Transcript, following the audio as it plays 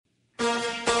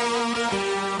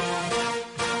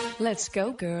Let's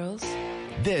go, girls.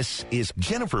 This is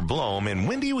Jennifer Blome and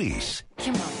Wendy Weiss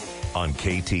Come on.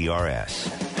 KTRS.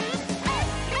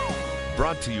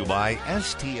 Brought to you by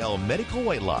STL Medical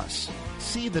Weight Loss.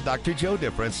 See the Dr. Joe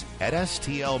difference at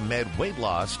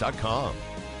stlmedweightloss.com.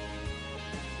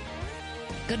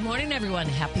 Good morning, everyone.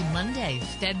 Happy Monday,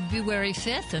 February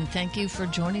 5th, and thank you for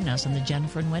joining us on the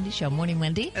Jennifer and Wendy Show. Morning,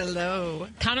 Wendy. Hello.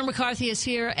 Connor McCarthy is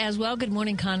here as well. Good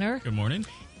morning, Connor. Good morning.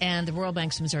 And the Royal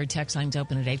Banks of Missouri text line's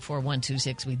open at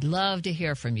 84126. We'd love to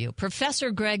hear from you.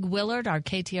 Professor Greg Willard, our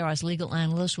KTRS legal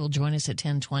analyst, will join us at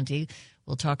 10:20.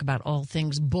 We'll talk about all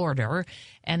things border.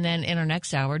 And then in our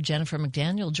next hour, Jennifer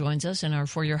McDaniel joins us in our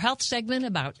For Your Health segment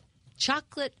about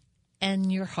chocolate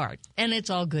and your heart. And it's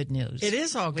all good news. It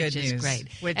is all good news. Which is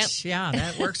great.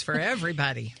 That works for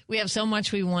everybody. We have so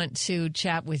much we want to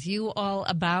chat with you all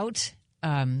about.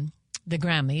 The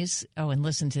Grammys. Oh, and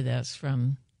listen to this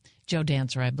from Joe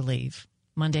Dancer, I believe.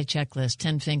 Monday checklist,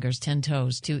 10 fingers, 10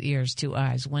 toes, 2 ears, 2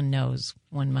 eyes, 1 nose,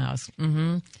 1 mouth.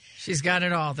 Mm-hmm. She's got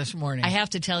it all this morning. I have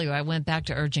to tell you, I went back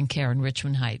to urgent care in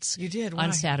Richmond Heights. You did? Why?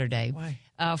 On Saturday. Why?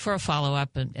 For a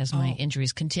follow-up, and as my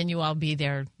injuries continue. I'll be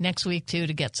there next week, too,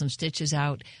 to get some stitches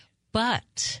out.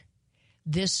 But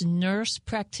this nurse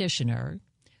practitioner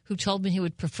who told me he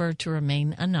would prefer to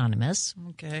remain anonymous.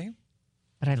 Okay.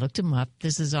 But I looked him up.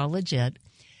 This is all legit.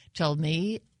 Told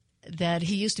me that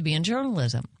he used to be in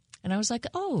journalism. And I was like,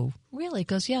 oh, really? He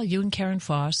goes, yeah, you and Karen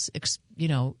Foss,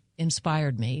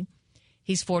 inspired me.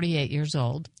 He's 48 years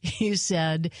old. He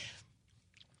said,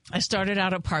 I started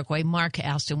out at Parkway. Mark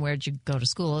asked him, where'd you go to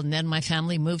school? And then my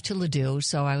family moved to Ladue,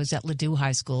 so I was at Ladue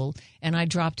High School, and I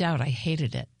dropped out. I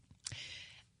hated it.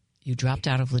 You dropped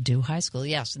out of Ladue High School?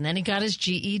 Yes. And then he got his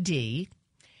GED,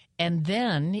 and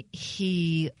then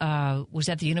he was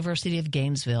at the University of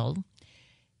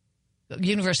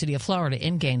Florida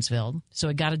in Gainesville, so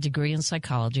he got a degree in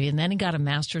psychology, and then he got a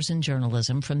master's in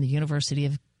journalism from the University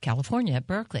of California at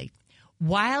Berkeley.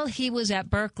 While he was at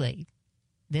Berkeley,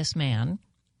 this man,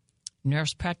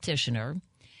 nurse practitioner,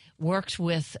 worked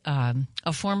with a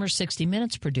former 60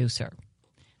 Minutes producer,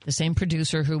 the same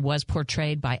producer who was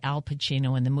portrayed by Al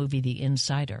Pacino in the movie The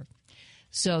Insider.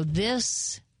 So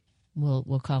this,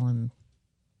 we'll call him,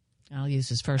 I'll use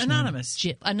his first Anonymous.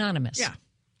 name. Anonymous. Yeah.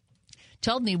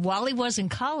 Told me while he was in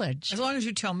college. As long as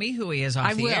you tell me who he is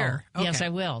off the air. Okay. Yes, I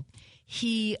will.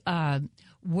 He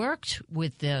worked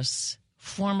with this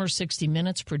former 60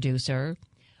 Minutes producer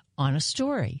on a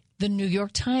story. The New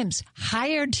York Times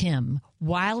hired him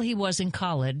while he was in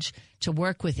college to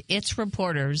work with its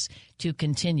reporters to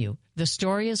continue. The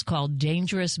story is called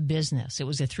Dangerous Business. It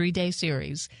was a 3-day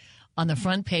series on the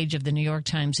front page of the New York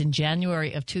Times in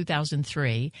January of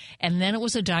 2003. And then it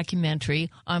was a documentary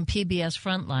on PBS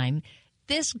Frontline.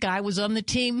 This guy was on the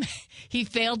team, he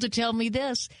failed to tell me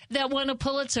this, that won a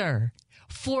Pulitzer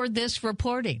for this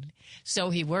reporting.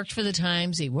 So he worked for the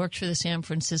Times, he worked for the San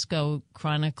Francisco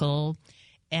Chronicle,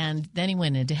 and then he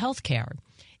went into healthcare.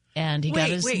 And he got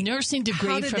his nursing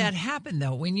degree. How did that happen,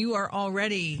 though, when you are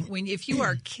already, if you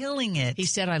are killing it? He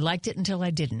said, I liked it until I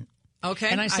didn't.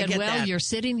 Okay. And I said, that. You're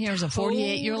sitting here as a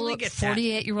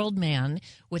 48-year-old man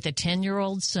with a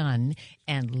 10-year-old son,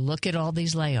 and look at all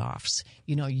these layoffs.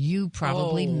 You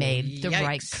probably made the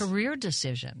right career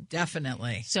decision.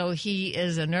 Definitely. So he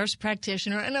is a nurse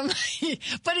practitioner, and I'm like,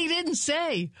 but he didn't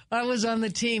say I was on the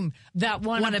team that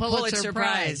won a Pulitzer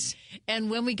Prize.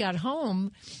 And when we got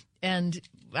home, and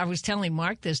I was telling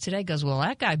Mark this today, he goes, well,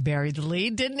 that guy buried the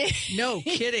lead, didn't he? No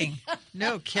kidding.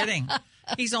 No kidding.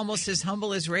 He's almost as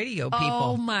humble as radio people.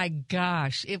 Oh, my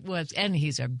gosh. It was. And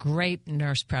he's a great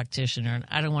nurse practitioner.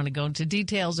 I don't want to go into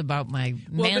details about my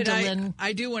mandolin. But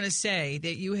I do want to say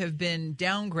that you have been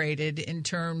downgraded in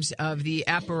terms of the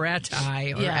apparatus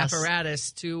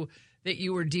that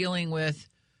you were dealing with.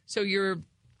 So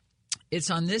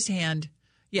it's on this hand.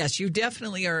 Yes, you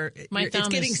definitely are. It's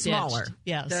getting smaller.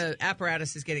 Yes. The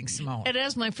apparatus is getting smaller. And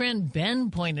as my friend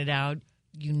Ben pointed out,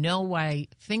 you know why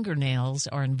fingernails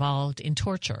are involved in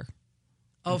torture.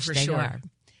 Oh, for sure. Are.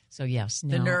 So, yes.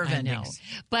 No, the nerve I endings.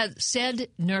 know. But said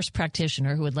nurse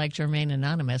practitioner who would like to remain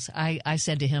anonymous, I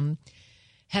said to him,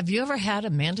 have you ever had a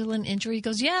mandolin injury? He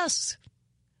goes, yes.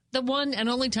 The one and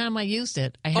only time I used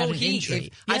it, I had an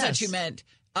injury. I thought you meant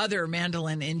other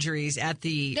mandolin injuries at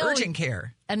the urgent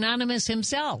care. Anonymous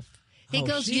himself. He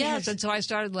goes, yes. And so I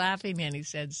started laughing, and he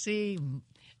said, see,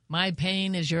 my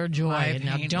pain is your joy.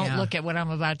 Now don't look at what I'm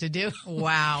about to do.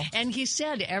 Wow. And he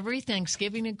said every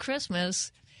Thanksgiving and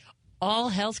Christmas,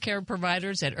 all healthcare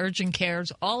providers at urgent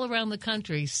cares all around the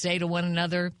country say to one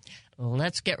another,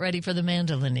 let's get ready for the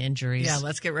mandolin injuries. Yeah,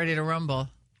 let's get ready to rumble.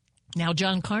 Now,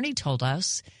 John Carney told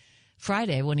us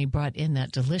Friday when he brought in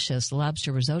that delicious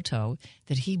lobster risotto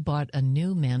that he bought a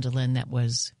new mandolin that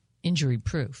was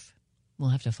injury-proof. We'll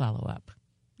have to follow up.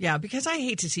 Yeah, because I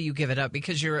hate to see you give it up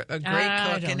because you're a great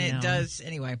cook and it does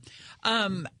anyway.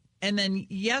 And then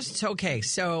okay.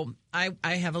 So I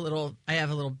have a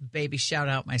little baby shout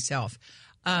out myself.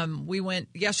 We went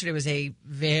yesterday was a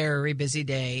very busy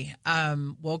day.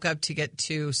 Woke up to get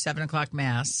to 7:00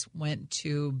 mass. Went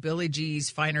to Billy G's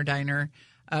Finer Diner,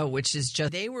 which is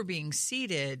just they were being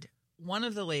seated. One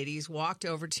of the ladies walked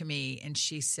over to me and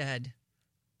she said,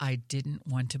 "I didn't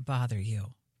want to bother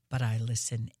you, but I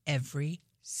listen every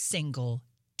single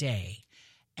day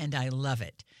and I love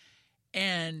it."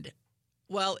 And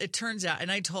well, it turns out, and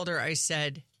I told her, I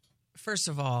said, first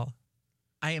of all,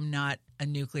 I am not a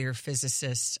nuclear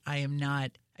physicist.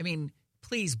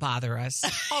 Please bother us.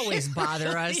 Always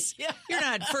bother us.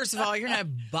 Yeah. First of all, you're not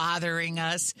bothering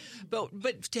us.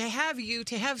 But to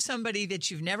have somebody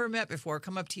that you've never met before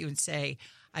come up to you and say,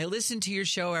 "I listen to your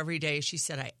show every day." She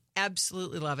said, "I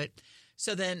absolutely love it."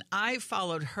 So then I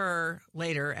followed her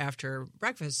later after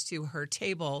breakfast to her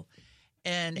table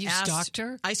and stalked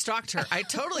her? I stalked her. I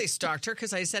totally stalked her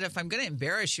because I said, if I'm going to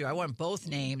embarrass you, I want both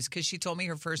names, because she told me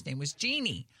her first name was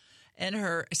Jeannie. And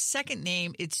her second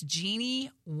name, it's Jeannie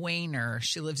Wayner.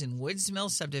 She lives in Woods Mill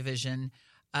subdivision.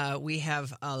 We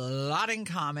have a lot in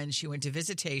common. She went to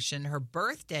visitation. Her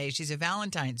birthday, she's a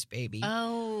Valentine's baby.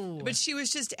 Oh. But she was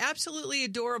just absolutely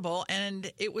adorable.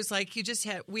 And it was like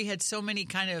we had so many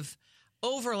kind of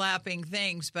overlapping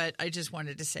things, but I just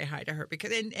wanted to say hi to her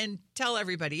because and tell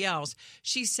everybody else.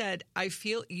 She said, "I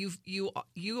feel you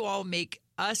all make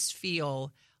us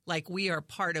feel like we are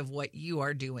part of what you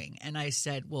are doing." And I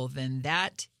said, "Well, then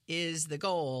that is the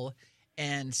goal."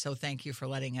 And so thank you for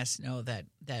letting us know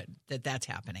that's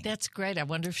happening. That's great. I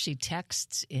wonder if she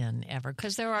texts in ever,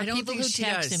 because there are people who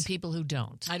text and people who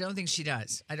don't. I don't think she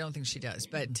does.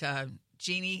 But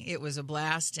Jeannie, it was a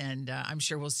blast, and I'm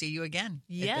sure we'll see you again.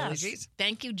 Yes.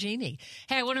 Thank you, Jeannie.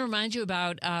 Hey, I want to remind you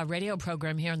about a radio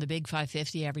program here on the Big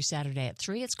 550 every Saturday at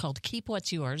 3. It's called Keep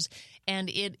What's Yours, and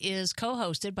it is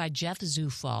co-hosted by Jeff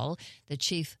Zufall, the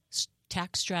chief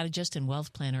tax strategist and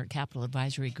wealth planner at Capital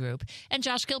Advisory Group, and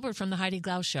Josh Gilbert from the Heidi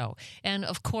Glau Show. And,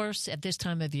 of course, at this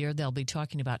time of year, they'll be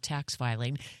talking about tax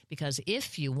filing, because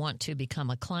if you want to become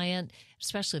a client,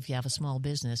 especially if you have a small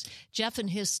business, Jeff and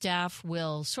his staff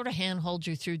will sort of handhold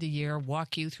you through the year,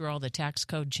 walk you through all the tax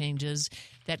code changes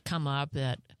that come up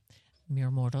that mere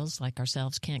mortals like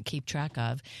ourselves can't keep track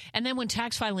of. And then when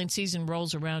tax filing season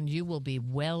rolls around, you will be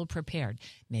well prepared.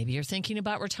 Maybe you're thinking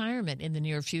about retirement in the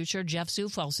near future. Jeff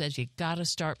Zufall says you got to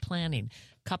start planning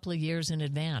a couple of years in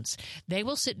advance. They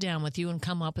will sit down with you and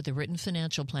come up with a written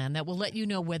financial plan that will let you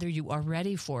know whether you are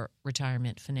ready for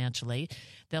retirement financially.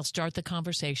 They'll start the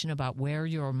conversation about where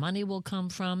your money will come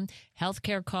from,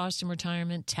 healthcare costs in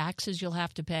retirement, taxes you'll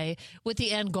have to pay, with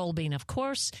the end goal being, of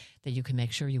course, that you can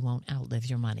make sure you won't outlive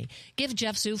your money. Give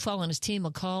Jeff Zufall and his team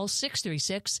a call,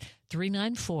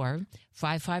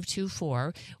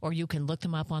 636-394-5524, or you can look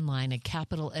them up online at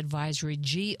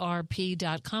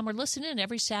capitaladvisorygrp.com, or listen in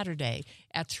every Saturday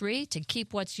at 3 to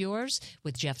Keep What's Yours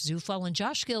with Jeff Zufall and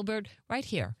Josh Gilbert right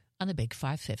here on the Big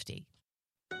 550.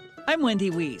 I'm Wendy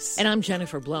Weiss. And I'm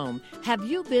Jennifer Blome. Have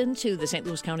you been to the St.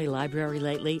 Louis County Library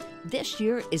lately? This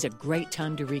year is a great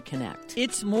time to reconnect.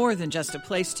 It's more than just a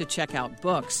place to check out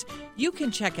books. You can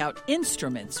check out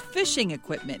instruments, fishing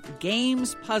equipment,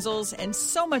 games, puzzles, and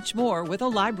so much more with a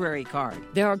library card.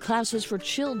 There are classes for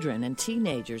children and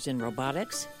teenagers in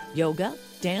robotics, yoga,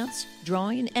 dance,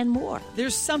 drawing, and more.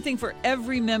 There's something for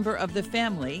every member of the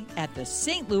family at the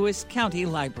St. Louis County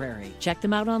Library. Check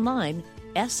them out online,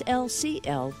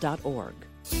 slcl.org.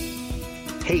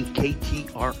 Hey,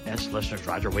 KTRS listeners,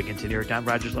 Roger Wigginton here at Don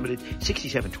Rogers Limited,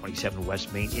 6727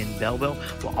 West Main in Belleville.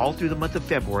 Well, all through the month of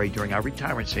February during our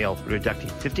retirement sale, we're deducting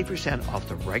 50% off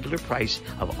the regular price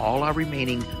of all our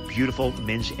remaining beautiful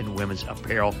men's and women's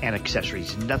apparel and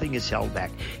accessories. Nothing is held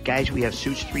back. Guys, we have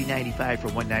suits $395 for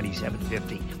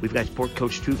 $197.50. We've got sport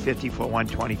coats $250 for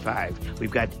 $125.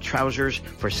 We've got trousers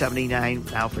for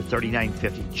 $79 now for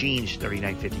 $39.50. Jeans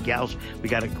 $39.50. Gals, we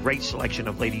got a great selection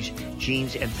of ladies'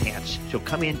 jeans and pants. So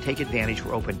come in, take advantage.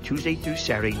 We're open Tuesday through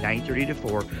Saturday, 9:30 to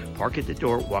 4. Park at the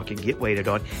door, walk and get waited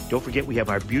on. Don't forget, we have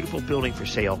our beautiful building for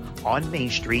sale on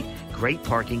Main Street. Great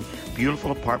parking,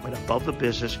 beautiful apartment above the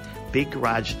business, big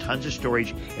garage, tons of storage.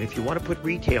 And if you want to put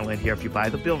retail in here, if you buy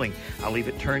the building, I'll leave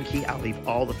it turnkey. I'll leave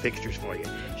all the fixtures for you.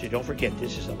 So don't forget,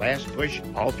 this is the last push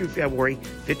all through February,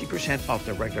 50% off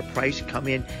the regular price. Come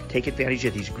in, take advantage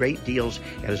of these great deals.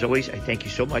 And as always, I thank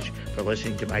you so much for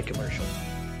listening to my commercial.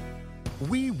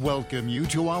 We welcome you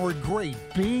to our great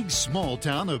big small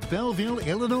town of Belleville,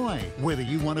 Illinois. Whether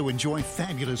you want to enjoy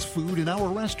fabulous food in our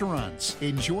restaurants,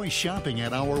 enjoy shopping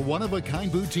at our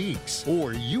one-of-a-kind boutiques,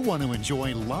 or you want to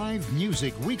enjoy live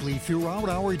music weekly throughout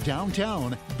our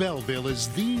downtown, Belleville is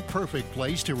the perfect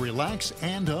place to relax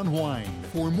and unwind.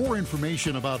 For more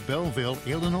information about Belleville,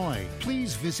 Illinois,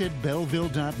 please visit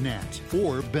belleville.net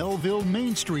or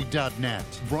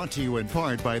bellevillemainstreet.net. Brought to you in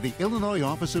part by the Illinois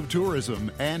Office of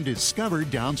Tourism and Discover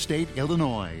Downstate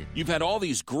Illinois. You've had all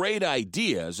these great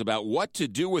ideas about what to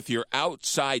do with your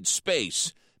outside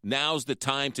space. Now's the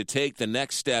time to take the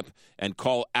next step and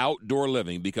call Outdoor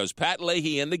Living, because Pat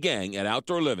Leahy and the gang at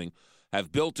Outdoor Living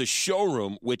have built a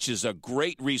showroom which is a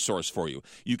great resource for you.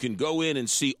 You can go in and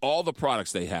see all the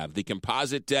products they have, the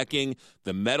composite decking,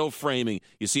 the metal framing.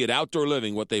 You see, at Outdoor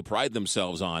Living, what they pride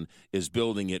themselves on is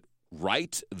building it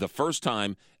right the first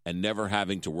time and never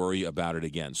having to worry about it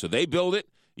again. So they build it.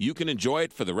 You can enjoy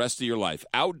it for the rest of your life.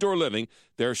 Outdoor Living,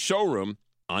 their showroom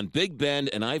on Big Bend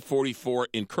and I-44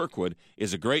 in Kirkwood,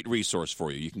 is a great resource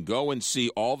for you. You can go and see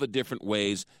all the different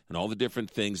ways and all the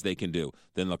different things they can do.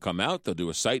 Then they'll come out, they'll do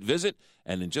a site visit,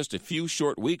 and in just a few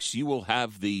short weeks, you will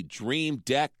have the dream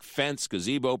deck, fence,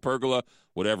 gazebo, pergola,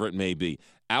 whatever it may be.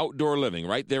 Outdoor Living,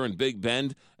 right there in Big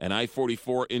Bend and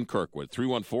I-44 in Kirkwood.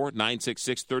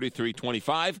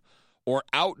 314-966-3325. Or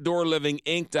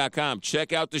OutdoorLivingInc.com.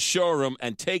 Check out the showroom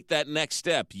and take that next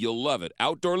step. You'll love it.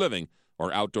 Outdoor Living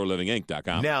or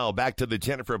OutdoorLivingInc.com. Now back to the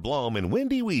Jennifer Blome and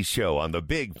Wendy Wee Show on the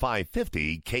Big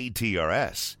 550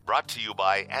 KTRS. Brought to you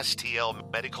by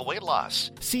STL Medical Weight Loss.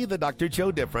 See the Dr.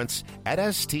 Joe difference at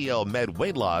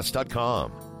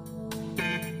STLMedWeightLoss.com.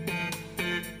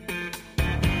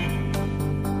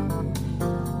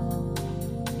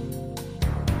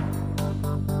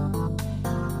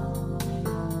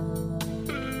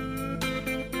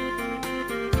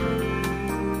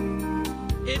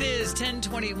 It is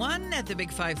 10:21 at the Big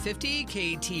 550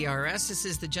 KTRS. This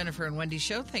is the Jennifer and Wendy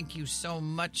Show. Thank you so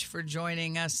much for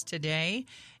joining us today.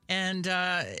 And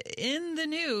in the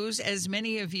news, as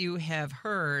many of you have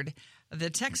heard, the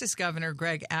Texas Governor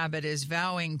Greg Abbott is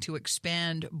vowing to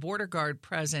expand border guard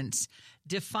presence,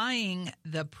 defying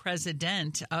the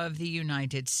President of the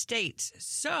United States.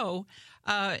 So,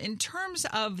 in terms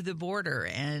of the border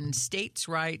and states'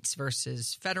 rights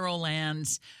versus federal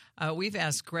lands, we've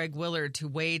asked Greg Willard to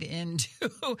wade into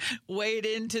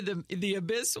the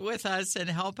abyss with us and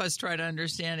help us try to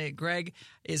understand it. Greg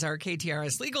is our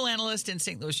KTRS legal analyst and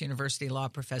St. Louis University law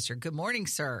professor. Good morning,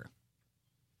 sir.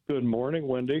 Good morning,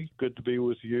 Wendy. Good to be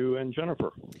with you and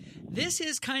Jennifer. This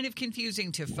is kind of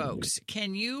confusing to folks.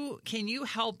 Can you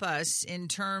help us in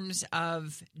terms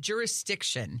of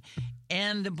jurisdiction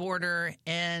and the border?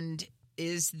 And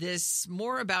is this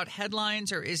more about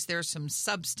headlines, or is there some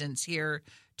substance here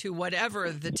to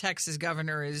whatever the Texas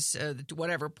governor is,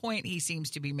 whatever point he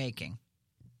seems to be making?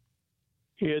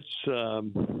 It's,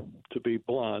 to be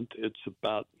blunt, it's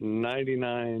about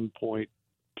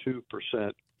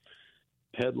 99.2%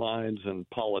 headlines and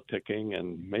politicking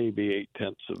and maybe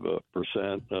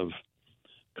 0.8% of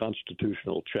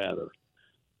constitutional chatter.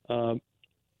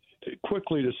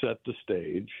 Quickly to set the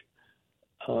stage,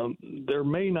 there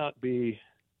may not be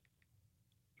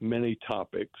many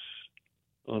topics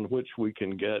on which we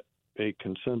can get a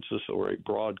consensus or a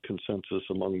broad consensus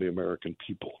among the American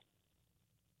people.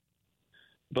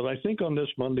 But I think on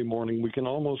this Monday morning, we can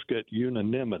almost get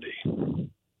unanimity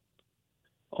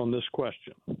on this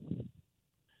question: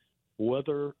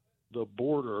 whether the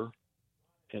border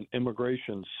and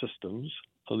immigration systems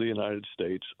of the United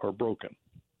States are broken.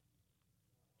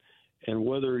 And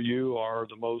whether you are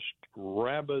the most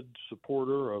rabid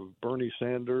supporter of Bernie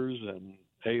Sanders and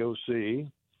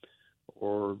AOC,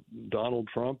 or Donald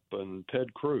Trump and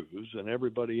Ted Cruz and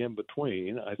everybody in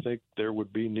between, I think there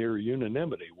would be near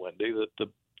unanimity, Wendy, that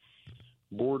the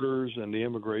borders and the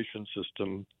immigration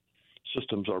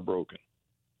systems are broken.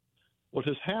 What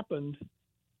has happened,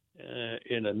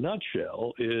 in a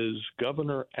nutshell, is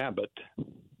Governor Abbott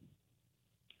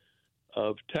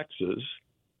of Texas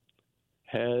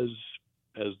has,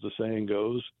 as the saying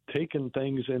goes, taken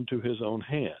things into his own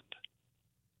hand.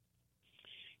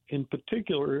 In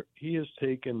particular, he has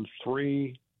taken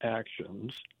 3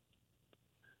 actions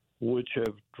which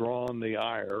have drawn the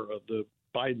ire of the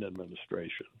Biden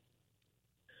administration.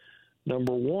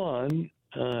 Number one,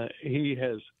 he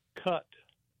has cut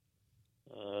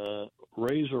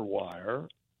razor wire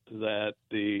that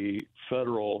the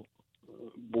federal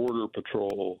Border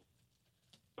Patrol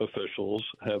officials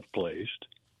have placed.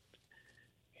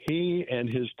 He and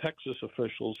his Texas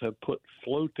officials have put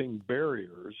floating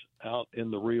barriers out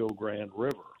in the Rio Grande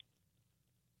River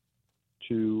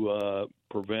to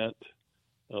prevent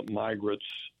migrants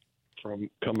from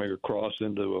coming across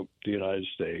into the United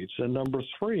States. And number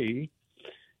three,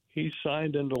 he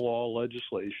signed into law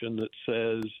legislation that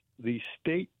says the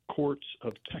state courts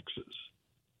of Texas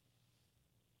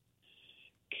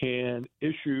can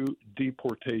issue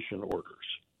deportation orders.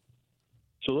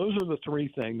 So those are the three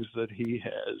things that he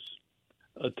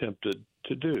has attempted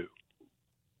to do.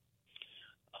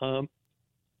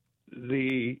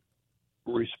 The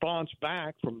response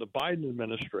back from the Biden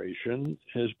administration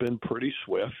has been pretty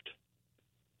swift,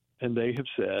 and they have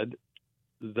said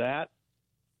that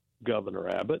Governor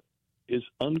Abbott is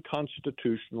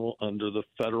unconstitutional under the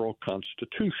federal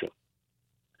Constitution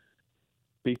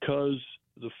because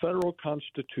the federal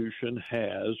Constitution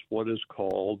has what is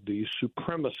called the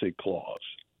Supremacy Clause.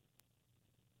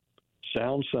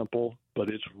 Sounds simple, but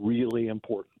it's really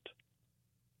important.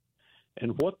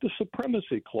 And what the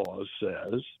Supremacy Clause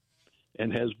says,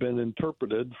 and has been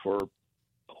interpreted for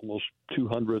almost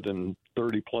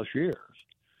 230 plus years,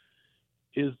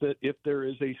 is that if there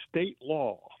is a state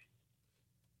law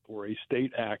or a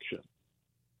state action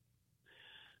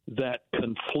that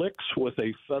conflicts with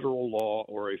a federal law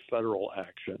or a federal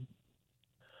action,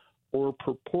 or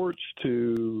purports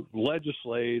to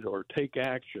legislate or take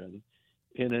action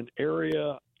in an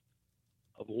area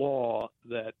of law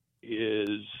that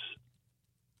is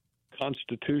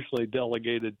constitutionally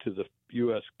delegated to the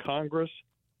U.S. Congress,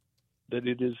 that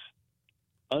it is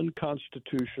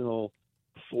unconstitutional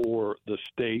for the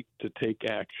state to take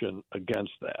action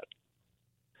against that.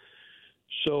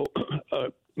 So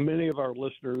many of our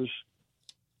listeners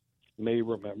may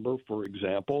remember, for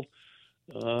example,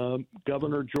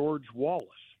 Governor George Wallace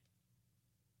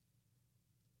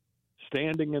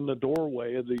standing in the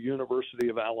doorway of the University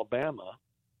of Alabama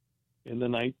in the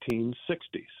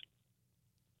 1960s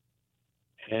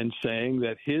and saying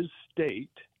that his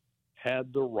state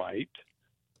had the right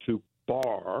to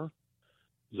bar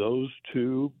those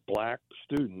two black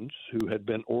students who had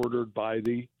been ordered by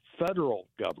the federal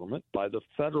government, by the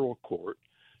federal court,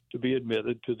 to be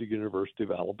admitted to the University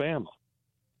of Alabama.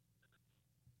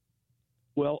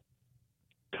 Well,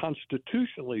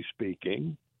 constitutionally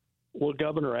speaking, what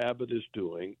Governor Abbott is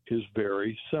doing is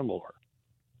very similar.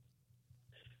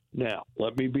 Now,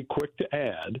 let me be quick to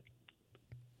add,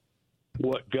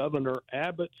 what Governor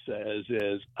Abbott says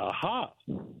is, aha,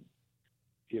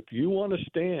 if you want to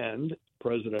stand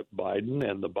President Biden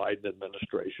and the Biden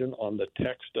administration on the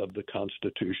text of the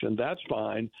Constitution, that's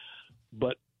fine,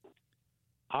 but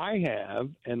I have,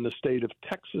 and the state of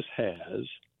Texas has,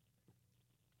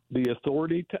 the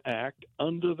authority to act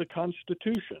under the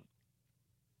Constitution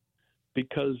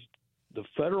because the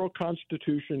federal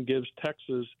Constitution gives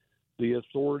Texas the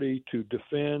authority to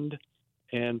defend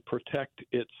and protect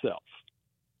itself.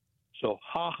 So,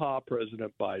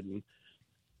 President Biden,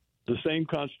 the same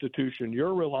Constitution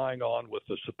you're relying on with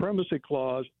the Supremacy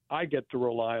Clause, I get to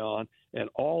rely on, and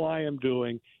all I am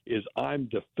doing is I'm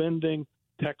defending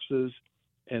Texas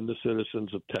and the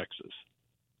citizens of Texas.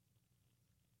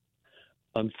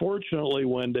 Unfortunately,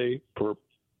 Wendy, for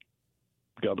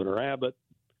Governor Abbott,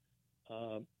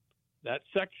 that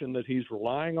section that he's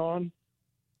relying on,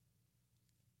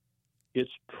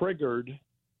 it's triggered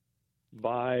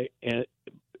by,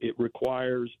 it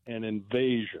requires an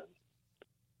invasion,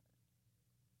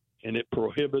 and it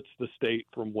prohibits the state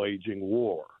from waging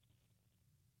war.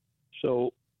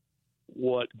 So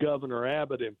what Governor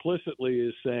Abbott implicitly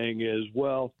is saying is,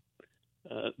 well,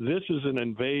 this is an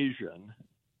invasion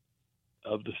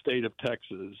of the state of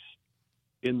Texas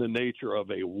in the nature of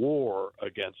a war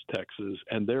against Texas,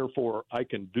 and therefore I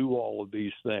can do all of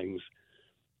these things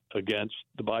against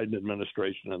the Biden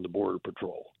administration and the Border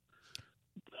Patrol.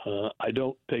 I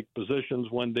don't take positions,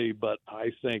 Wendy, but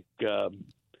I think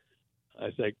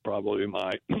probably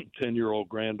my 10-year-old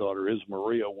granddaughter, is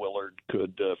Maria Willard,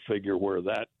 could figure where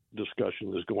that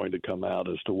discussion is going to come out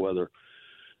as to whether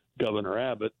Governor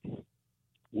Abbott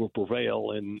will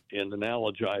prevail in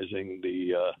analogizing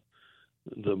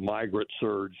the migrant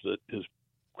surge that is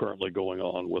currently going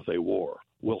on with a war.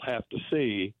 We'll have to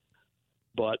see,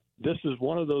 but this is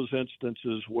one of those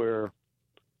instances where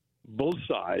both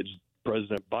sides,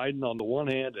 President Biden on the one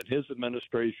hand and his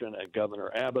administration, and Governor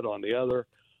Abbott on the other,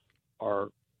 are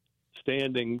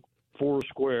standing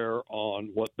foursquare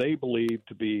on what they believe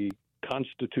to be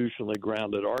constitutionally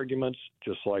grounded arguments,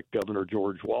 just like Governor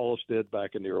George Wallace did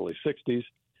back in the early 60s.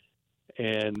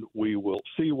 And we will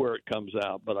see where it comes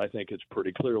out, but I think it's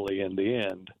pretty clearly in the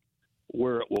end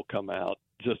where it will come out,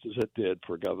 just as it did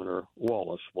for Governor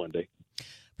Wallace, Wendy.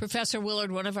 Professor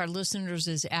Willard, one of our listeners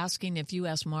is asking if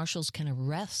U.S. Marshals can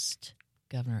arrest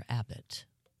Governor Abbott.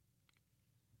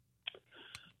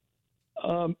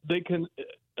 They can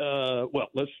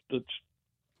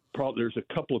There's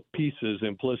a couple of pieces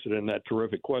implicit in that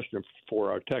terrific question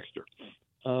for our texter.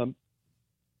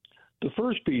 The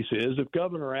first piece is if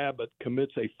Governor Abbott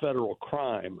commits a federal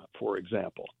crime, for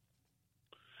example,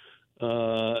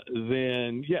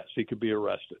 then yes, he could be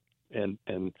arrested.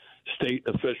 And state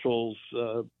officials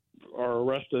are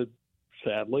arrested,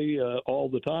 sadly, all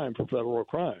the time for federal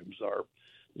crimes. Our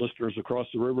listeners across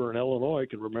the river in Illinois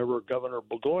can remember Governor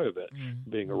Blagojevich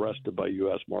being arrested by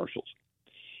U.S. Marshals.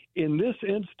 In this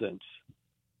instance,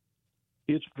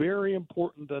 it's very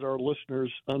important that our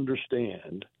listeners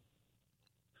understand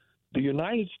the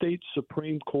United States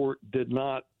Supreme Court did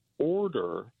not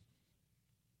order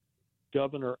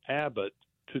Governor Abbott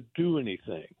to do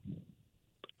anything.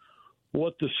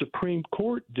 What the Supreme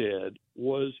Court did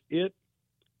was it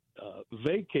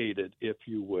vacated, if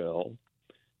you will,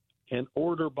 an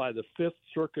order by the Fifth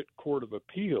Circuit Court of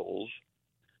Appeals,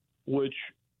 which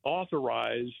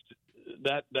authorized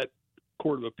that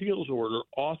Court of Appeals order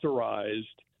authorized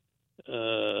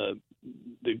the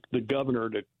governor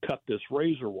to cut this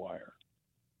razor wire.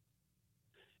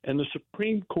 And the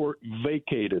Supreme Court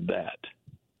vacated that.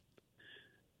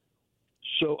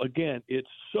 So, again, it's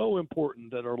so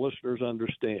important that our listeners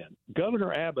understand.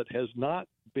 Governor Abbott has not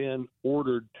been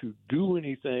ordered to do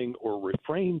anything or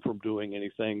refrain from doing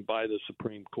anything by the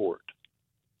Supreme Court.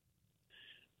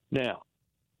 Now,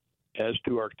 as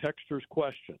to our texter's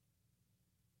question,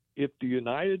 if the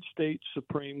United States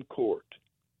Supreme Court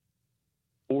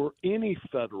or any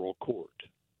federal court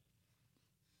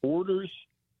orders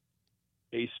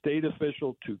a state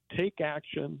official to take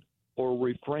action or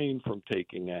refrain from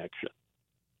taking action,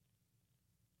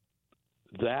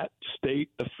 that state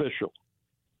official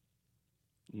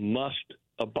must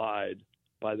abide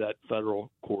by that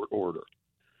federal court order.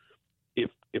 If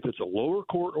it's a lower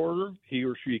court order, he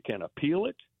or she can appeal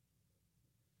it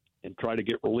and try to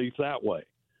get relief that way.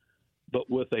 But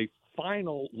with a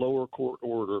final lower court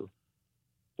order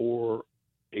or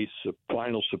a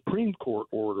final Supreme Court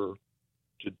order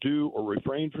to do or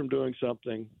refrain from doing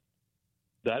something,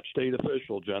 that state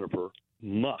official, Jennifer,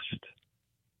 must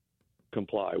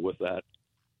comply with that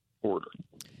order.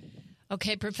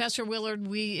 Okay, Professor Willard,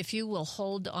 if you will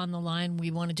hold on the line,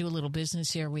 we want to do a little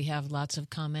business here. We have lots of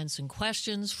comments and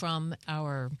questions from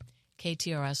our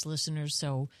KTRS listeners,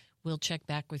 so we'll check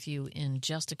back with you in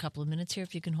just a couple of minutes here.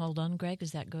 If you can hold on, Greg,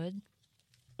 is that good?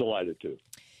 Delighted to.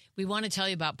 We want to tell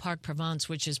you about Park Provence,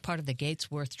 which is part of the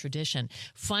Gatesworth tradition.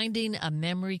 Finding a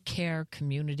memory care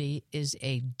community is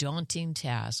a daunting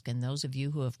task, and those of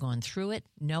you who have gone through it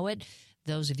know it.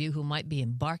 Those of you who might be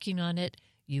embarking on it,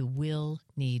 you will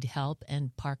need help,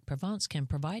 and Park Provence can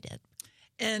provide it.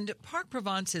 And Park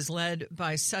Provence is led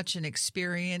by such an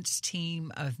experienced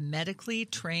team of medically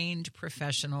trained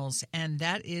professionals, and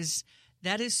that is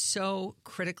so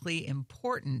critically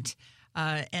important.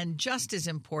 And just as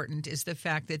important is the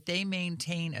fact that they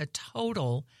maintain a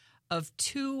total of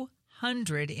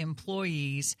 200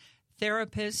 employees,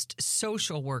 therapists,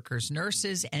 social workers,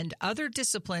 nurses, and other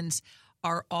disciplines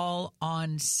are all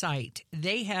on site.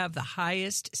 They have the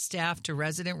highest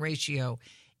staff-to-resident ratio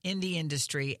in the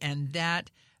industry, and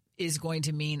that is going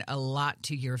to mean a lot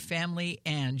to your family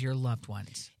and your loved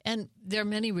ones. And there are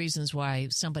many reasons why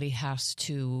somebody has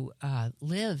to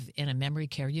live in a memory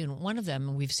care unit. One of them,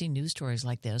 and we've seen news stories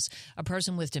like this, a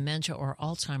person with dementia or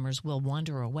Alzheimer's will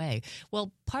wander away.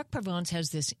 Well, Park Provence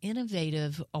has this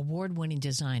innovative, award-winning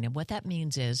design, and what that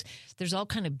means is there's all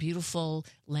kind of beautiful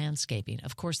landscaping.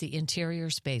 Of course, the interior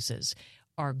spaces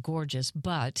are gorgeous,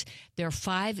 but there are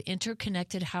 5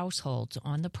 interconnected households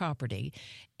on the property,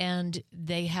 and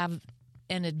they have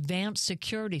an advanced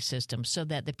security system so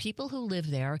that the people who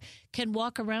live there can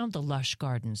walk around the lush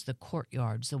gardens, the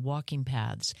courtyards, the walking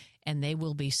paths, and they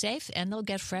will be safe and they'll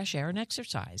get fresh air and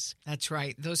exercise. That's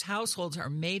right. Those households are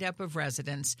made up of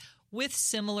residents with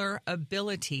similar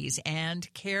abilities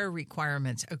and care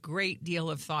requirements. A great deal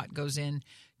of thought goes in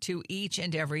to each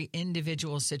and every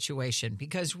individual situation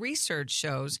because research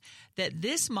shows that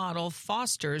this model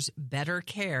fosters better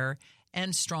care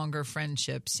and stronger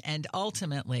friendships and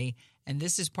ultimately, and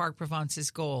this is Park Provence's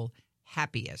goal,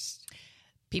 happiest.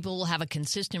 People will have a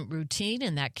consistent routine,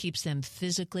 and that keeps them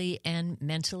physically and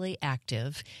mentally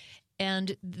active.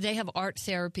 And they have art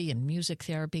therapy and music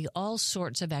therapy, all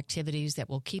sorts of activities that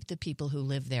will keep the people who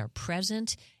live there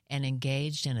present and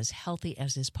engaged and as healthy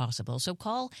as is possible. So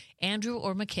call Andrew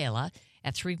or Michaela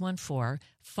at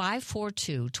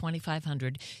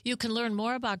 314-542-2500. You can learn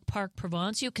more about Park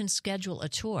Provence. You can schedule a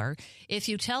tour. If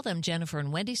you tell them Jennifer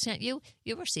and Wendy sent you,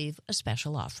 you'll receive a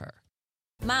special offer.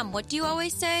 Mom, what do you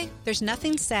always say? There's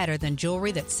nothing sadder than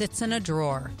jewelry that sits in a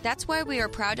drawer. That's why we are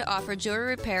proud to offer jewelry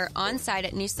repair on site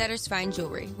at Newsletter's Fine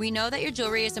Jewelry. We know that your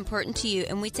jewelry is important to you,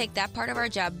 and we take that part of our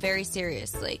job very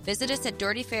seriously. Visit us at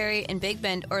Doherty Ferry in Big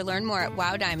Bend or learn more at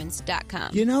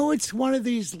wowdiamonds.com. You know, it's one of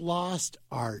these lost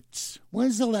arts.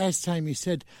 When's the last time you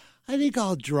said, I think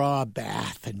I'll draw a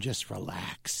bath and just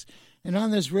relax? And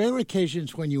on those rare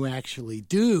occasions when you actually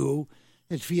do,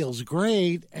 it feels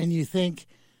great, and you think,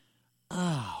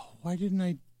 oh, why didn't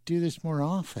I do this more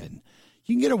often?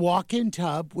 You can get a walk-in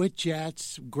tub with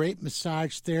jets, great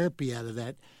massage therapy out of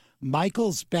that.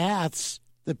 Michael's Baths,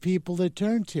 the people to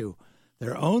turn to.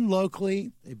 They're owned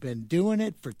locally. They've been doing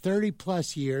it for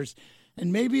 30-plus years.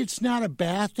 And maybe it's not a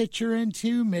bath that you're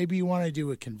into. Maybe you want to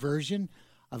do a conversion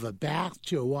of a bath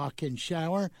to a walk-in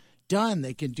shower. Done.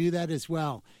 They can do that as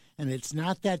well. And it's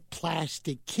not that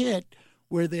plastic kit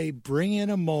where they bring in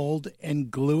a mold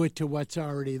and glue it to what's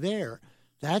already there.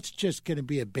 That's just going to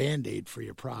be a Band-Aid for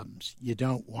your problems. You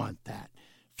don't want that.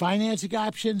 Financing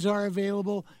options are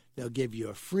available. They'll give you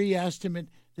a free estimate.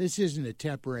 This isn't a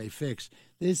temporary fix.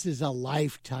 This is a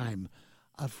lifetime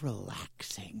of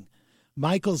relaxing.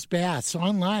 Michael's Baths,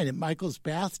 online at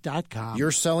michaelsbaths.com.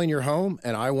 You're selling your home,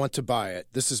 and I want to buy it.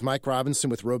 This is Mike Robinson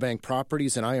with Robank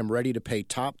Properties, and I am ready to pay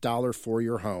top dollar for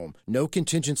your home. No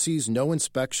contingencies, no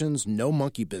inspections, no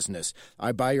monkey business.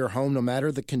 I buy your home no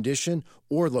matter the condition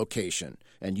or location,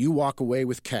 and you walk away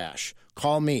with cash.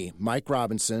 Call me, Mike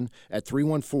Robinson, at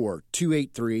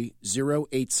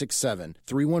 314-283-0867,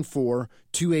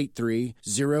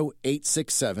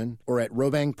 314-283-0867, or at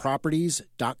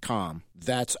robankproperties.com.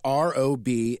 That's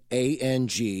ROBANG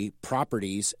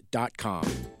properties.com.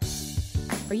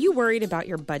 Are you worried about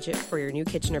your budget for your new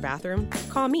kitchen or bathroom?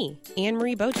 Call me, Anne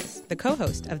Marie Bogus, the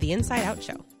co-host of the Inside Out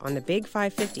Show on the Big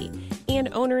 550 and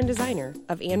owner and designer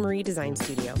of Anne Marie Design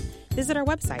Studio. Visit our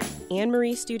website,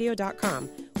 annemariestudio.com,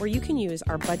 where you can use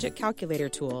our budget calculator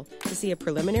tool to see a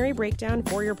preliminary breakdown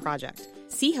for your project.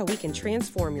 See how we can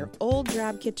transform your old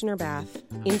drab kitchen or bath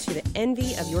into the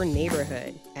envy of your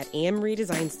neighborhood at Anne Marie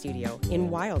Design Studio in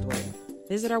Wildwood.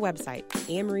 Visit our website,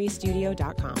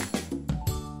 annemariestudio.com.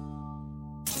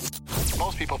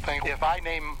 Most people think if I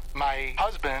name my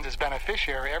husband as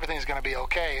beneficiary, everything's going to be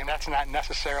okay, and that's not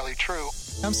necessarily true.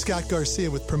 I'm Scott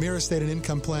Garcia with Premier Estate and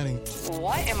Income Planning.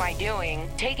 What am I doing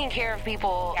taking care of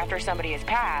people after somebody has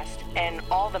passed and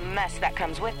all the mess that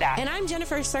comes with that? And I'm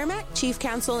Jennifer Cermak, Chief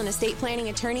Counsel and Estate Planning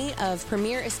Attorney of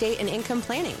Premier Estate and Income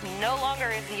Planning. No longer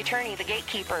is the attorney the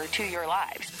gatekeeper to your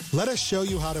lives. Let us show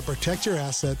you how to protect your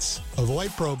assets,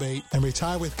 avoid probate, and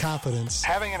retire with confidence.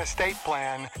 Having an estate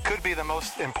plan could be the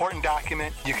most important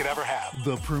document you could ever have.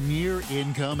 The Premier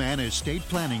Income and Estate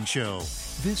Planning Show,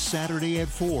 this Saturday at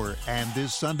 4 and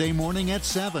this Sunday morning at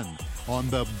 7 on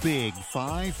the Big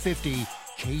 550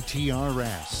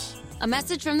 KTRS. A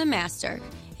message from the master.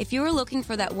 If you are looking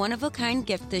for that one-of-a-kind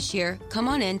gift this year, come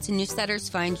on in to Newsletter's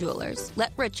Fine Jewelers.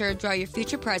 Let Richard draw your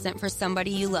future present for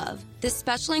somebody you love. This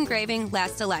special engraving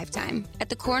lasts a lifetime. At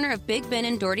the corner of Big Ben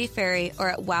and Doherty Ferry or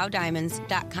at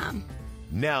wowdiamonds.com.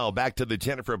 Now back to the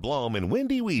Jennifer Blome and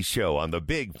Wendy Weiss Show on the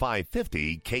Big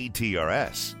 550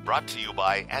 KTRS. Brought to you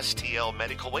by STL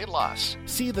Medical Weight Loss.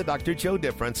 See the Dr. Joe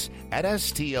difference at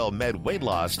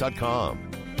stlmedweightloss.com.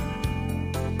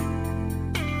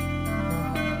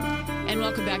 And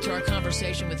welcome back to our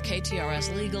conversation with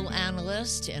KTRS legal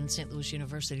analyst and St. Louis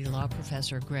University law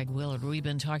professor Greg Willard. We've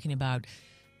been talking about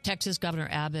Texas Governor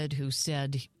Abbott, who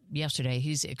said yesterday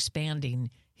he's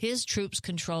expanding his troops'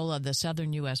 control of the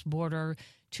southern U.S. border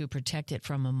to protect it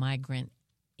from a migrant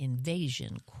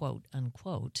invasion, quote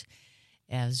unquote,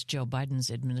 as Joe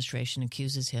Biden's administration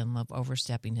accuses him of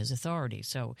overstepping his authority.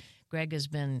 So Greg has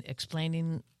been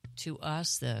explaining to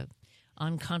us the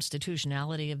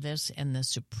unconstitutionality of this and the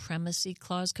supremacy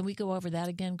clause. Can we go over that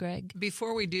again, Greg?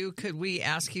 Before we do, could we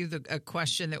ask you a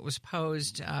question that was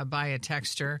posed by a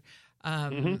texter?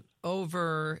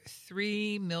 Over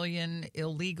 3 million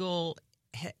illegals,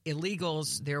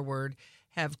 their word,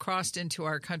 have crossed into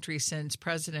our country since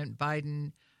President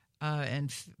Biden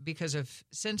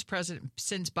since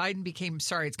Biden became,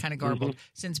 sorry, it's kind of garbled,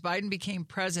 since Biden became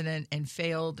president and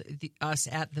failed us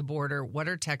at the border. What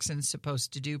are Texans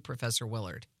supposed to do, Professor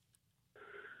Willard?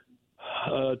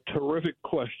 Terrific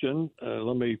question.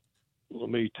 Let me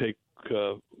take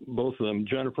both of them.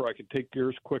 Jennifer, I can take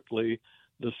yours quickly.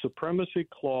 The supremacy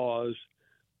clause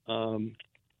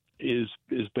is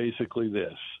basically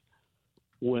this.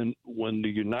 When the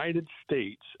United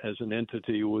States as an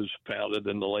entity was founded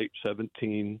in the late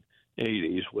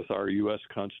 1780s with our U.S.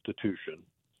 Constitution,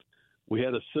 we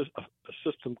had a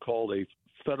system called a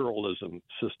federalism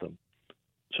system.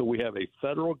 So we have a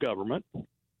federal government,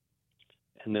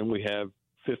 And then we have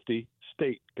 50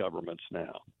 state governments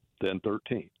now, then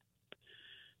 13.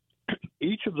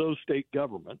 Each of those state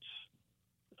governments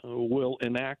will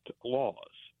enact laws,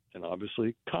 and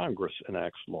obviously Congress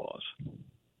enacts laws.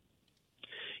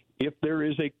 If there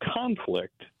is a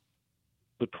conflict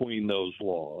between those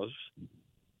laws,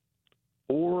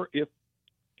 or if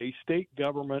a state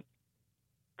government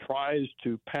tries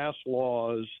to pass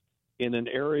laws in an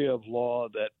area of law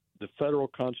that the federal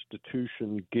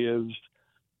Constitution gives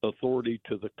authority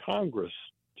to the Congress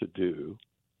to do,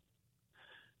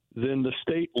 then the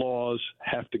state laws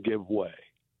have to give way.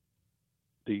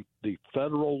 The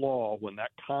federal law, when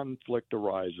that conflict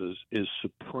arises, is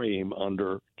supreme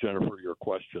under, Jennifer, your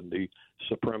question, the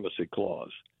supremacy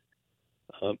clause.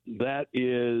 That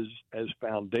is as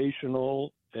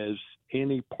foundational as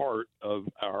any part of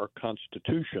our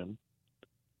Constitution.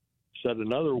 Said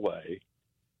another way,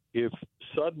 if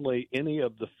suddenly any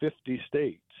of the 50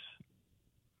 states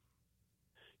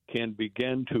can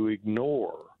begin to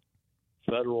ignore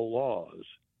federal laws,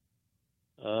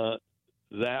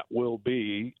 that will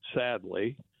be,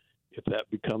 sadly, if that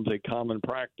becomes a common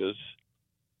practice,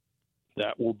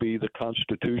 that will be the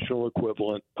constitutional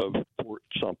equivalent of Fort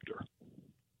Sumter.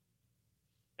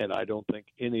 And I don't think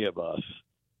any of us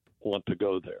want to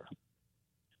go there.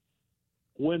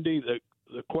 Wendy,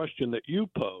 the question that you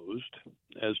posed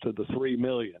as to the 3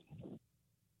 million,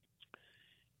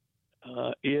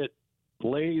 it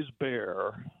lays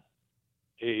bare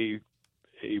a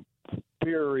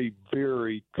very,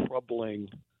 very troubling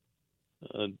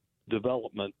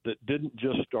development that didn't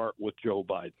just start with Joe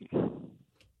Biden.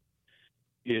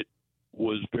 It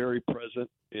was very present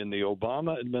in the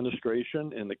Obama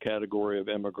administration in the category of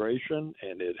immigration,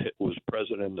 and it was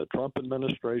present in the Trump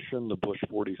administration, the Bush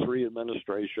 43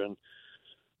 administration,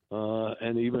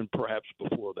 and even perhaps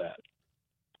before that.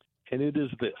 And it is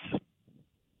this.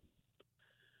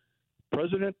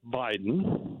 President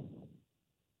Biden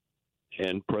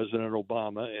and President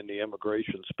Obama in the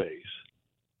immigration space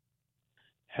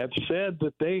have said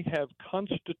that they have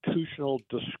constitutional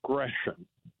discretion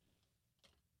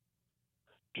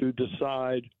to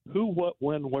decide who, what,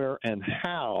 when, where, and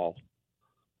how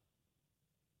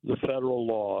the federal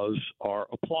laws are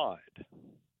applied.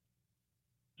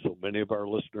 So many of our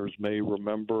listeners may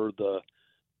remember the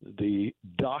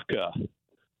DACA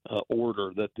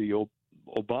order that the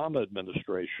Obama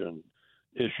administration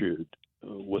issued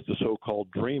with the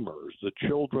so-called Dreamers, the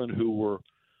children who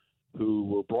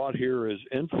were brought here as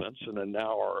infants and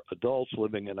now are adults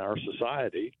living in our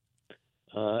society,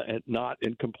 and not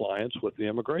in compliance with the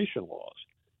immigration laws.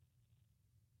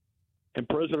 And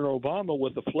President Obama,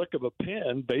 with a flick of a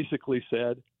pen, basically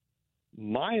said,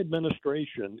 my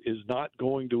administration is not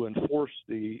going to enforce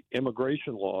the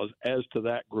immigration laws as to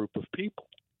that group of people.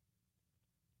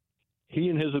 He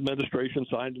and his administration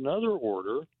signed another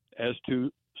order as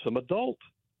to some adult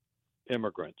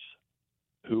immigrants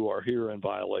who are here in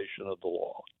violation of the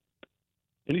law.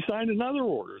 And he signed another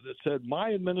order that said,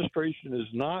 my administration is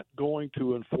not going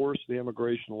to enforce the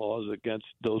immigration laws against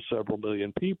those several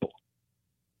million people.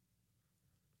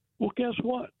 Well, guess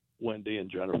what, Wendy and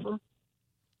Jennifer?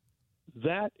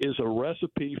 That is a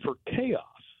recipe for chaos.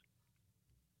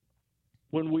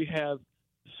 When we have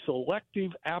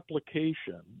selective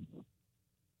application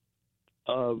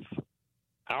of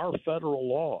our federal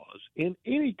laws in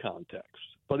any context,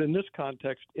 but in this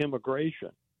context,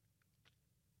 immigration,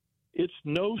 it's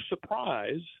no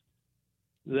surprise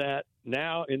that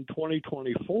now in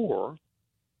 2024,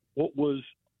 what was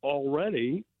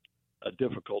already a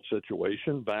difficult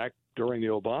situation back during the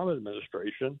Obama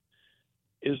administration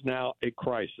is now a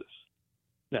crisis.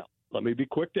 Now, let me be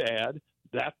quick to add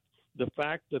that the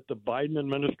fact that the Biden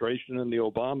administration and the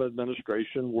Obama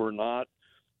administration were not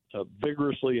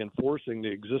vigorously enforcing the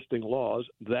existing laws,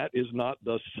 that is not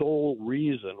the sole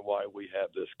reason why we have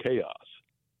this chaos.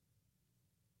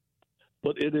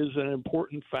 But it is an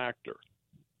important factor.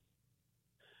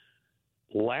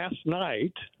 Last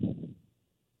night,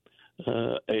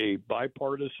 a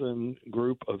bipartisan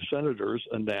group of senators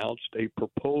announced a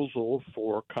proposal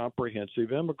for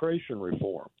comprehensive immigration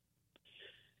reform.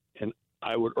 And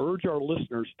I would urge our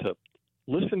listeners to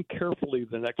listen carefully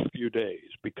the next few days,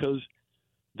 because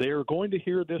they are going to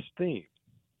hear this theme.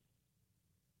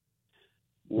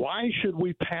 Why should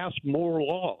we pass more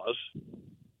laws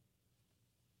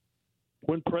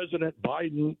when President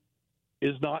Biden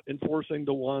is not enforcing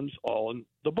the ones on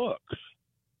the books?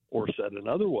 Or said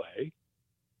another way,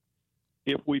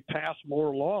 if we pass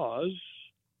more laws,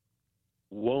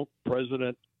 won't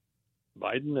President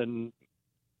Biden and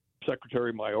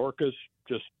Secretary Mayorkas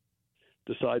just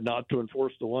decide not to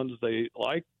enforce the ones they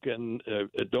like and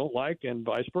don't like, and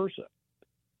vice versa?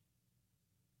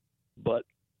 But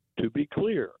to be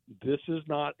clear, this is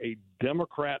not a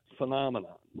Democrat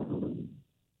phenomenon.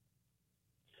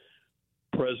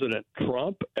 President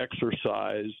Trump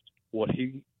exercised what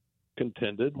he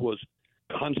contended was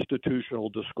constitutional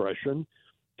discretion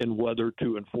in whether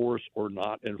to enforce or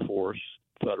not enforce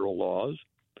federal laws.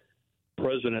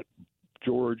 President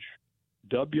George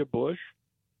W. Bush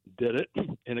did it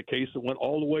in a case that went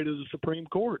all the way to the Supreme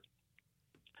Court.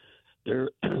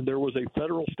 There was a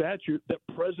federal statute that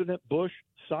President Bush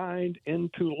signed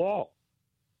into law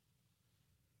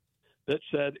that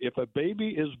said if a baby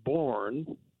is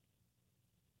born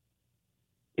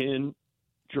in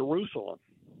Jerusalem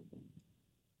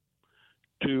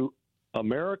to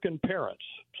American parents,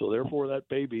 so therefore that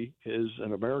baby is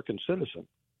an American citizen,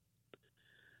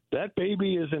 that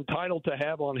baby is entitled to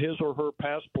have on his or her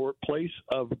passport place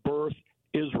of birth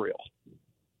Israel.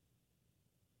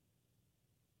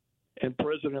 And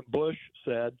President Bush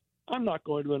said, I'm not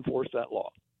going to enforce that law.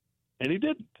 And he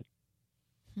didn't.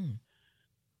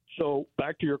 So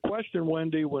back to your question,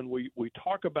 Wendy, when we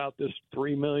talk about this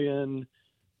 3 million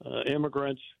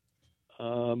immigrants,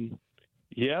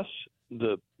 yes,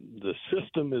 the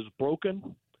system is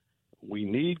broken. We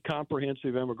need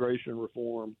comprehensive immigration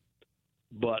reform.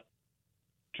 But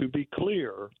to be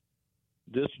clear,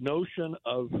 this notion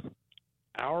of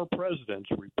our presidents,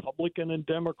 Republican and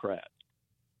Democrat,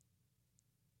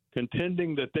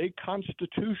 contending that they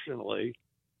constitutionally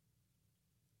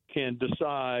can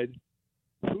decide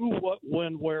who, what,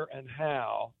 when, where, and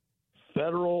how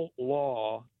federal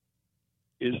law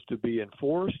is to be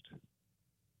enforced,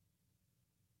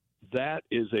 that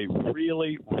is a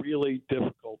really, really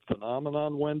difficult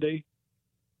phenomenon, Wendy.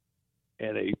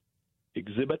 And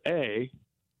Exhibit A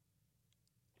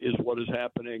is what is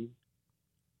happening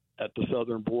at the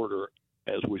southern border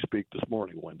as we speak this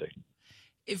morning, Wendy.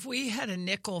 If we had a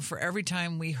nickel for every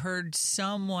time we heard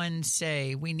someone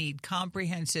say we need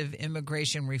comprehensive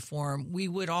immigration reform, we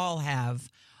would all have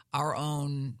our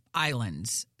own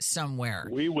islands somewhere.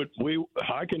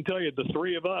 I can tell you, the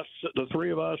three of us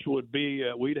would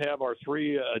be. We'd have our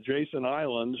three adjacent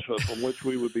islands from which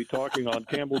we would be talking on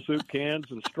Campbell soup cans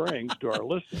and strings to our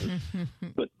listeners.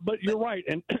 But you're right,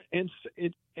 and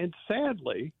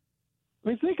sadly, I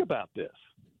mean, think about this.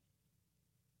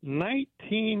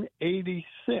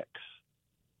 1986.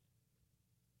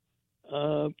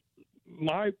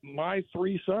 My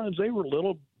three sons, they were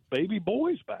little baby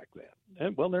boys back then.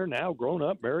 And, well, they're now grown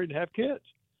up, married, and have kids.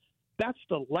 That's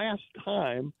the last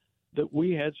time that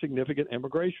we had significant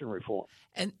immigration reform.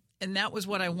 And that was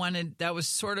what I wanted. That was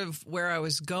sort of where I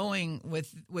was going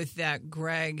with that,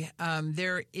 Greg.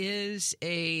 There is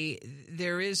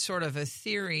sort of a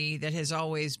theory that has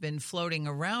always been floating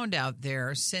around out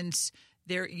there since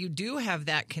you do have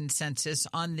that consensus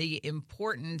on the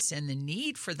importance and the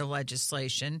need for the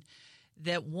legislation,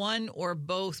 that one or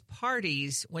both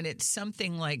parties, when it's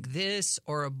something like this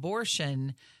or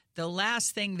abortion, the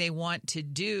last thing they want to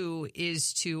do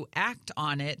is to act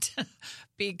on it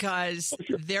because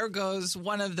there goes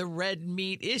one of the red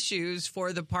meat issues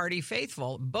for the party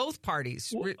faithful, both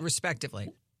parties,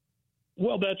 respectively.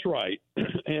 Well, that's right.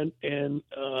 And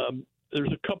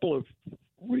there's a couple of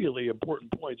really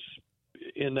important points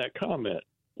in that comment,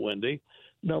 Wendy.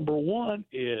 Number one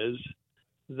is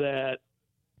that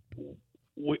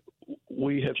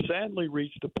we have sadly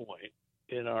reached a point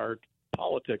in our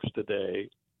politics today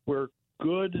where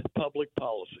good public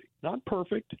policy, not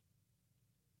perfect,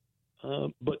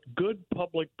 but good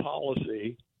public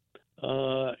policy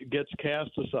gets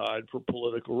cast aside for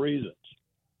political reasons.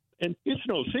 And it's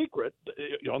no secret.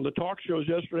 On the talk shows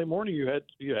yesterday morning, you had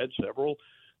several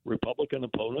Republican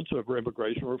opponents of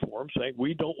immigration reform saying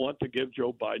we don't want to give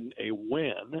Joe Biden a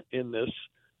win in this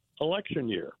election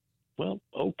year. Well,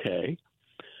 okay.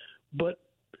 But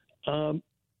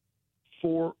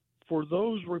for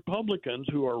those Republicans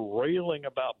who are railing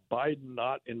about Biden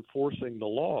not enforcing the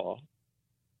law,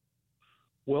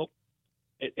 well,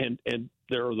 and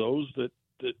there are those that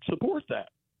support that.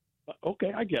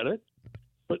 Okay, I get it.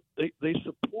 But they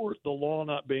support the law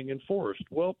not being enforced.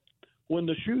 Well, when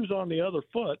the shoe's on the other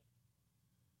foot,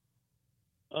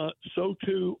 so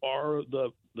too are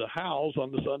the howls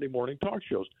on the Sunday morning talk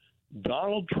shows.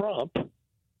 Donald Trump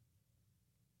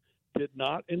did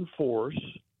not enforce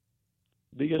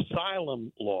the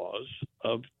asylum laws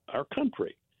of our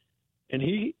country. And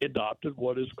he adopted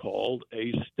what is called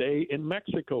a stay in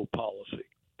Mexico policy.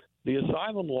 The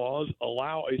asylum laws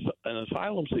allow an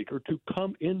asylum seeker to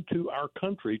come into our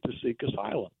country to seek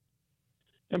asylum.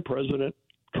 And President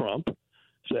Trump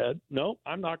said, no,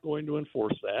 I'm not going to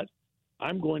enforce that.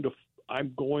 I'm going to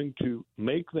I'm going to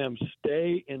make them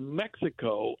stay in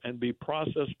Mexico and be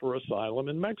processed for asylum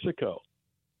in Mexico.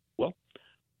 Well,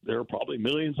 there are probably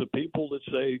millions of people that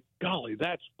say, golly,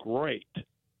 that's great.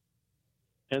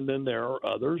 And then there are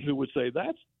others who would say,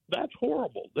 that's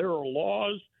horrible. There are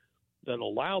laws that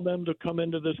allow them to come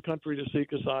into this country to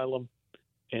seek asylum,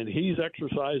 and he's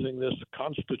exercising this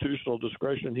constitutional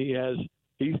discretion he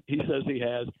says he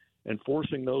has, and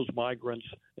forcing those migrants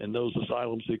and those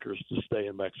asylum seekers to stay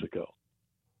in Mexico.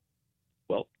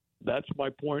 Well, that's my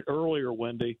point earlier,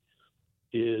 Wendy,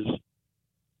 is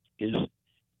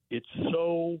it's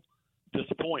so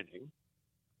disappointing.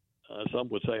 Some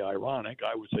would say ironic.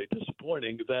 I would say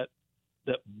disappointing that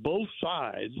both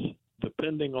sides,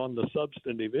 depending on the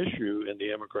substantive issue in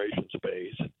the immigration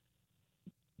space,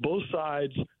 both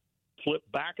sides flip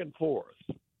back and forth,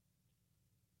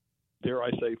 dare I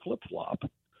say flip-flop,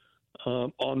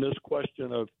 on this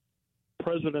question of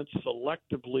presidents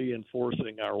selectively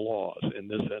enforcing our laws, in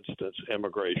this instance,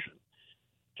 immigration.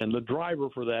 And the driver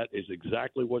for that is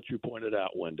exactly what you pointed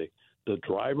out, Wendy. The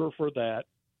driver for that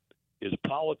is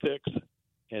politics,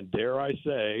 and dare I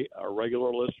say, our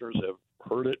regular listeners have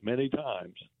heard it many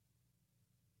times.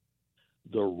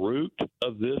 The root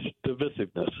of this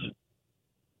divisiveness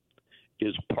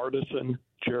is partisan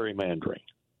gerrymandering.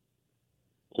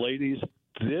 Ladies,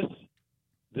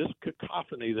 this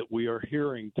cacophony that we are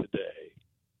hearing today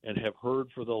and have heard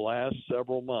for the last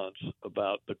several months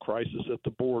about the crisis at the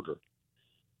border,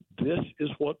 this is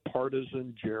what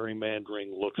partisan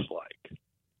gerrymandering looks like.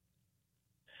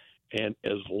 And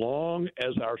as long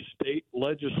as our state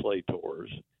legislators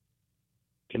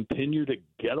continue to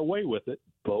get away with it,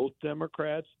 both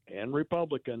Democrats and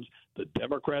Republicans, the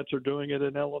Democrats are doing it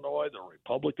in Illinois, the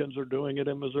Republicans are doing it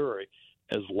in Missouri,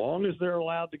 as long as they're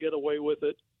allowed to get away with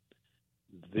it,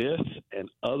 this and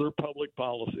other public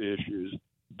policy issues,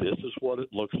 this is what it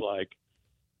looks like.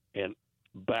 And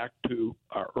back to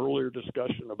our earlier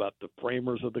discussion about the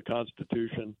framers of the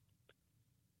Constitution,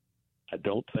 I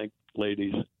don't think,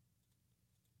 ladies,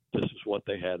 this is what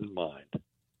they had in mind.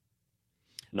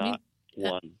 Not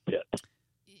one bit.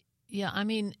 Yeah, I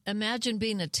mean, imagine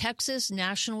being a Texas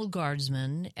National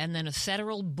Guardsman and then a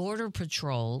Federal Border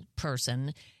Patrol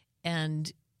person, and,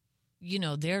 you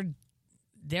know, they're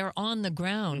on the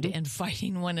ground and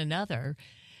fighting one another.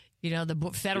 You know,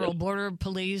 the Federal Border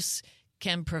Police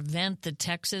can prevent the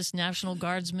Texas National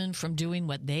Guardsmen from doing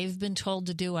what they've been told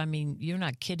to do. I mean, you're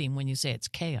not kidding when you say it's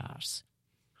chaos.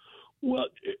 Well,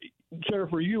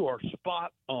 Jennifer, you are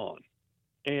spot on.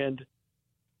 And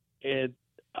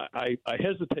I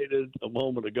hesitated a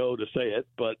moment ago to say it,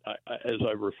 but as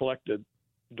I reflected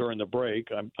during the break,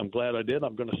 I'm glad I did.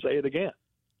 I'm going to say it again.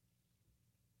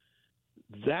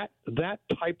 That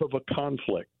type of a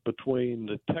conflict between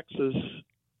the Texas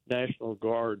National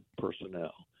Guard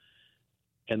personnel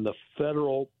and the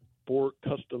federal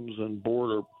Customs and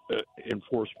Border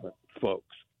Enforcement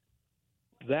folks,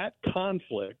 that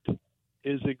conflict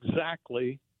is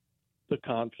exactly the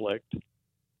conflict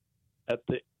at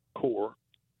the core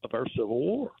of our Civil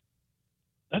War.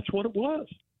 That's what it was.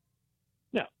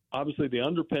 Now, obviously, the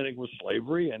underpinning was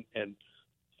slavery and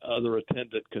other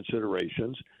attendant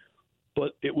considerations,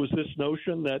 but it was this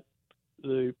notion that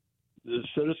the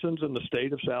citizens in the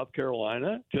state of South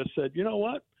Carolina just said, you know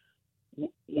what,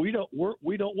 we don't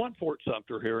want Fort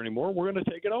Sumter here anymore. We're going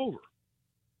to take it over.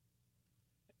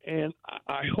 And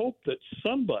I hope that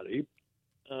somebody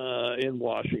in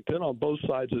Washington on both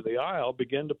sides of the aisle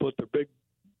begin to put their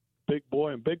big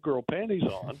boy and big girl panties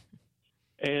on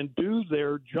and do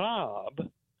their job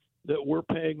that we're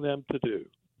paying them to do.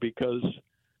 Because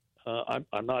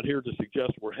I'm not here to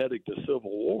suggest we're heading to civil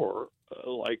war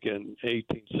like in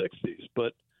 1860s,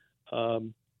 but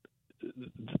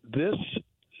this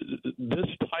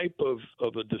type of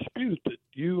a dispute that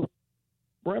you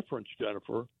referenced,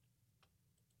 Jennifer,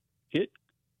 it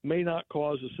may not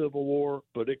cause a civil war,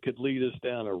 but it could lead us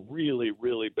down a really,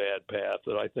 really bad path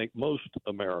that I think most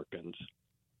Americans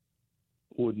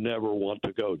would never want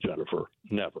to go, Jennifer.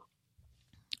 Never.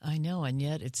 I know, and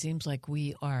yet it seems like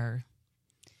we are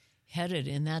headed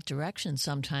in that direction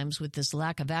sometimes with this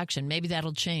lack of action. Maybe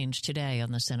that'll change today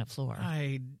on the Senate floor.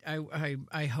 I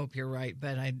hope you're right,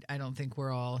 but I don't think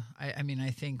we're all. I mean, I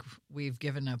think we've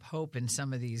given up hope in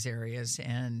some of these areas,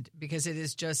 and because it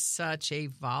is just such a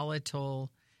volatile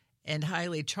and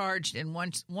highly charged. And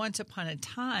once upon a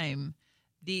time,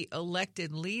 the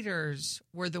elected leaders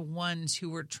were the ones who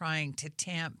were trying to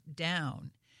tamp down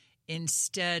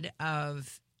instead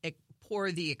of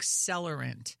pour the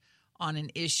accelerant on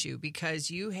an issue, because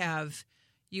you have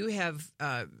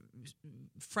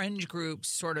fringe groups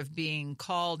sort of being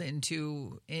called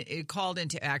into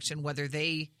action, whether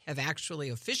they have actually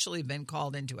officially been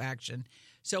called into action.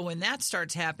 So when that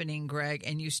starts happening, Greg,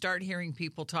 and you start hearing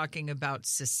people talking about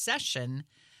secession,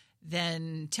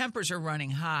 then tempers are running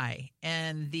high,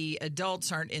 and the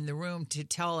adults aren't in the room to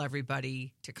tell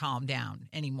everybody to calm down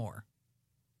anymore.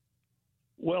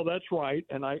 Well, that's right.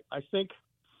 And I think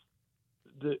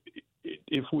that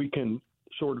if we can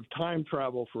sort of time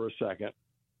travel for a second,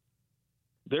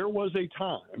 there was a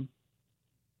time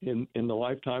in the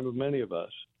lifetime of many of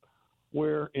us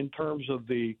where, in terms of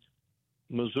the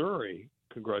Missouri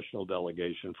congressional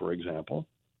delegation, for example,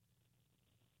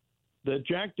 that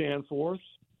Jack Danforth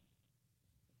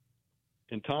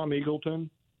and Tom Eagleton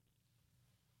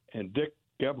and Dick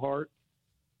Gebhardt,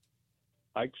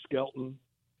 Ike Skelton,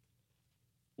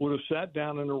 would have sat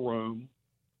down in a room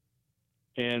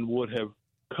and would have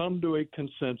come to a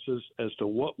consensus as to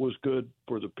what was good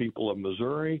for the people of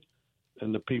Missouri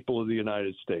and the people of the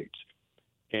United States.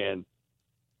 And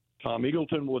Tom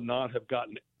Eagleton would not have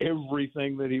gotten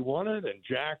everything that he wanted, and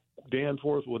Jack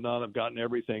Danforth would not have gotten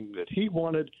everything that he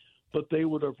wanted, but they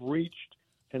would have reached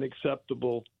an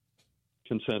acceptable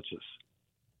consensus.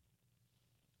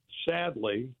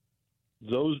 Sadly,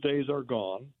 those days are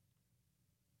gone.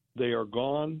 They are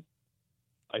gone,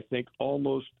 I think,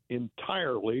 almost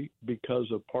entirely because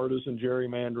of partisan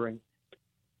gerrymandering.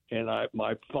 And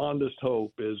my fondest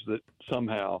hope is that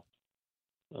somehow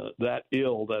that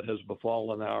ill that has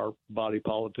befallen our body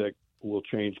politic will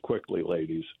change quickly,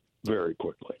 ladies, very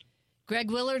quickly.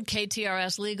 Greg Willard,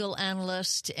 KTRS legal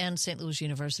analyst and St. Louis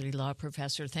University law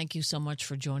professor, thank you so much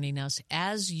for joining us.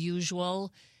 As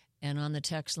usual, and on the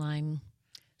text line,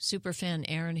 superfan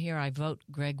Aaron here, I vote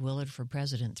Greg Willard for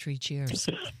president. 3 cheers.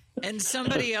 And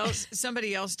somebody else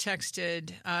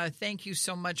texted, thank you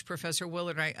so much, Professor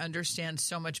Willard. I understand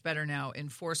so much better now.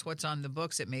 Enforce what's on the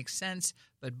books. It makes sense,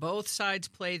 but both sides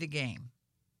play the game.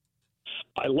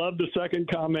 I love the second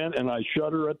comment, and I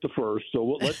shudder at the first.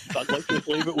 So let's just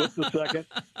leave it with the second.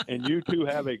 And you two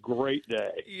have a great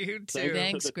day. You too.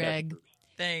 Thanks, Greg.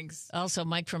 Thanks. Also,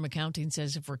 Mike from accounting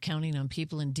says if we're counting on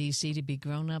people in D.C. to be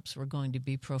grown-ups, we're going to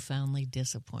be profoundly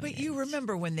disappointed. But you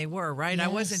remember when they were, right? Yes. I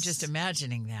wasn't just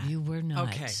imagining that. You were not.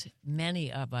 Okay.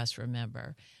 Many of us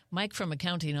remember. Mike from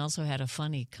accounting also had a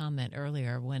funny comment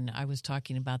earlier when I was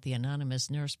talking about the anonymous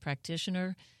nurse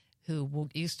practitioner who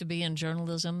used to be in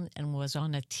journalism and was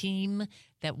on a team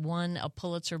that won a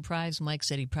Pulitzer Prize. Mike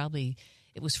said it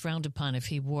was frowned upon if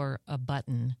he wore a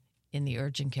button in the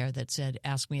urgent care that said,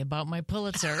 "Ask me about my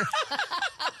Pulitzer."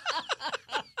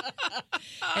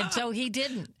 And so he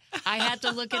didn't. I had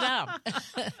to look it up.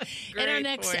 In our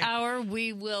next hour,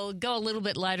 we will go a little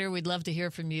bit lighter. We'd love to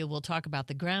hear from you. We'll talk about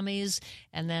the Grammys.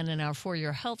 And then in our For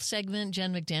Your Health segment,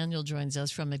 Jen McDaniel joins us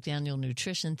from McDaniel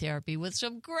Nutrition Therapy with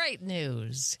some great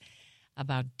news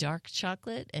about dark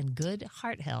chocolate and good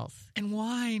heart health. And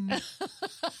wine.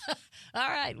 All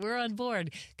right, we're on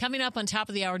board. Coming up on Top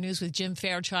of the Hour News with Jim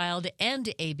Fairchild and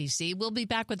ABC. We'll be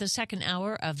back with the second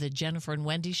hour of the Jennifer and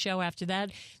Wendy show after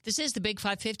that. This is the Big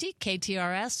 550,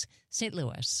 KTRS, St.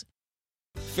 Louis.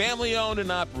 Family owned and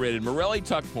operated, Morelli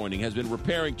Tuck Pointing has been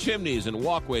repairing chimneys and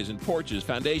walkways and porches,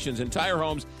 foundations, entire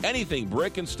homes, anything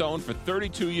brick and stone for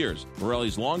 32 years.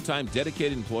 Morelli's longtime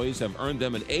dedicated employees have earned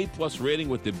them an A+ rating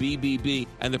with the BBB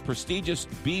and the prestigious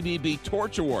BBB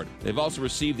Torch Award. They've also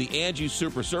received the Angie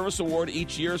Super Service Award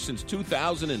each year since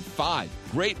 2005.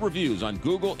 Great reviews on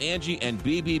Google, Angie, and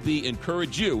BBB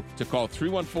encourage you to call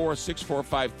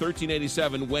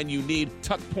 314-645-1387 when you need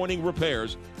tuck pointing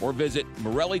repairs or visit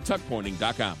MorelliTuckPointing.com.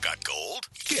 Got gold?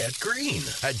 Get green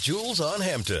at Jewels on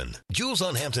Hampton. Jewels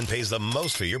on Hampton pays the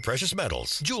most for your precious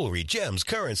metals, jewelry, gems,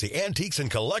 currency, antiques,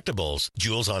 and collectibles.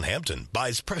 Jewels on Hampton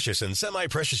buys precious and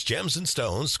semi-precious gems and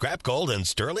stones, scrap gold, and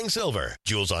sterling silver.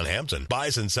 Jewels on Hampton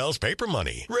buys and sells paper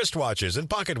money, wristwatches, and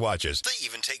pocket watches. They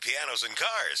even take pianos and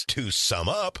cars. To sum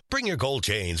up, bring your gold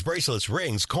chains, bracelets,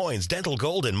 rings, coins, dental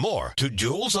gold, and more to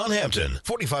Jewels on Hampton,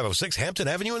 4506 Hampton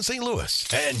Avenue in St. Louis.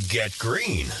 And get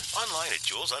green. Online at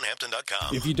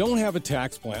jewelsonhampton.com. If you don't have a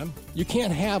tax plan, you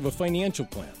can't have a financial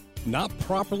plan. Not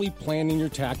properly planning your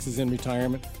taxes in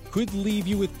retirement could leave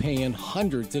you with paying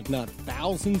hundreds, if not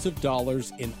thousands of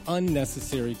dollars in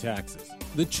unnecessary taxes.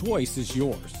 The choice is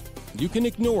yours. You can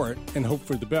ignore it and hope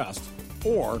for the best,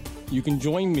 or you can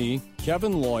join me,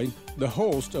 Kevin Lloyd, the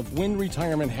host of When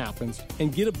Retirement Happens,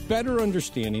 and get a better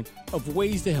understanding of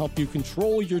ways to help you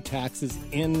control your taxes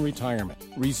in retirement.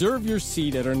 Reserve your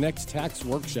seat at our next tax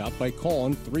workshop by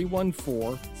calling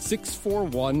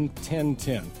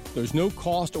 314-641-1010. There's no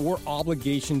cost or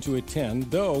obligation to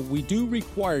attend, though we do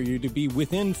require you to be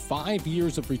within 5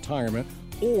 years of retirement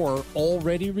or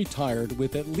already retired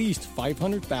with at least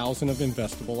 $500,000 of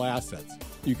investable assets.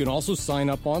 You can also sign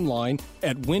up online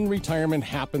at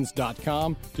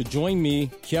whenretirementhappens.com to join me,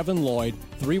 Kevin Lloyd,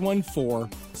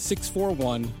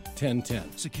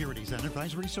 314-641-1010. Securities and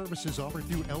advisory services offered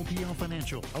through LPL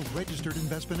Financial, a registered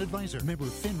investment advisor, member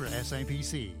FINRA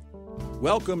SIPC.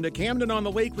 Welcome to Camden on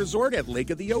the Lake Resort at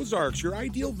Lake of the Ozarks, your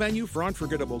ideal venue for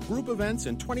unforgettable group events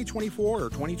in 2024 or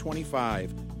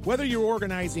 2025. Whether you're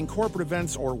organizing corporate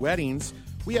events or weddings,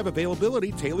 we have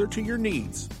availability tailored to your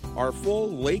needs. Our full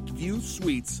lake view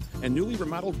suites and newly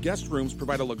remodeled guest rooms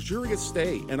provide a luxurious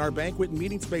stay, and our banquet and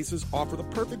meeting spaces offer the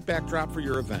perfect backdrop for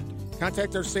your event.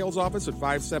 Contact our sales office at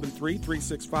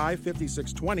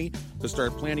 573-365-5620 to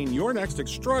start planning your next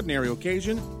extraordinary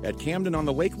occasion at Camden on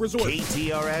the Lake Resort.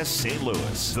 KTRS St.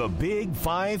 Louis, the Big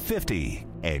 550,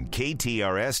 and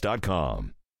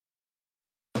KTRS.com.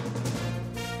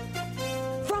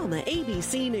 From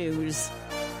ABC News,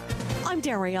 I'm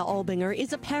Daria Albinger.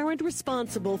 Is a parent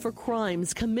responsible for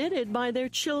crimes committed by their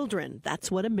children?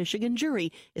 That's what a Michigan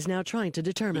jury is now trying to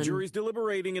determine. The jury's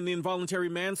deliberating in the involuntary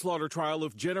manslaughter trial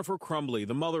of Jennifer Crumbley,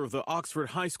 the mother of the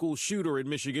Oxford High School shooter in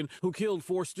Michigan who killed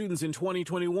 4 students in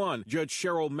 2021. Judge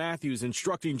Cheryl Matthews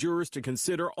instructing jurors to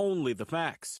consider only the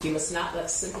facts. You must not let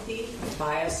sympathy,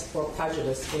 bias, or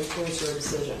prejudice influence your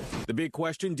decision. The big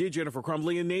question, did Jennifer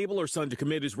Crumbley enable her son to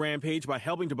commit his rampage by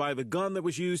helping to buy the gun that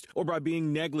was used or by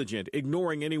being negligent,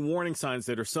 ignoring any warning signs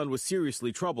that her son was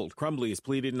seriously troubled? Crumbley has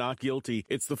pleaded not guilty.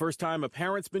 It's the first time a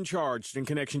parent's been charged in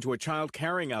connection to a child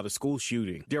carrying out a school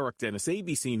shooting. Derek Dennis,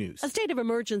 ABC News. A state of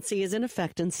emergency is in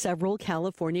effect in several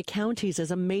California counties as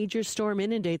a major storm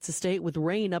inundates the state with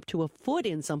rain up to a foot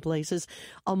in some places,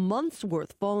 a month's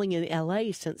worth falling in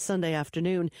L.A. since Sunday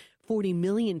afternoon. 40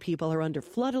 million people are under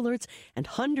flood alerts and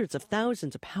hundreds of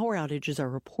thousands of power outages are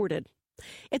reported.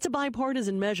 It's a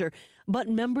bipartisan measure, but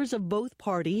members of both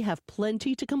parties have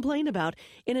plenty to complain about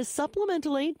in a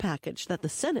supplemental aid package that the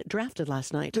Senate drafted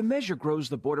last night. The measure grows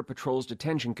the Border Patrol's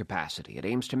detention capacity. It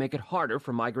aims to make it harder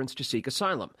for migrants to seek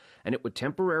asylum, and it would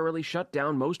temporarily shut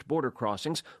down most border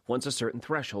crossings once a certain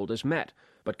threshold is met.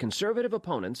 But conservative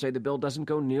opponents say the bill doesn't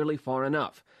go nearly far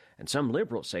enough, and some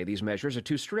liberals say these measures are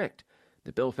too strict.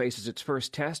 The bill faces its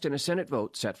first test in a Senate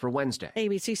vote set for Wednesday.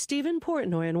 ABC's Stephen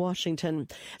Portnoy in Washington.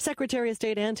 Secretary of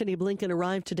State Antony Blinken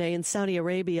arrived today in Saudi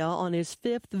Arabia on his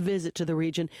 5th visit to the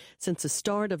region since the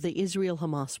start of the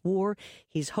Israel-Hamas war.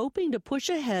 He's hoping to push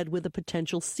ahead with a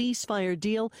potential ceasefire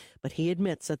deal, but he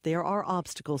admits that there are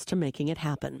obstacles to making it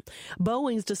happen.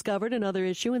 Boeing's discovered another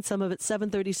issue in some of its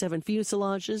 737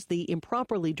 fuselages. The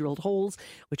improperly drilled holes,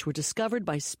 which were discovered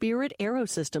by Spirit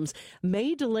Aerosystems,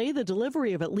 may delay the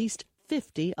delivery of at least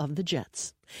 50 of the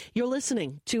jets. You're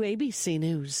listening to ABC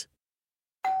News.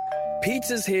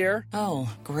 Pizza's here.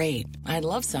 Oh, great. I'd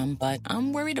love some, but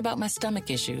I'm worried about my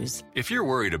stomach issues. If you're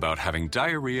worried about having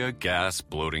diarrhea, gas,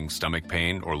 bloating, stomach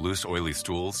pain, or loose, oily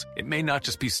stools, it may not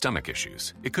just be stomach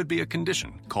issues. It could be a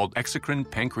condition called exocrine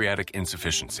pancreatic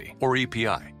insufficiency, or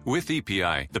EPI. With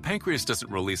EPI, the pancreas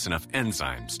doesn't release enough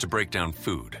enzymes to break down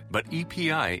food, but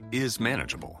EPI is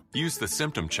manageable. Use the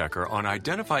symptom checker on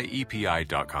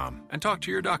identifyepi.com and talk to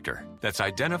your doctor. That's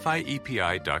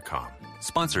identifyepi.com.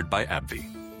 Sponsored by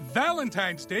AbbVie.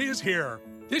 Valentine's Day is here.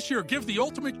 This year, give the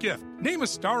ultimate gift. Name a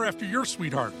star after your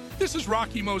sweetheart. This is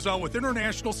Rocky Moselle with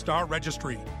International Star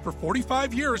Registry. For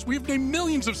 45 years, we've named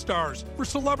millions of stars for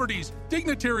celebrities,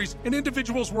 dignitaries, and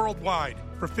individuals worldwide.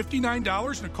 For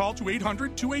 $59 and a call to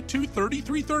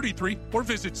 800-282-3333 or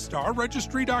visit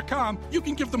starregistry.com, you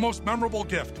can give the most memorable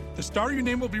gift. The star your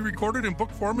name will be recorded in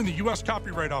book form in the U.S.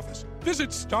 Copyright Office.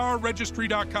 Visit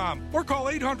starregistry.com or call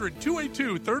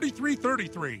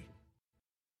 800-282-3333.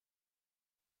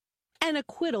 An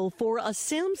acquittal for a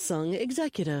Samsung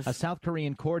executive. A South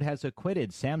Korean court has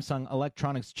acquitted Samsung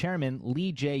Electronics chairman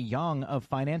Lee Jae-yong of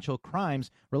financial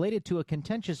crimes related to a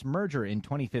contentious merger in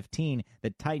 2015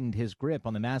 that tightened his grip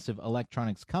on the massive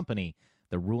electronics company.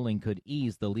 The ruling could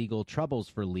ease the legal troubles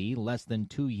for Lee less than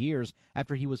 2 years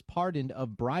after he was pardoned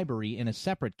of bribery in a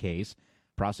separate case.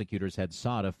 Prosecutors had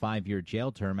sought a 5-year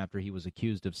jail term after he was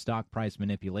accused of stock price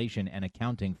manipulation and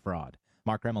accounting fraud.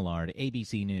 Mark Remillard,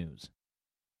 ABC News.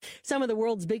 Some of the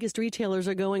world's biggest retailers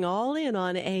are going all in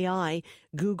on AI.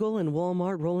 Google and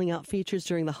Walmart rolling out features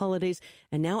during the holidays,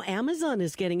 and now Amazon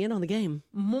is getting in on the game.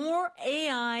 More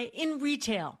AI in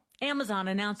retail. Amazon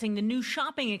announcing the new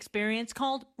shopping experience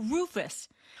called Rufus.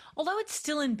 Although it's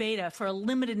still in beta for a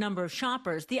limited number of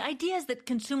shoppers, the idea is that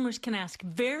consumers can ask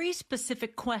very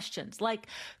specific questions, like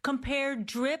compare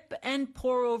drip and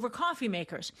pour over coffee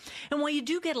makers. And while you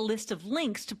do get a list of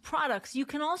links to products, you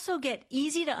can also get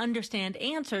easy to understand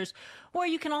answers, or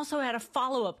you can also add a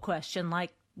follow-up question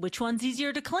like, Which one's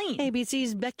easier to clean?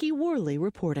 ABC's Becky Worley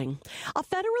reporting. A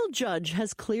federal judge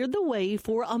has cleared the way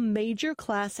for a major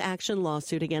class action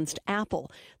lawsuit against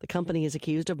Apple. The company is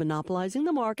accused of monopolizing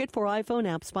the market for iPhone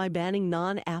apps by banning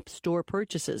non-app store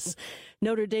purchases.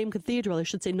 Notre Dame Cathedral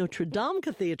is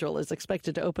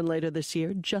expected to open later this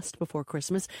year, just before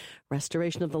Christmas.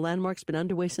 Restoration of the landmark's been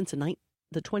underway since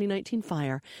the 2019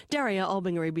 fire. Daria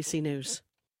Albinger, ABC News.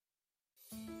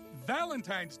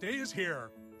 Valentine's Day is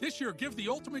here. This year, give the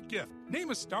ultimate gift. Name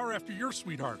a star after your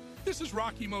sweetheart. This is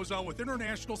Rocky Moselle with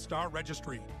International Star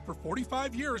Registry. For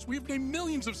 45 years, we've named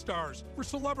millions of stars for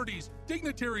celebrities,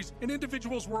 dignitaries, and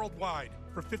individuals worldwide.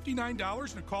 For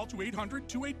 $59 and a call to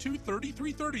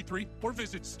 800-282-3333 or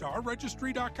visit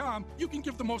starregistry.com, you can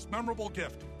give the most memorable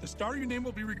gift. The star you name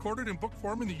will be recorded in book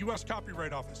form in the U.S.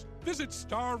 Copyright Office. Visit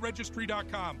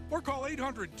starregistry.com or call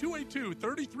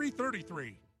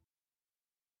 800-282-3333.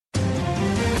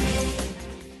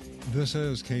 This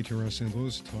is KTRS St.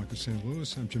 Louis, Talk of St.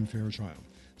 Louis. I'm Jim Fairchild.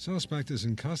 Suspect is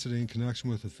in custody in connection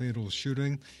with a fatal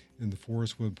shooting in the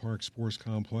Forestwood Park Sports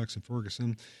Complex in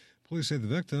Ferguson. Police say the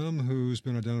victim, who's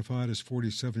been identified as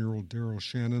 47-year-old Daryl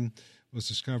Shannon, was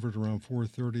discovered around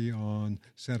 4:30 on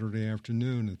Saturday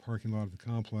afternoon in the parking lot of the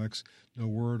complex. No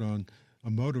word on a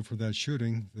motive for that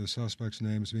shooting. The suspect's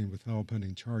name is being withheld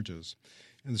pending charges.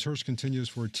 And the search continues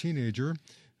for a teenager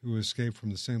who escaped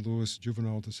from the St. Louis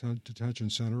Juvenile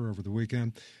Detention Center over the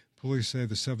weekend. Police say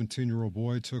the 17-year-old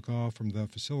boy took off from the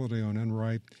facility on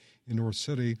Enright in North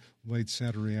City late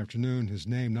Saturday afternoon, his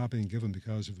name not being given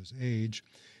because of his age.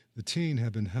 The teen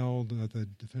had been held at the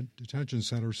detention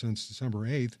center since December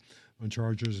 8th on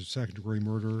charges of second-degree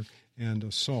murder and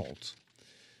assault.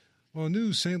 Well, a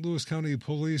new St. Louis County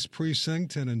Police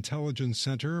Precinct and Intelligence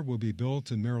Center will be built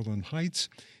in Maryland Heights.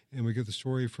 And we get the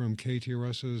story from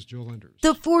KTRS's Jill Enders.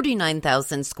 The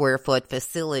 49,000-square-foot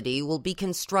facility will be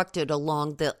constructed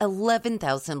along the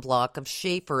 11,000 block of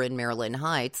Schaefer in Maryland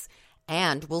Heights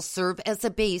and will serve as a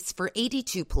base for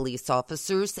 82 police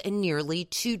officers and nearly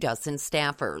 24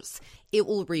 staffers. It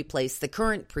will replace the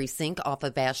current precinct off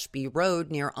of Ashby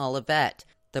Road near Olivet.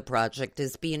 The project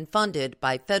is being funded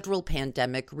by federal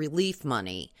pandemic relief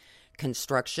money.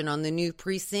 Construction on the new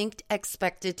precinct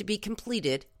expected to be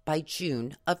completed by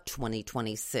June of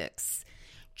 2026.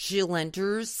 Jill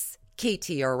Enders,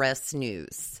 KTRS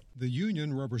News. The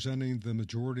union representing the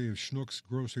majority of Schnucks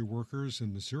grocery workers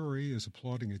in Missouri is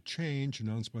applauding a change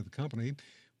announced by the company,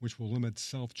 which will limit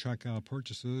self-checkout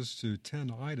purchases to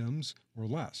 10 items or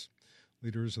less.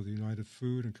 Leaders of the United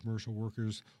Food and Commercial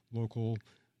Workers Local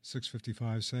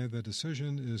 655 say the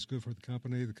decision is good for the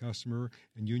company, the customer,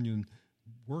 and union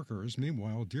workers.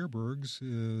 Meanwhile, Deerberg's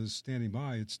is standing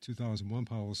by its 2001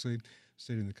 policy,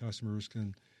 stating that customers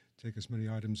can take as many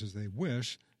items as they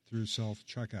wish through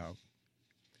self-checkout.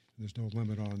 There's no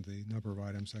limit on the number of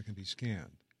items that can be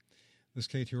scanned. This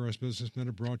KTRS Business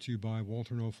Minute brought to you by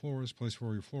Walter No Florist, place for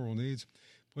all your floral needs.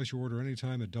 Place your order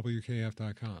anytime at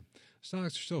WKF.com.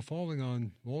 Stocks are still falling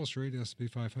on Wall Street. S&P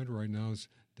 500 right now is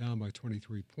down by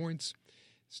 23 points.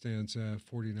 It stands at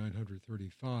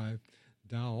 4,935.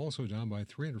 Dow also down by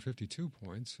 352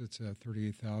 points. It's at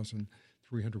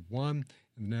 38,301.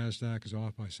 And the NASDAQ is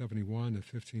off by 71 at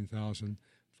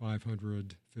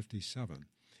 15,557.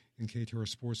 In KTR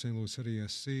Sports, St. Louis City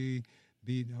SC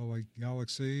beat LA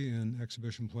Galaxy in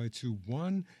exhibition play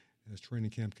 2-1. As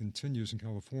training camp continues in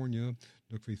California,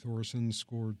 Nook V. Thorson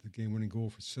scored the game-winning goal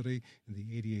for City in the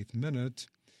 88th minute.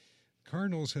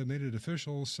 Cardinals have made it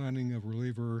official, signing of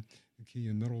reliever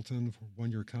Kean Middleton for a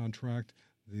one-year contract.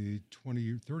 The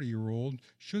 30-year-old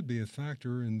should be a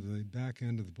factor in the back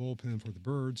end of the bullpen for the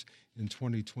Birds in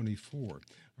 2024.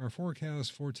 Our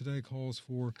forecast for today calls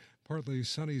for partly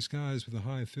sunny skies with a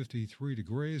high of 53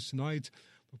 degrees. Tonight,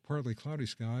 partly cloudy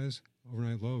skies,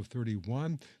 overnight low of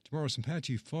 31. Tomorrow, some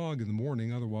patchy fog in the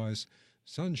morning. Otherwise,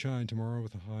 sunshine tomorrow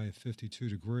with a high of 52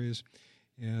 degrees.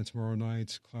 And tomorrow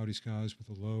night, cloudy skies with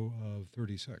a low of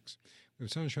 36. We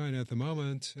have sunshine at the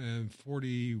moment and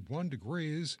 41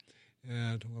 degrees.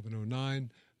 At 11:09,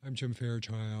 I'm Jim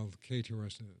Fairchild,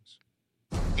 KTRS News.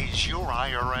 Is your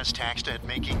IRS tax debt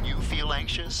making you feel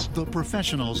anxious? The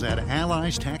professionals at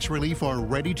Allies Tax Relief are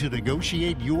ready to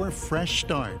negotiate your fresh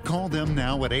start. Call them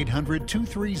now at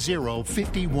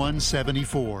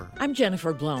 800-230-5174. I'm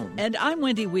Jennifer Blome. And I'm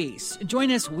Wendy Weiss.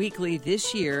 Join us weekly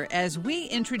this year as we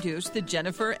introduce the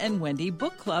Jennifer and Wendy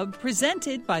Book Club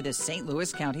presented by the St.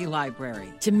 Louis County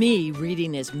Library. To me,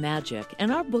 reading is magic,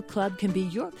 and our book club can be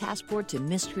your passport to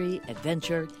mystery,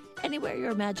 adventure, anywhere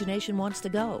your imagination wants to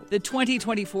go. The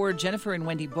 2024 Jennifer and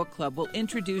Wendy Book Club will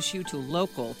introduce you to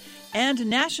local and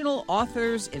national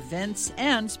authors, events,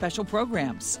 and special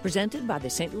programs. Presented by the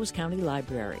St. Louis County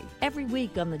Library. Every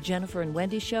week on the Jennifer and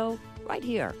Wendy Show, right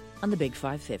here on the Big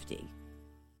 550.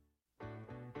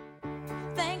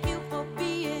 Thank you for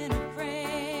being a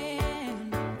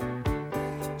friend.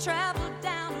 Travel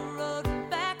down the road and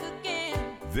back again.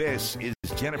 This is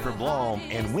Jennifer Blom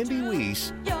and Wendy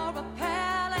Weiss You're a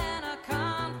pal and a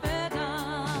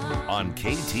confidant. on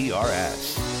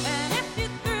KTRS. And if you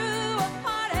threw a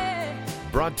party,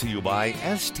 Brought to you by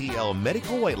STL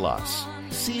Medical Weight Loss.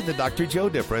 See the Dr. Joe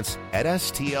difference at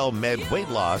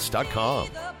stlmedweightloss.com.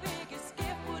 the biggest gift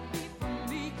would be from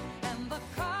me. And the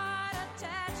card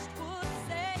attached would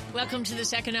say, Welcome to the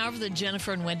second hour of the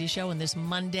Jennifer and Wendy Show on this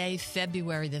Monday,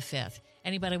 February the 5th.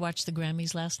 Anybody watch the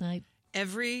Grammys last night?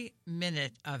 Every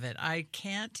minute of it. I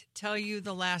can't tell you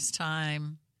the last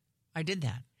time I did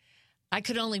that. I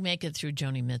could only make it through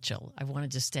Joni Mitchell. I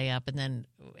wanted to stay up and then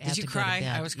have Did you to cry? Go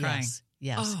to bed. I was crying.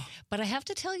 Yes. Oh. But I have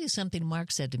to tell you something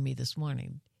Mark said to me this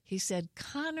morning. He said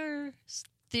Connor's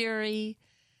theory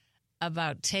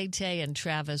about Tay-Tay and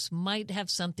Travis might have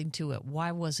something to it.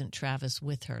 Why wasn't Travis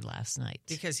with her last night?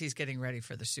 Because he's getting ready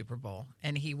for the Super Bowl,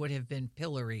 and he would have been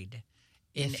pilloried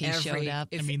If he showed up.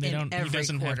 I mean, he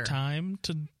doesn't have time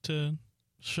to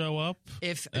show up.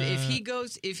 If he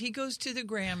goes to the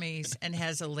Grammys and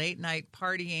has a late night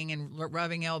partying and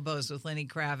rubbing elbows with Lenny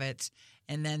Kravitz,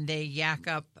 and then they yak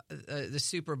up the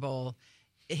Super Bowl,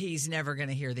 he's never going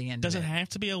to hear the end. Does of it have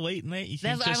to be a late night? You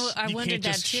can't just, I you wondered can't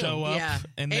just that too. show up Yeah.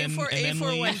 and then leave.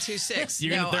 84126.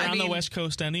 They're on the West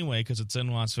Coast anyway because it's in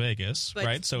Las Vegas, But,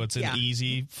 right? So it's an yeah.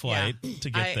 easy flight to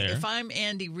get there. If I'm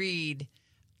Andy Reid,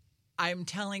 I'm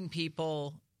telling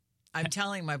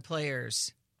my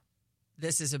players,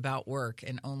 this is about work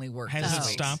and only work. Has it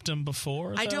stopped him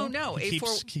before? I though? don't know. He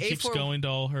keeps going to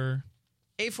all her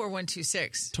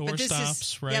 84126 tour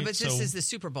stops, right? Yeah, but this is the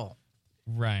Super Bowl.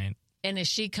 Right. And is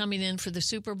she coming in for the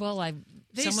Super Bowl? Someone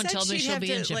said told me she'd she'll have be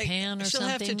to, in Japan or she'll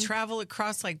something. have to travel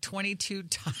across like 22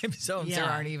 time zones. Yeah. There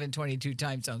aren't even 22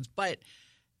 time zones. But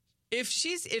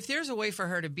if there's a way for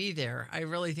her to be there, I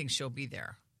really think she'll be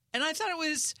there. And I thought it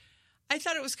was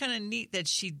kind of neat that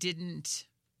she didn't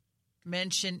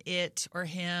mention it or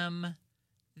him.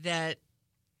 That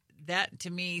to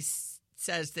me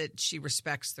says that she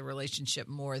respects the relationship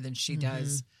more than she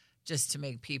does just to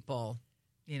make people,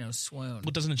 swoon.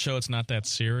 Well, doesn't it show it's not that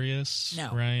serious? No.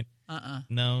 Right?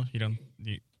 No, you don't.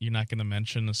 You're not going to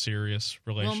mention a serious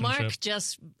relationship. Well, Mark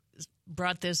just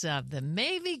brought this up, that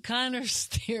maybe Connor's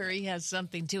theory has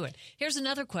something to it. Here's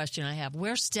another question I have.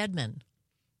 Where's Stedman?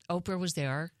 Oprah was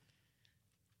there.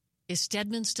 Is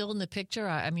Stedman still in the picture?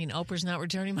 I mean, Oprah's not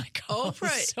returning my call.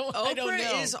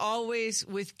 Oprah is always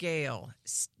with Gail.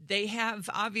 They have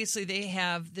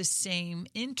the same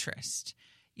interest.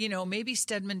 Maybe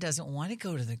Stedman doesn't want to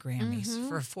go to the Grammys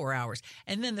for 4 hours.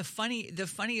 And then the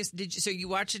funniest, so you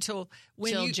watch it till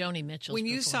Joni Mitchell's when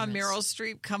you saw performance. Meryl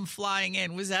Streep come flying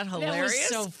in, was that hilarious?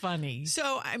 That was so funny.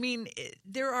 So, I mean,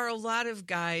 there are a lot of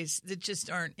guys that just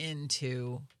aren't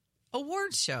into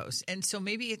award shows, and so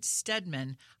maybe it's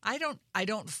Stedman. I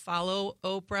don't follow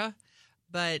Oprah,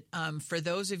 but for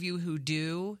those of you who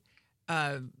do,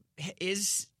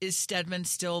 is Stedman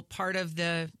still part of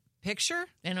the picture?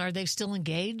 And are they still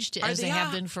engaged as they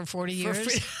have been for 40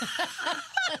 years?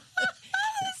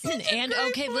 And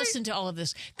okay, listen to all of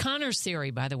this. Connor's theory,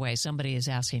 by the way, somebody is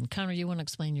asking. Connor, you want to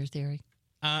explain your theory?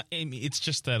 It's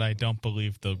just that I don't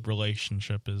believe the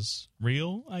relationship is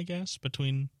real, I guess,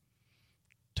 between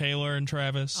Taylor and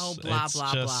Travis. Oh, blah, it's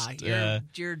blah, just, blah.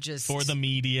 You're just... for the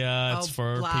media. It's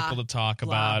for blah, people to talk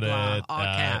blah, about blah, it. all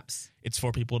caps. It's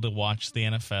for people to watch the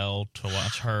NFL, to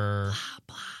watch her.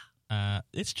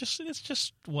 It's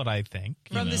just what I think.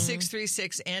 From the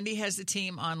 636, Andy has the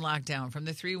team on lockdown. From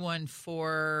the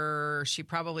 314, she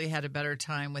probably had a better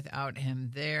time without him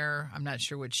there. I'm not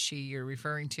sure which she you're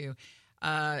referring to.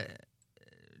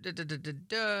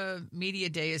 Media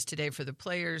day is today for the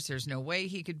players. There's no way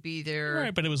he could be there.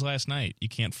 Right, but it was last night. You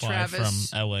can't fly from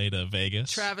L.A. to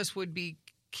Vegas. Travis would be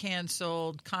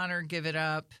canceled. Connor, give it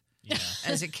up. Yeah.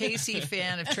 As a KC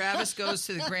fan, if Travis goes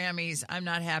to the Grammys, I'm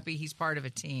not happy he's part of a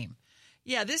team.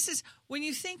 Yeah, this is when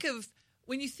you think of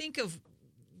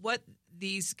what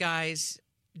these guys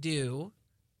do,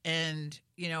 and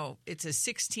it's a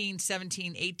 16,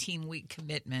 17, 18-week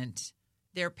commitment.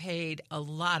 They're paid a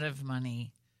lot of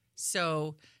money.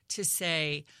 So to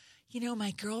say,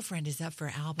 My girlfriend is up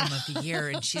for album of the year,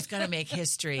 and she's going to make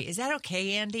history. Is that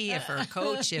okay, Andy? If our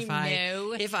coach, if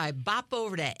I bop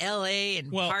over to L.A.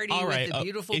 and party with the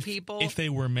beautiful people? If they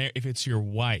were married, if it's your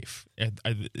wife,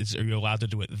 are you allowed to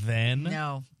do it then?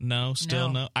 No, still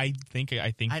no. I think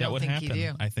that would happen.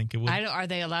 You do. I think it would. Are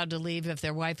they allowed to leave if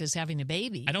their wife is having a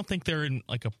baby? I don't think they're in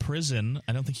like a prison.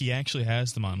 I don't think he actually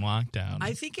has them on lockdown.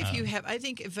 I think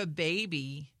if a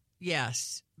baby,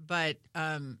 yes, but.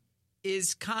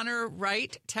 Is Connor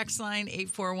right? Text line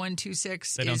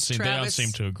 84126. They don't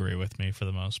seem to agree with me for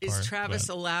the most part. Is Travis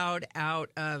allowed out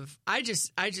of? I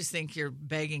just think you're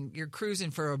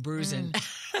cruising for a bruising,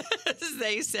 as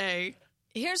they say.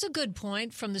 Here's a good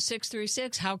point from the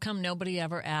 636. How come nobody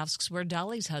ever asks where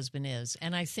Dolly's husband is?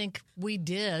 And I think we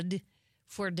did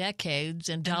for decades,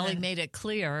 and Dolly made it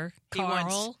clear.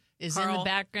 Carl is in the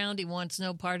background. He wants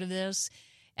no part of this.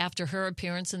 After her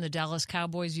appearance in the Dallas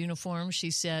Cowboys uniform,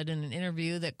 she said in an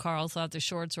interview that Carl thought the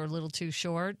shorts were a little too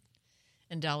short.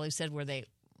 And Dolly said, they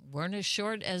weren't as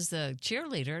short as the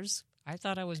cheerleaders. I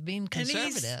thought I was being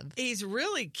conservative. And he's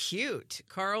really cute.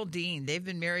 Carl Dean, they've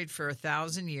been married for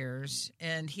 1,000 years,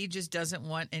 and he just doesn't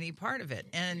want any part of it.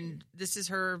 And this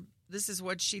is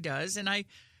what she does. And I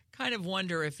kind of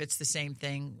wonder if it's the same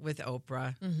thing with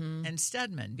Oprah and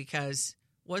Stedman, because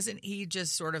wasn't he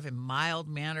just sort of a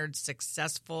mild-mannered,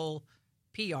 successful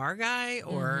PR guy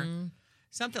or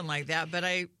something like that? But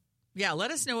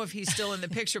let us know if he's still in the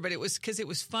picture. But it was because it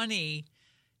was funny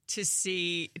to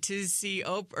see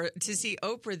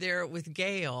Oprah there with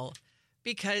Gail,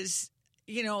 because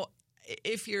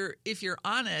if you're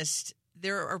honest,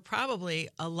 there are probably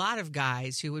a lot of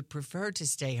guys who would prefer to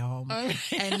stay home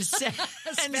and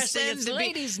send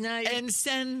ladies' night and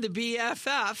send the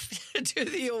BFF to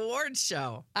the awards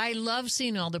show. I love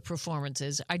seeing all the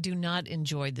performances. I do not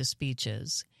enjoy the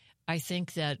speeches. I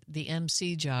think that the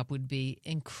MC job would be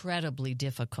incredibly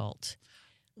difficult.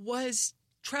 Was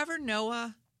Trevor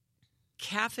Noah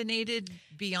caffeinated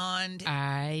beyond?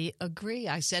 I agree.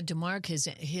 I said to Mark,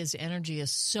 his energy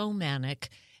is so manic.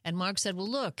 And Mark said, well,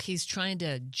 look, he's trying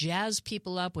to jazz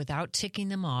people up without ticking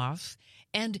them off.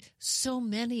 And so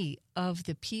many of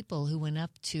the people who went up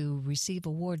to receive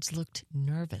awards looked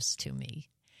nervous to me.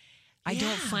 I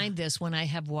don't find this when I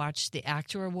have watched the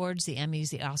actor awards, the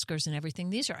Emmys, the Oscars, and everything.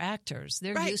 These are actors.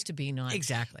 They're used to being on.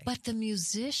 Exactly. But the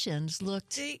musicians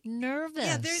looked nervous.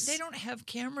 Yeah, they don't have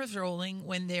cameras rolling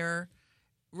when they're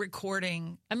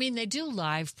recording. I mean, they do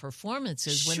live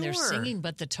performances when they're singing,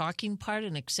 but the talking part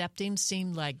and accepting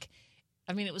seemed like,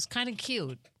 it was kind of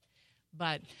cute.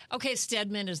 But, okay,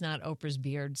 Stedman is not Oprah's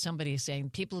beard. Somebody is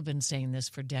saying, people have been saying this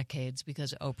for decades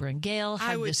because Oprah and Gail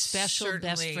have this special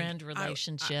best friend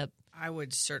relationship. I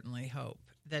would certainly hope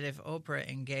that if Oprah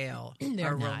and Gail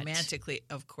are romantically,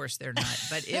 of course they're not,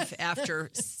 but if after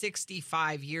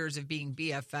 65 years of being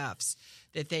BFFs,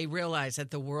 that they realize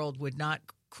that the world would not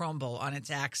crumble on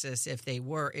its axis if they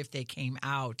came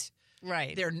out.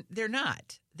 Right. They're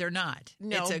not.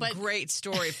 No, it's a great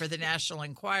story for the National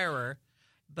Enquirer.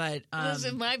 But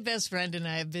listen, my best friend and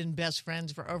I have been best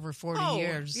friends for over 40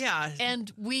 years. Yeah.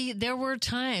 And there were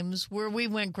times where we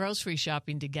went grocery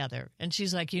shopping together. And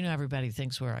she's like, everybody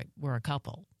thinks we're a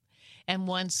couple. And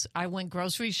once I went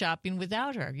grocery shopping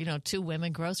without her, two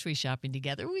women grocery shopping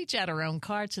together. We each had our own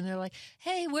carts, and they're like,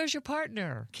 hey, where's your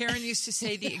partner? Karen used to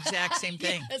say the exact same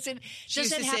thing. Yes,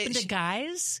 does it happen to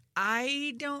guys?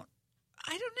 I don't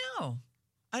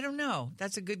know.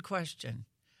 That's a good question.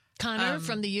 Connor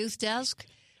from the youth desk,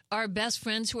 are best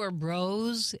friends who are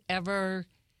bros ever...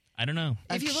 I don't know.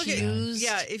 If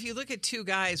you look at two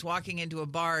guys walking into a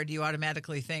bar, do you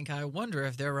automatically think, I wonder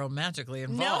if they're romantically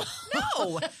involved?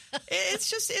 No.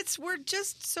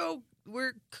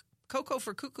 We're Cocoa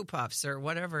for Cuckoo Puffs or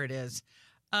whatever it is.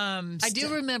 I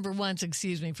do remember once,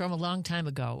 from a long time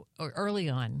ago, or early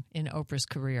on in Oprah's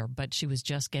career, but she was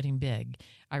just getting big.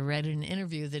 I read in an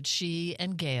interview that she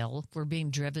and Gail were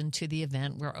being driven to the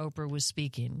event where Oprah was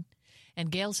speaking. And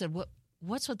Gail said,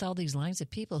 what's with all these lines of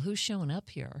people? Who's showing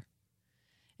up here?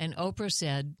 And Oprah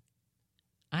said,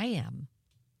 I am.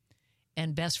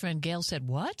 And best friend Gail said,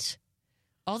 what?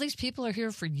 All these people are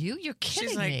here for you? You're kidding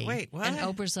She's like, me. Wait, what? And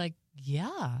Oprah's like,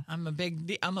 yeah. I'm a big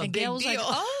deal. And Gail was like,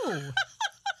 oh.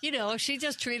 She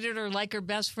just treated her like her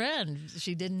best friend.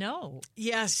 She didn't know.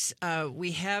 Yes,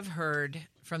 we have heard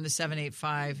from the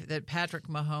 785 that Patrick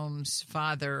Mahomes'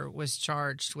 father was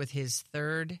charged with his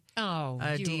third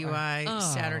DUI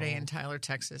Saturday in Tyler,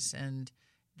 Texas. And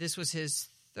this was his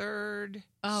third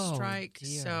strike.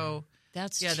 Dear. So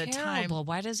that's terrible.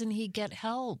 Why doesn't he get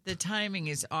help? The timing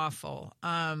is awful.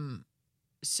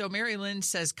 So Mary Lynn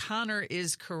says Connor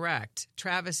is correct.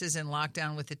 Travis is in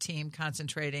lockdown with the team,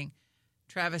 concentrating.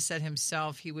 Travis said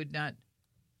himself he would not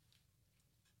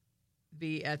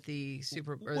be at the at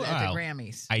the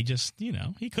Grammys. I just,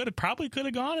 he probably could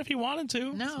have gone if he wanted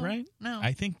to. No, right? No,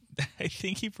 I think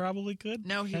he probably could.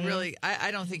 No, he really.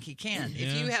 I don't think he can.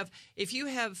 Yeah.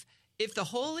 If the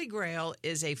Holy Grail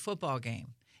is a football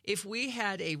game, if we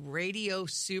had a radio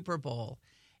Super Bowl,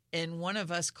 and one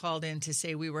of us called in to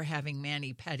say we were having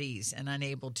mani-pedis and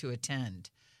unable to attend,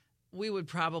 we would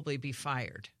probably be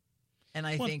fired. And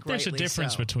I think there's a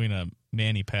difference so. between a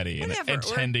mani-pedi and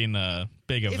attending a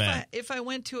big event. If I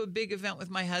went to a big event with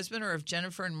my husband, or if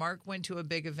Jennifer and Mark went to a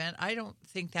big event, I don't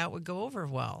think that would go over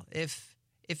well. If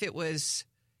it's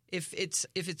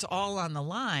all on the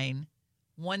line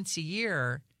once a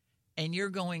year, and you're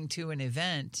going to an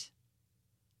event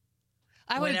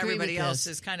when everybody else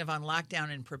is kind of on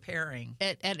lockdown and preparing.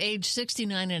 At age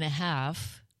 69 and a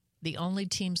half, the only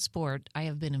team sport I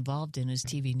have been involved in is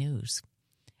TV news.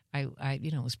 I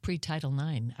it was pre-Title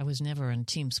IX. I was never in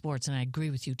team sports, and I agree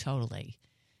with you totally.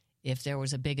 If there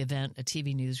was a big event, a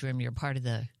TV newsroom, you're part of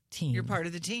the team. You're part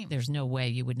of the team. There's no way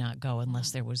you would not go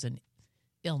unless there was an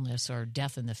illness or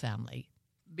death in the family.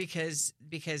 Because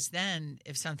then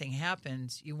if something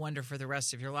happens, you wonder for the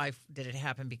rest of your life, did it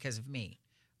happen because of me?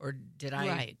 Or did I,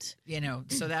 right.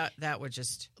 So that would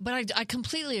just. But I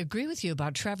completely agree with you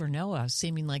about Trevor Noah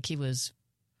seeming like he was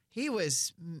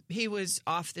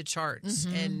off the charts,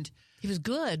 mm-hmm. and he was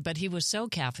good, but he was so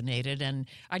caffeinated. And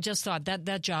I just thought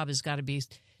that job has got to be,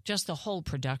 just the whole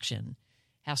production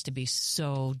has to be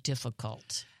so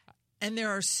difficult. And there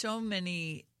are so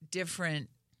many different,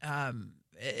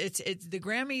 the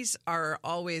Grammys are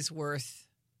always worth.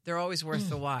 They're always worth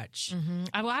the watch. Mm-hmm.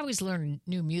 I always learn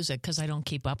new music because I don't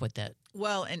keep up with it.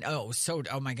 Well, and oh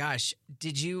my gosh,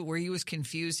 were you as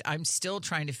confused? I'm still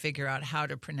trying to figure out how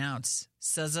to pronounce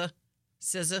SZA.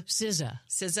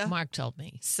 SZA. Mark told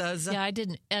me. SZA. Yeah,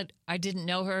 I didn't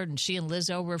know her, and she and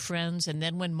Lizzo were friends. And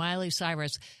then when Miley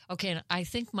Cyrus, and I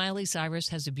think Miley Cyrus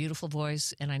has a beautiful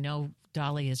voice, and I know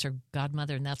Dolly is her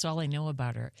godmother, and that's all I know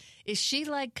about her. Is she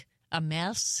like a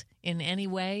mess in any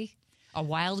way? A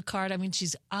wild card? I mean,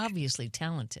 she's obviously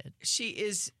talented. She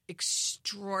is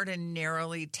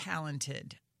extraordinarily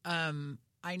talented.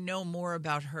 I know more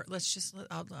about her.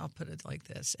 I'll put it like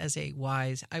this: as a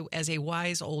wise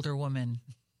older woman,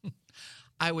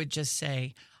 I would just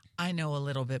say I know a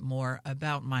little bit more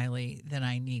about Miley than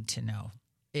I need to know.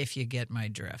 If you get my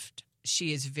drift,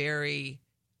 she is very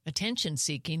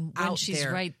attention-seeking when she's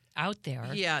right out there.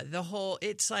 Yeah,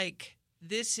 it's like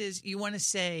this is. You want to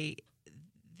say.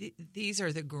 These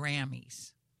are the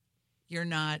Grammys. You're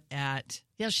not at...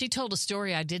 Yeah, she told a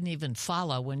story I didn't even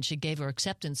follow when she gave her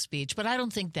acceptance speech, but I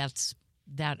don't think that's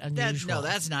that unusual. No,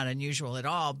 that's not unusual at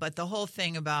all. But the whole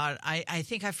thing about... I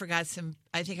think I forgot some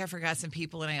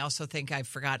people, and I also think I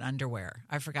forgot underwear.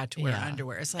 I forgot to wear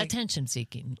underwear. It's like...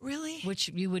 Attention-seeking. Really? Which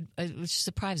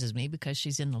surprises me because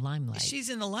she's in the limelight. She's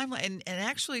in the limelight. And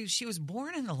actually, she was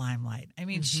born in the limelight. I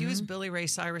mean, she was Billy Ray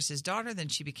Cyrus's daughter. Then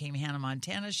she became Hannah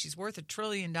Montana. She's worth $1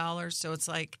 trillion. So it's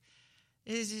like...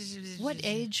 What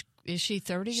age is she?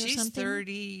 30 or something? She's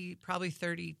 30, probably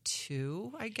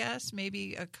 32, I guess.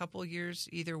 Maybe a couple years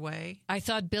either way. I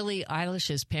thought Billie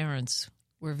Eilish's parents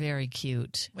were very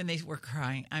cute. When they were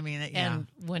crying. I mean, And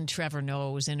when Trevor Noah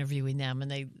was interviewing them,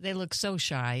 and they look so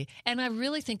shy. And I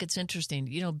really think it's interesting.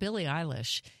 Billie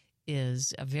Eilish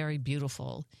is a very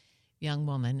beautiful young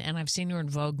woman. And I've seen her in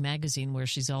Vogue magazine where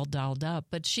she's all dolled up.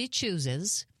 But she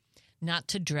chooses not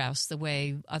to dress the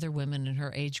way other women in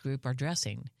her age group are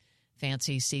dressing.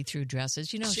 Fancy see-through dresses.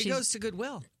 She goes to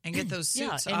Goodwill and get those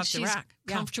suits off the rack.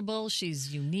 Comfortable.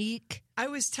 She's unique. I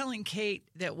was telling Kate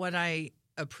that what I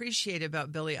appreciate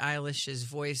about Billie Eilish's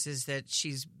voice is that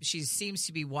she seems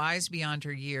to be wise beyond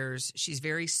her years. She's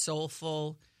very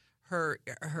soulful. Her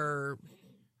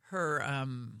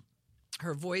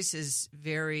voice is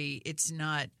it's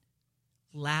not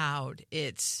loud.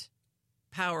 It's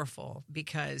powerful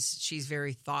because she's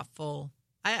very thoughtful.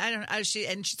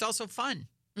 She's also fun,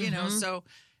 so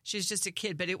she's just a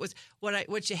kid. But it was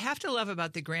what you have to love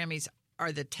about the Grammys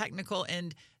are the technical,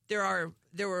 and there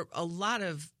was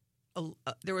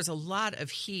a lot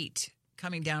of heat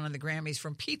coming down on the Grammys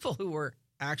from people who were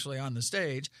actually on the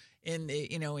stage in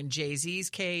Jay-Z's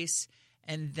case.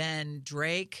 And then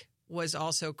Drake was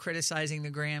also criticizing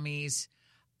the Grammys.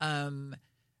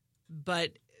 But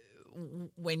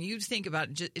when you think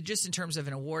about just in terms of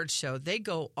an award show, they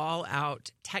go all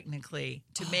out technically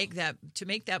to make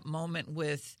that moment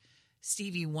with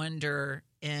Stevie Wonder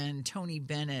and Tony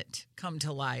Bennett come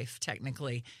to life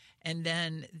technically. and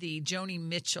then the Joni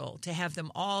Mitchell, to have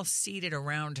them all seated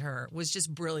around her was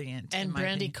just brilliant. And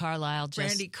Brandy Carlisle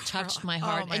just touched my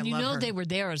heart. And you know they were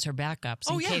there as her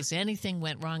backups in case anything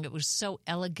went wrong. It was so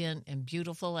elegant and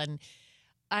beautiful. And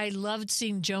I loved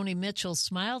seeing Joni Mitchell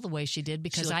smile the way she did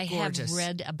because I have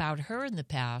read about her in the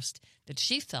past that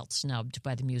she felt snubbed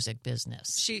by the music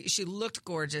business. She looked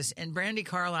gorgeous. And Brandy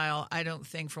Carlisle, I don't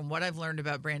think, from what I've learned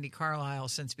about Brandy Carlisle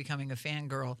since becoming a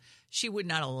fangirl, she would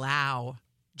not allow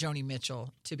Joni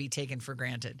Mitchell to be taken for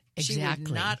granted. Exactly.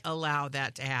 She would not allow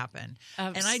that to happen.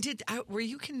 Were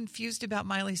you confused about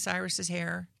Miley Cyrus's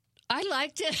hair? I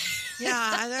liked it.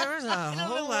 Yeah, there was a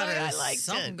whole lot of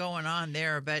something going on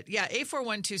there. But yeah,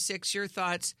 84126, your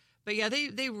thoughts. But yeah,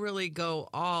 they really go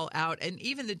all out. And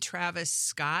even the Travis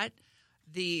Scott,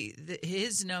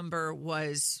 his number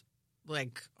was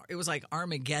like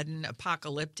Armageddon,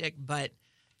 apocalyptic, but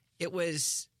that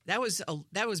was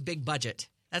big budget.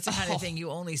 That's the kind of thing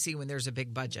you only see when there's a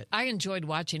big budget. I enjoyed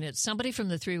watching it. Somebody from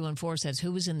the 314 says,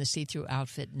 who was in the see-through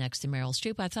outfit next to Meryl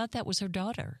Streep? I thought that was her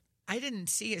daughter. I didn't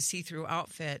see a see-through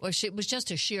outfit. Well, it was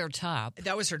just a sheer top.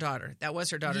 That was her daughter.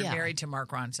 Married to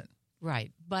Mark Ronson.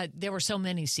 Right. But there were so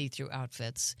many see-through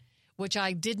outfits, which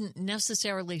I didn't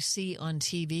necessarily see on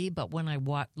TV. But when I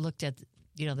looked at,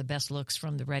 the best looks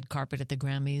from the red carpet at the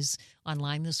Grammys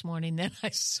online this morning, then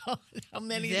I saw how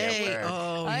many there were.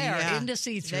 Oh, they are into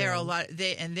see-through. They're a lot.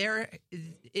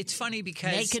 It's funny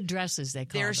because naked dresses, they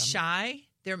call them. They're shy.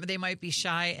 They might be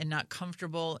shy and not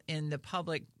comfortable in the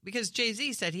public because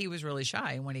Jay-Z said he was really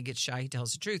shy. And when he gets shy, he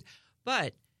tells the truth.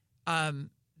 But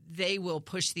they will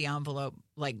push the envelope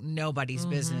like nobody's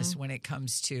business when it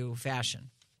comes to fashion.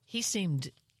 He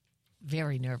seemed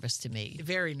very nervous to me.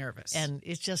 Very nervous. And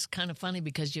it's just kind of funny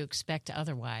because you expect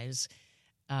otherwise.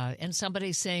 And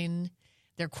somebody's saying,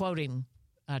 they're quoting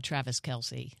Travis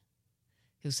Kelce,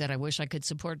 who said, I wish I could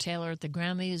support Taylor at the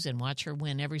Grammys and watch her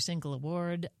win every single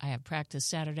award. I have practice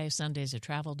Saturday. Sunday's a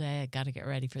travel day. I got to get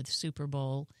ready for the Super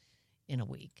Bowl in a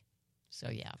week.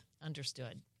 So, yeah,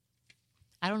 understood.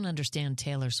 I don't understand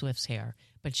Taylor Swift's hair,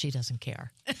 but she doesn't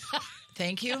care.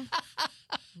 Thank you.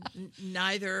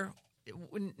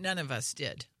 None of us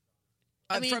did.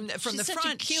 From the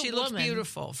front, she looked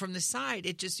beautiful. From the side,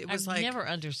 I've never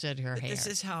understood her hair. This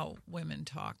is how women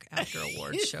talk after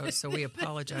award shows, so we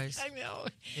apologize. I know.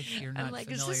 If you're not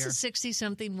familiar. Is this a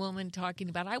 60-something woman talking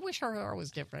about, I wish her hair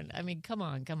was different. I mean, come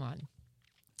on.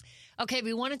 Okay,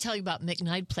 we want to tell you about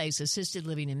McKnight Place Assisted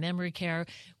Living and Memory Care,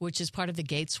 which is part of the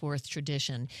Gatesworth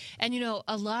tradition. And,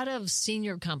 a lot of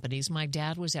senior companies, my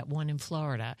dad was at one in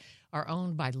Florida, are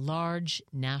owned by large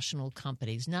national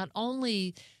companies. Not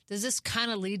only does this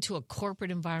kind of lead to a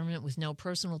corporate environment with no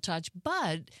personal touch,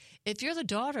 but if you're the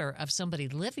daughter of somebody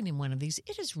living in one of these,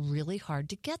 it is really hard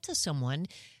to get to someone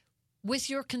with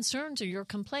your concerns or your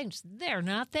complaints. They're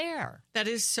not there. That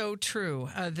is so true.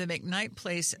 The McKnight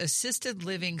Place Assisted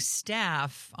Living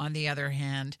staff, on the other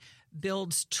hand,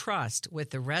 builds trust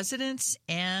with the residents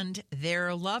and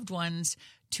their loved ones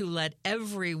to let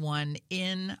everyone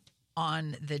in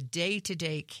on the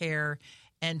day-to-day care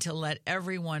and to let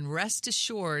everyone rest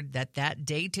assured that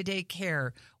day-to-day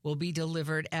care will be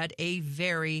delivered at a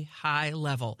very high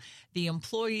level. The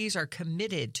employees are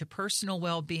committed to personal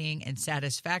well-being and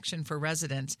satisfaction for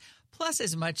residents, plus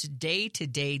as much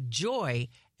day-to-day joy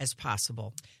as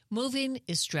possible. Moving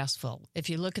is stressful. If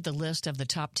you look at the list of the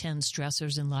top 10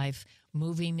 stressors in life,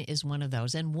 moving is one of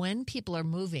those. And when people are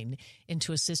moving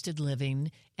into assisted living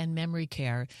and memory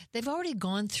care, they've already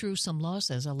gone through some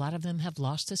losses. A lot of them have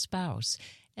lost a spouse,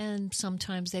 and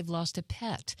sometimes they've lost a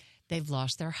pet. They've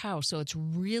lost their house. So it's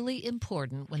really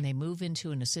important when they move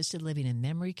into an assisted living and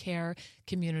memory care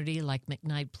community like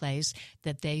McKnight Place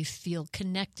that they feel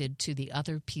connected to the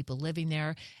other people living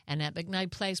there. And at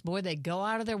McKnight Place, boy, they go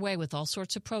out of their way with all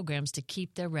sorts of programs to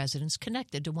keep their residents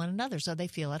connected to one another so they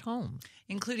feel at home.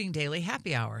 Including daily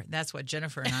happy hour. That's what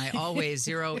Jennifer and I always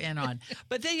zero in on.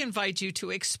 But they invite you to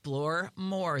explore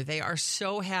more. They are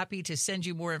so happy to send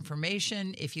you more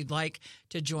information if you'd like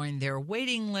to join their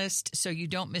waiting list so you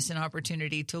don't miss an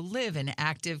opportunity to live an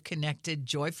active, connected,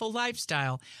 joyful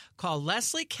lifestyle. Call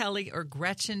Leslie, Kelly, or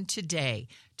Gretchen today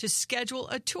to schedule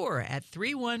a tour at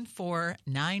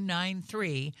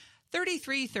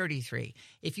 314-993-3333.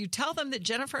 If you tell them that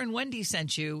Jennifer and Wendy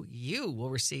sent you, you will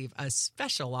receive a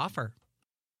special offer.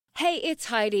 Hey, it's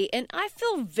Heidi, and I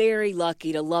feel very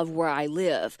lucky to love where I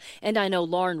live, and I know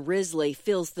Lauren Risley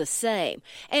feels the same.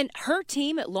 And her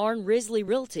team at Lauren Risley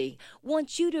Realty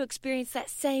wants you to experience that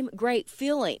same great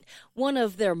feeling. One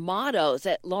of their mottos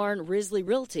at Lauren Risley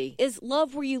Realty is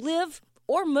love where you live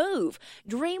or move.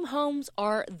 Dream homes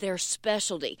are their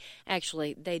specialty.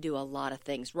 Actually, they do a lot of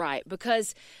things right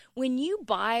because When you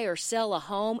buy or sell a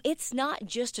home, it's not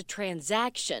just a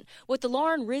transaction. What the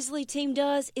Lauren Risley team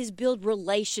does is build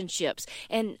relationships,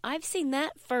 and I've seen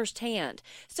that firsthand.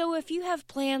 So if you have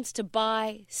plans to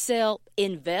buy, sell,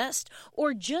 invest,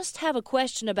 or just have a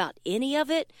question about any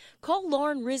of it, call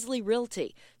Lauren Risley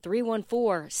Realty,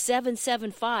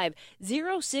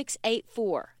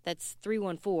 314-775-0684. That's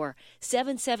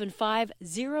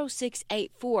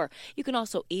 314-775-0684. You can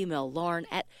also email Lauren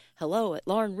at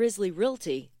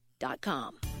hello@laurenrisleyrealty.com.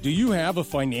 Do you have a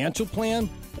financial plan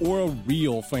or a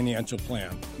real financial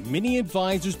plan? Many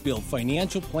advisors build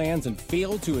financial plans and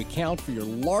fail to account for your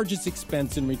largest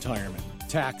expense in retirement,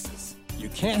 taxes. You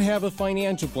can't have a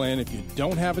financial plan if you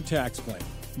don't have a tax plan.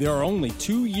 There are only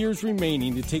 2 years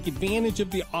remaining to take advantage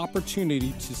of the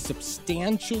opportunity to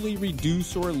substantially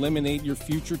reduce or eliminate your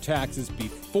future taxes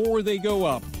before they go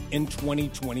up in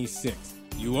 2026.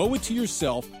 You owe it to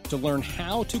yourself to learn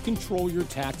how to control your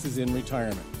taxes in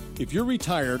retirement. If you're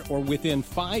retired or within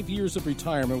 5 years of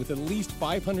retirement with at least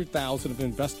 $500,000 of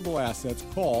investable assets,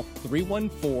 call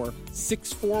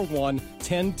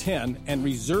 314-641-1010 and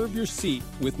reserve your seat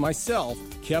with myself,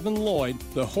 Kevin Lloyd,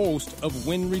 the host of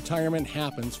When Retirement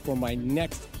Happens, for my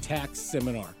next tax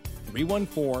seminar.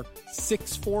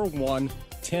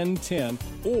 314-641-1010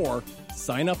 or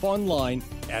sign up online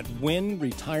at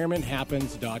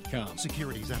whenretirementhappens.com.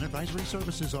 Securities and advisory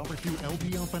services offered through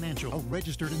LPL Financial, a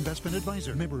registered investment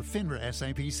advisor, member FINRA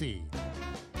SIPC.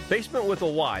 Basement with a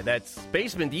Y. That's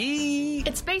Basement E.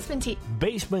 It's Basement T.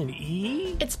 Basement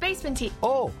E? It's Basement T.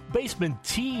 Oh, Basement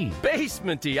T.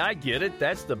 Basement T. I get it.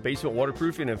 That's the basement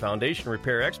waterproofing and foundation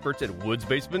repair experts at Woods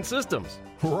Basement Systems.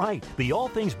 Right. The all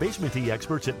things Basement T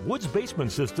experts at Woods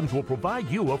Basement Systems will provide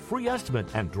you a free estimate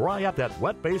and dry out that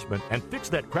wet basement and fix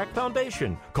that cracked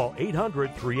foundation. Call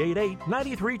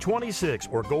 800-388-9326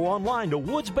 or go online to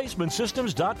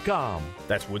woodsbasementsystems.com.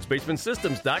 That's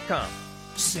woodsbasementsystems.com.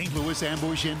 St. Louis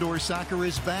Ambush Indoor Soccer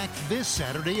is back this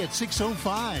Saturday at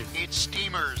 6:05. It's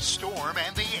Steamers, Storm,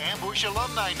 and the Ambush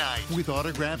Alumni Night with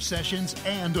autograph sessions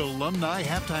and alumni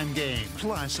halftime game.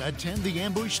 Plus, attend the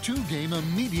Ambush 2 game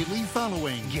immediately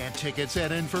following. Get tickets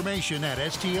and information at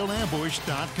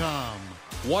stlambush.com.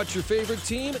 Watch your favorite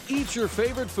team, eat your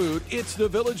favorite food. It's the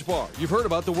Village Bar. You've heard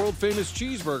about the world-famous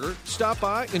cheeseburger. Stop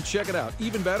by and check it out.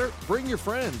 Even better, bring your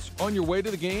friends on your way to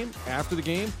the game, after the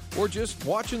game, or just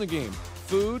watching the game.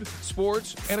 Food,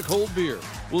 sports, and a cold beer.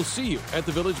 We'll see you at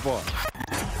the Village Bar.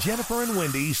 Jennifer and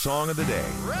Wendy Song of the Day.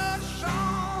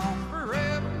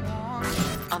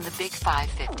 On the Big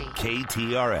 550.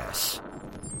 KTRS.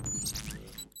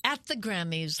 At the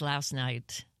Grammys last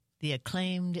night, the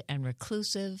acclaimed and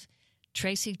reclusive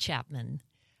Tracy Chapman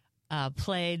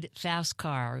played Fast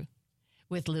Car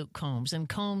with Luke Combs. And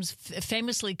Combs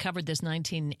famously covered this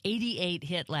 1988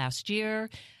 hit last year.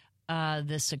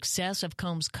 The success of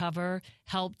Combs' cover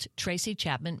helped Tracy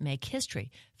Chapman make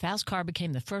history. Fast Car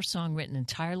became the first song written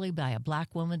entirely by a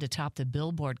black woman to top the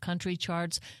Billboard country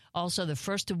charts, also the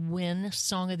first to win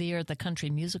Song of the Year at the Country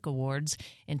Music Awards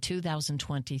in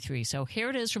 2023. So here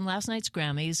it is from last night's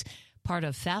Grammys, part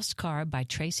of Fast Car by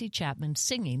Tracy Chapman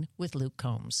singing with Luke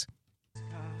Combs.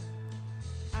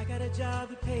 I got a job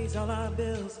that pays all our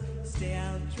bills. Stay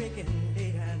out drinking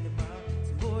late at the bar.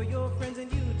 For your friends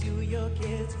and you do your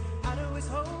kids. I'd always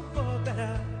hope for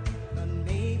better, but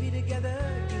maybe together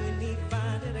you and me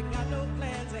find it. I got no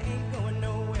plans, I ain't going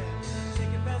nowhere.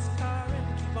 Take your best car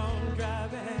and keep on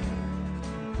driving.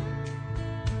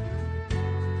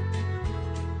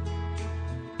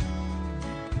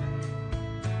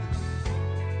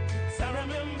 So I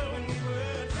remember when we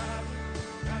were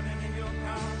driving in your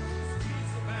car.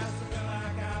 Streets so fast, I felt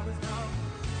like I was gone.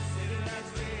 City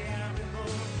lights way out the road.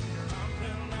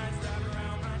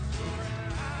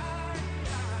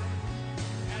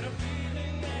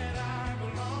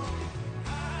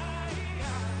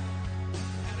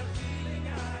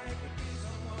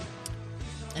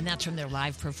 And that's from their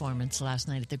live performance last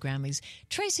night at the Grammys.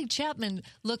 Tracy Chapman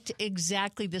looked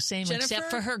exactly the same, except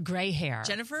for her gray hair.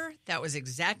 Jennifer, that was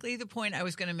exactly the point I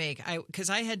was going to make. Because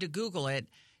I had to Google it.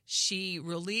 She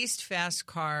released Fast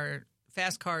Cars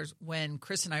when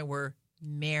Chris and I were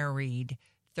married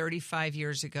 35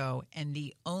 years ago. And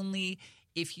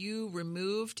if you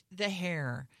removed the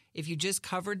hair, if you just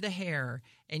covered the hair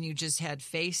and you just had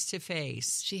face to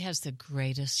face. She has the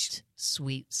greatest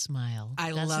sweet smile.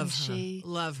 I love her.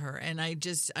 Love her. And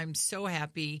I'm so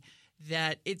happy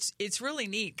that it's really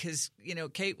neat because,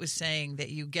 Kate was saying that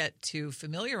you get to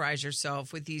familiarize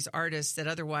yourself with these artists that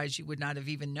otherwise you would not have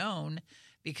even known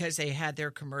because they had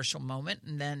their commercial moment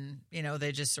and then,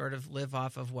 they just sort of live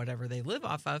off of whatever they live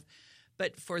off of.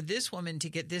 But for this woman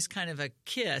to get this kind of a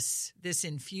kiss, this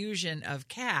infusion of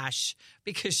cash,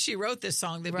 because she wrote this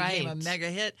song that became a mega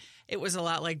hit, it was a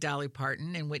lot like Dolly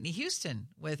Parton and Whitney Houston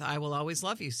with I Will Always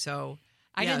Love You. So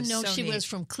I didn't know she was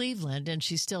from Cleveland, and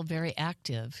she's still very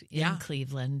active in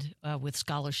Cleveland with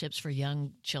scholarships for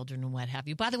young children and what have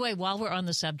you. By the way, while we're on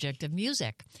the subject of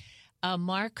music,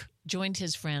 Mark joined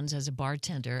his friends as a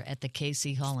bartender at the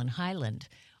KC Hall in Highland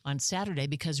on Saturday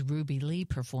because Ruby Lee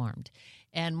performed.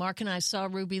 And Mark and I saw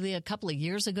Ruby Lee a couple of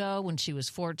years ago when she was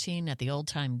 14 at the Old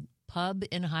Time Pub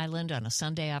in Highland on a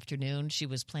Sunday afternoon. She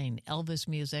was playing Elvis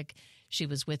music. She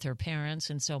was with her parents.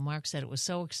 And so Mark said it was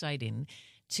so exciting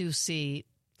to see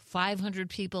 500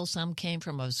 people. Some came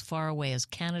from as far away as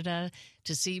Canada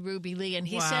to see Ruby Lee. And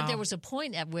he said there was a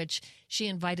point at which she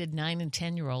invited 9 and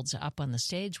 10-year-olds up on the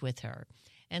stage with her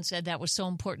and said that was so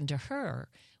important to her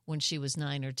when she was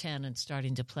 9 or 10 and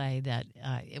starting to play that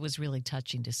it was really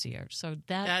touching to see her. So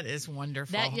that is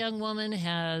wonderful. That young woman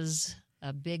has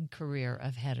a big career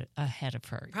ahead of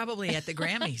her. Probably at the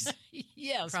Grammys.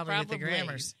 Yes, probably at the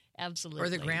Grammys. Absolutely. Or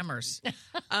the Grammars.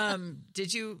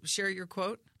 Did you share your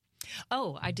quote?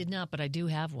 Oh, I did not, but I do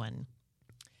have one.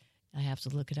 I have to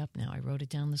look it up now. I wrote it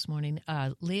down this morning.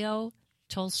 Leo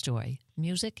Tolstoy,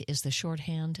 music is the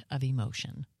shorthand of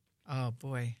emotion. Oh,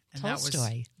 boy. And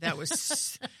Tolstoy. That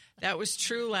was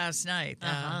true last night.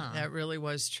 That really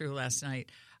was true last night.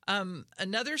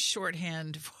 Another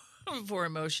shorthand for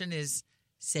emotion is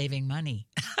saving money.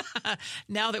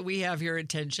 Now that we have your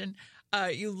attention,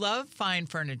 you love fine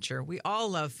furniture. We all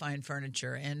love fine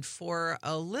furniture. And for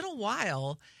a little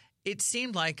while, it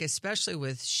seemed like, especially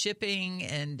with shipping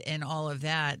and all of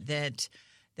that, that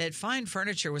fine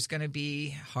furniture was going to be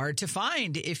hard to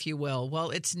find, if you will. Well,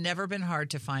 it's never been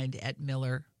hard to find at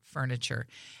Miller Furniture.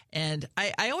 And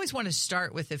I always want to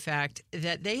start with the fact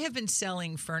that they have been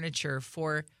selling furniture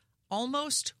for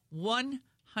almost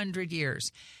 100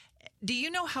 years. Do you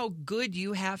know how good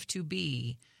you have to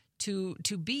be to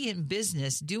be in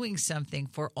business doing something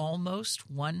for almost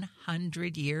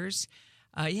 100 years?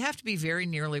 You have to be very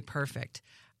nearly perfect.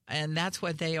 And that's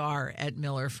what they are at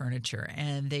Miller Furniture.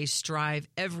 And they strive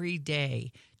every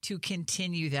day to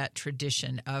continue that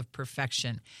tradition of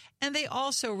perfection. And they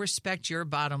also respect your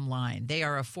bottom line. They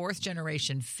are a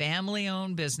fourth-generation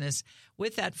family-owned business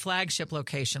with that flagship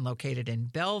location located in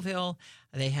Belleville.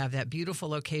 They have that beautiful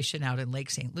location out in Lake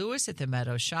St. Louis at the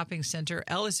Meadows Shopping Center,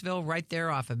 Ellisville right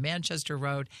there off of Manchester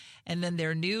Road, and then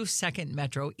their new second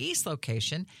Metro East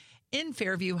location in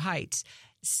Fairview Heights.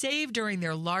 Save during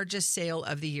their largest sale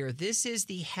of the year. This is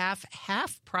the half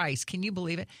price. Can you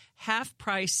believe it? Half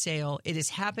price sale. It is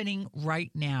happening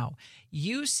right now.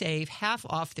 You save half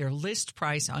off their list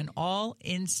price on all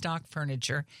in-stock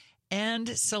furniture and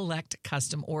select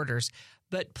custom orders.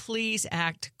 But please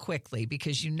act quickly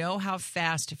because you know how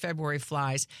fast February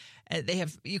flies.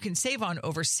 You can save on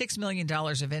over $6 million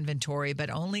of inventory,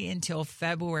 but only until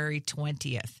February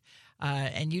 20th.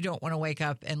 And you don't want to wake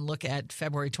up and look at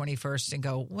February 21st and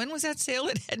go, when was that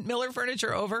sale at Miller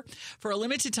Furniture over? For a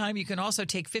limited time, you can also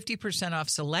take 50% off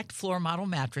select floor model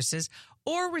mattresses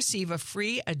or receive a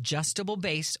free adjustable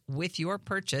base with your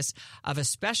purchase of a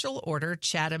special order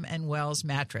Chatham & Wells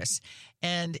mattress.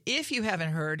 And if you haven't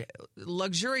heard,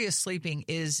 luxurious sleeping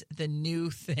is the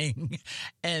new thing,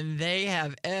 and they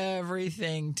have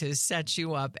everything to set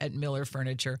you up at Miller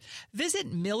Furniture.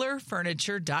 Visit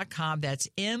millerfurniture.com. That's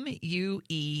MUELLER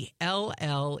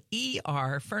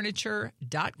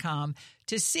furniture.com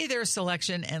to see their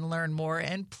selection and learn more.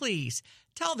 And please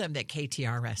tell them that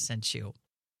KTRS sent you.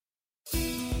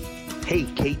 Hey,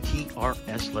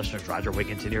 KTRS listeners, Roger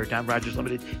Wiggins and Airtime Rogers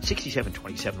Limited,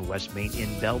 6727 West Main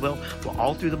in Belleville. Well,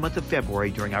 all through the month of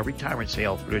February during our retirement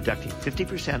sale, we're deducting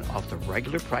 50% off the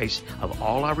regular price of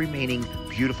all our remaining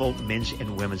beautiful men's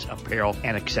and women's apparel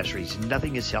and accessories.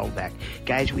 Nothing is held back.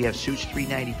 Guys, we have suits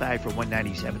 $395 for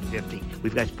 $197.50.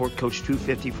 We've got sport coats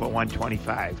 $250 for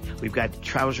 $125. We've got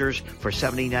trousers for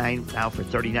 $79 now for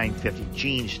 $39.50.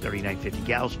 Jeans $39.50.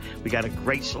 Gals, we got a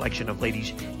great selection of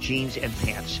ladies' jeans and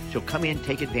pants. So come in,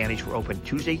 take advantage. We're open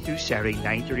Tuesday through Saturday,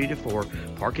 9:30 to 4.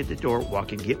 Park at the door,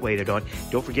 walk and get waited on.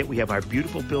 Don't forget we have our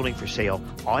beautiful building for sale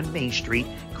on Main Street.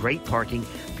 Great parking,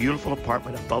 beautiful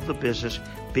apartment above the business,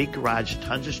 big garage,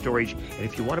 tons of storage. And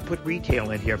if you want to put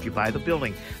retail in here, if you buy the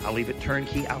building, I'll leave it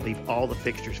turnkey. I'll leave all the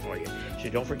fixtures for you. So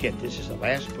don't forget, this is the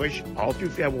last push all through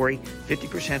February,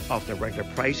 50% off the regular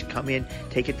price. Come in,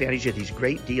 take advantage of these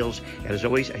great deals. And as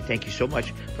always, I thank you so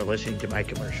much for listening to my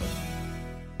commercial.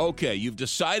 Okay, you've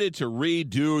decided to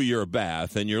redo your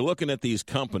bath, and you're looking at these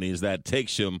companies that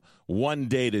takes them one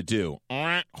day to do.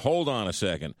 Hold on a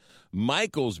second.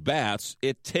 Michael's Baths,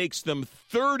 it takes them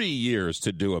 30 years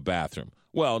to do a bathroom.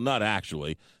 Well, not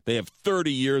actually. They have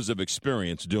 30 years of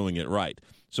experience doing it right.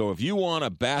 So if you want a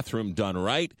bathroom done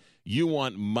right, you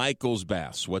want Michael's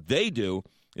Baths. What they do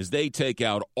is they take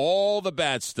out all the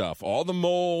bad stuff, all the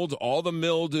mold, all the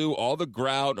mildew, all the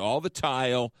grout, all the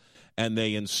tile, and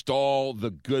they install the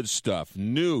good stuff,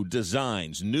 new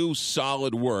designs, new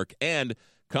solid work, and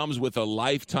comes with a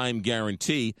lifetime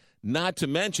guarantee. Not to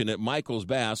mention at Michael's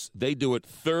Baths, they do it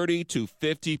 30 to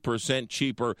 50%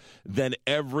 cheaper than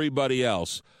everybody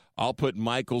else. I'll put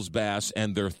Michael's Baths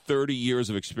and their 30 years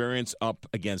of experience up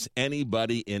against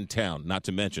anybody in town, not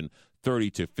to mention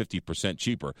 30 to 50%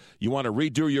 cheaper. You want to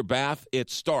redo your bath? It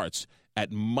starts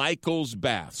at Michael's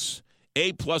Baths.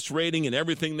 A-plus rating in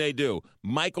everything they do.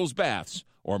 Michael's Baths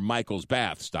or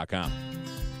michaelsbaths.com.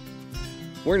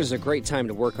 When is a great time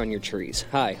to work on your trees?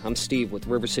 Hi, I'm Steve with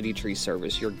River City Tree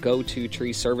Service, your go-to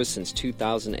tree service since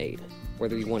 2008.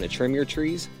 Whether you want to trim your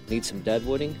trees, need some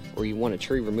deadwooding, or you want a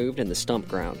tree removed in the stump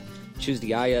ground, choose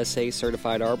the ISA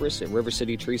certified arborist at River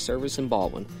City Tree Service in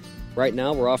Baldwin. Right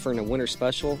now, we're offering a winter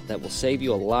special that will save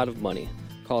you a lot of money.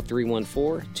 Call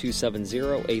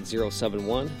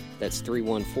 314-270-8071. That's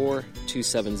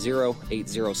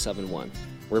 314-270-8071.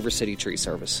 River City Tree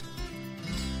Service.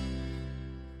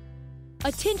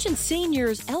 Attention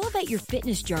seniors, elevate your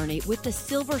fitness journey with the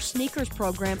Silver Sneakers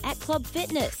program at Club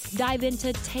Fitness. Dive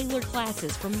into tailored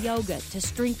classes from yoga to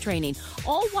strength training,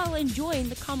 all while enjoying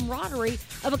the camaraderie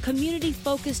of a community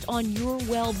focused on your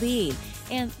well-being.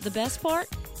 And the best part?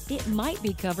 It might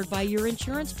be covered by your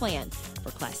insurance plan. For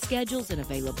class schedules and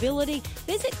availability,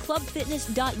 visit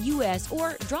clubfitness.us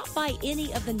or drop by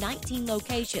any of the 19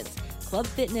 locations. Club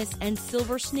Fitness and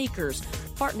Silver Sneakers,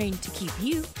 partnering to keep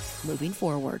you moving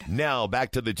forward. Now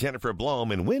back to the Jennifer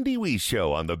Blome and Wendy Wee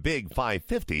Show on the Big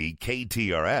 550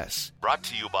 KTRS. Brought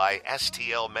to you by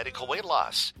STL Medical Weight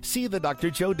Loss. See the Dr.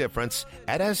 Joe difference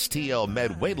at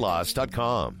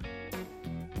stlmedweightloss.com.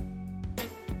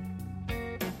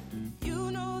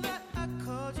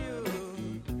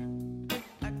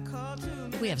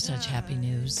 We have such happy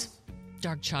news.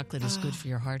 Dark chocolate is good for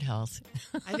your heart health.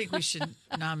 I think we should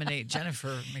nominate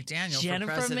Jennifer McDaniel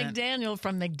Jennifer for president. McDaniel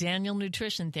from McDaniel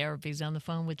Nutrition Therapy is on the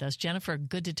phone with us. Jennifer,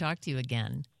 good to talk to you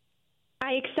again.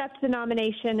 I accept the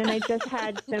nomination, and I just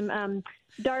had some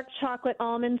dark chocolate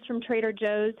almonds from Trader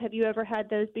Joe's. Have you ever had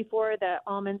those before? The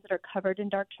almonds that are covered in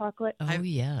dark chocolate. Oh,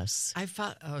 yes. I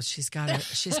thought. Oh, she's got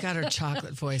her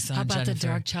chocolate voice on. How about Jennifer. the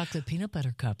dark chocolate peanut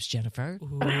butter cups, Jennifer?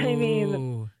 Ooh. I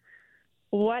mean,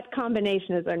 what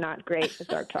combinations are not great with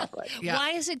dark chocolate? Yeah.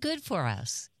 Why is it good for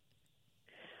us?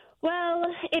 Well,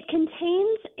 it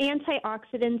contains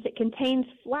antioxidants. It contains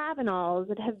flavanols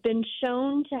that have been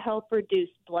shown to help reduce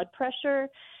blood pressure,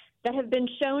 that have been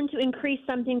shown to increase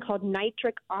something called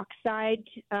nitric oxide,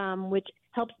 which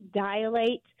helps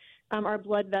dilate our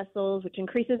blood vessels, which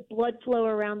increases blood flow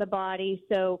around the body.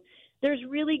 So there's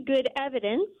really good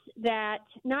evidence that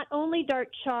not only dark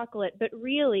chocolate, but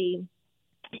really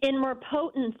in more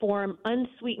potent form,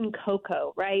 unsweetened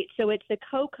cocoa, right? So it's the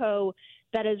cocoa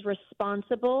that is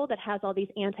responsible, that has all these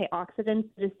antioxidants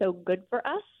that is so good for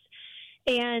us.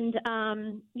 And,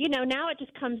 now it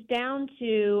just comes down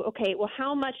to, okay, well,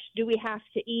 how much do we have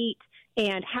to eat?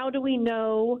 And how do we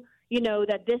know,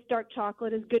 that this dark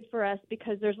chocolate is good for us?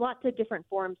 Because there's lots of different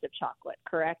forms of chocolate,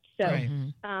 correct? So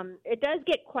it does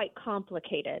get quite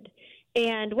complicated.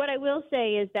 And what I will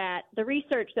say is that the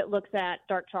research that looks at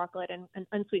dark chocolate and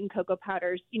unsweetened cocoa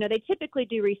powders, they typically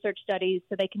do research studies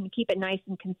so they can keep it nice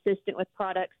and consistent with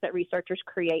products that researchers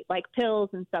create, like pills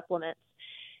and supplements.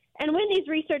 And when these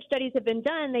research studies have been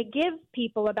done, they give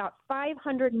people about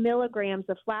 500 milligrams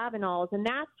of flavanols, and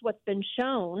that's what's been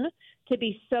shown to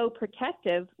be so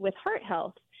protective with heart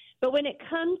health. But when it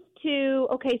comes to,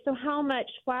 okay, so how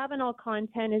much flavanol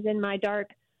content is in my dark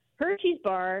Hershey's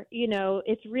bar,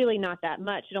 it's really not that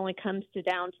much. It only comes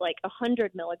down to like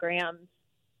 100 milligrams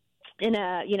in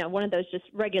one of those just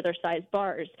regular sized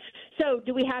bars. So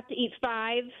do we have to eat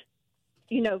 5,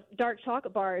 dark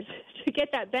chocolate bars to get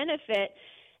that benefit?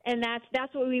 And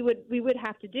that's what we would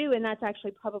have to do. And that's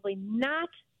actually probably not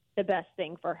the best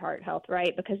thing for heart health,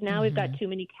 right? Because now we've got too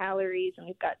many calories and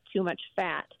we've got too much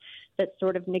fat that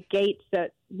sort of negates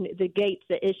the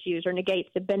issues or negates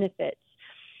the benefits.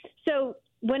 So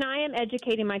when I am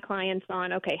educating my clients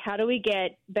on, okay, how do we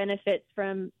get benefits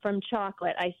from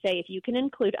chocolate, I say if you can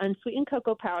include unsweetened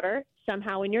cocoa powder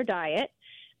somehow in your diet,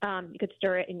 you could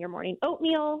stir it in your morning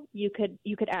oatmeal, you could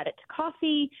add it to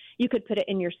coffee, you could put it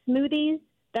in your smoothies.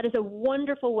 That is a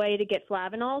wonderful way to get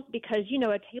flavanols because,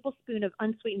 a tablespoon of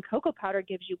unsweetened cocoa powder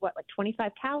gives you, like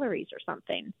 25 calories or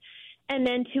something. And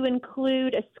then to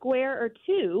include a square or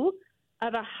two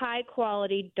of a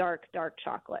high-quality dark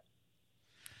chocolate.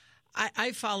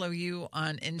 I follow you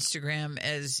on Instagram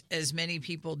as many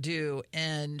people do,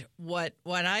 and what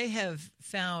I have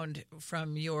found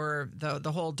from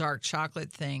the whole dark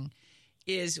chocolate thing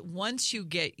is once you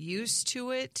get used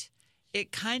to it,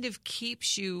 it kind of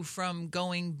keeps you from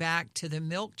going back to the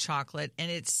milk chocolate, and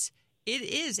it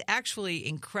is actually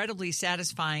incredibly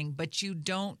satisfying, but you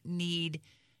don't need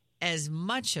as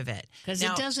much of it because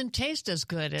it doesn't taste as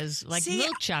good as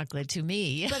milk chocolate to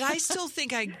me. But I still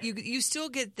think you still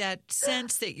get that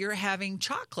sense that you're having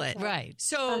chocolate, right?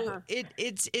 So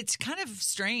it's kind of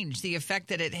strange the effect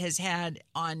that it has had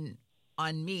on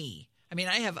me. I mean,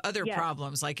 I have other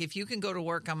problems. Like if you can go to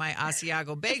work on my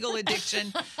Asiago bagel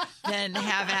addiction, then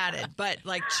have at it. But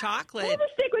like chocolate, we'll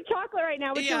just stick with chocolate right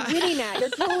now, which you're winning at. You're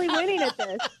totally winning at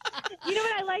this. You know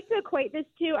what I like to equate this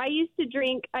to? I used to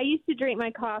drink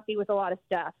my coffee with a lot of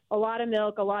stuff, a lot of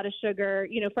milk, a lot of sugar,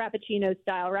 Frappuccino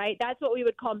style, right? That's what we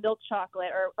would call milk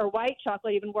chocolate or white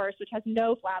chocolate, even worse, which has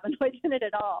no flavonoids in it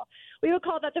at all. We would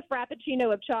call that the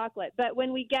Frappuccino of chocolate. But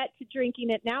when we get to drinking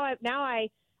it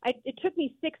it took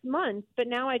me 6 months, but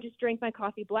now I just drink my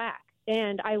coffee black.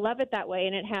 And I love it that way.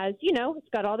 And it has, it's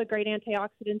got all the great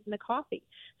antioxidants in the coffee.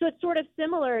 So it's sort of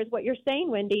similar as what you're saying,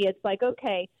 Wendy. It's like,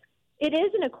 okay, it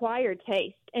is an acquired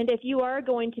taste. And if you are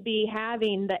going to be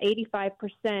having the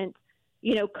 85%,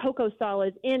 cocoa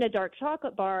solids in a dark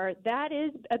chocolate bar, that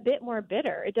is a bit more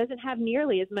bitter. It doesn't have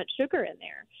nearly as much sugar in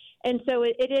there. And so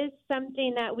it is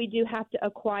something that we do have to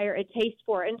acquire a taste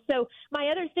for. And so my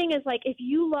other thing is, if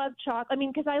you love chocolate,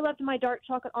 because I loved my dark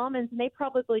chocolate almonds, and they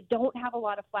probably don't have a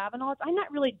lot of flavonoids, I'm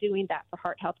not really doing that for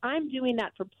heart health. I'm doing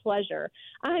that for pleasure.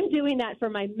 I'm doing that for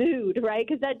my mood, right?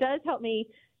 Because that does help me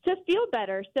to feel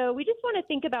better. So we just want to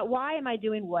think about, why am I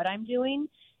doing what I'm doing?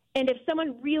 And if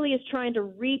someone really is trying to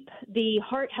reap the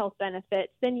heart health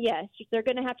benefits, then yes, they're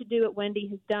going to have to do what Wendy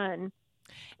has done,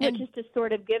 which is to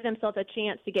sort of give themselves a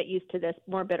chance to get used to this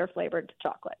more bitter flavored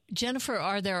chocolate. Jennifer,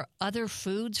 are there other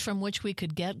foods from which we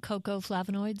could get cocoa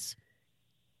flavonoids?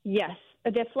 Yes.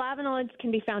 The flavonoids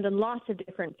can be found in lots of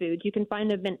different foods. You can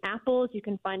find them in apples. You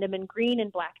can find them in green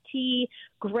and black tea,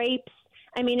 grapes.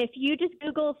 If you just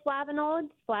Google flavonoids,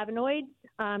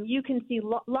 you can see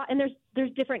and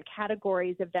there's different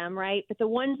categories of them, right? But the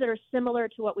ones that are similar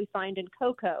to what we find in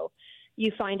cocoa,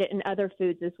 you find it in other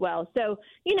foods as well. So,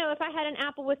 if I had an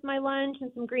apple with my lunch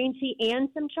and some green tea and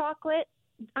some chocolate,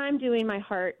 I'm doing my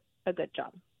heart a good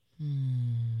job.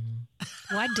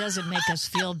 Why does it make us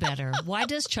feel better? Why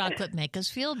does chocolate make us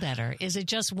feel better? Is it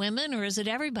just women or is it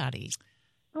everybody?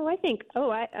 Oh, I think,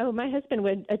 my husband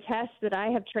would attest that I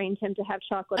have trained him to have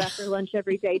chocolate after lunch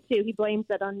every day, too. He blames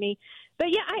that on me. But,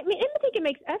 yeah, I think it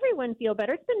makes everyone feel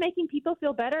better. It's been making people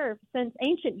feel better since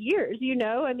ancient years,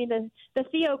 the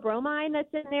theobromine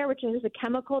that's in there, which is a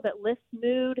chemical that lifts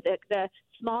mood, the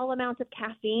small amount of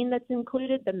caffeine that's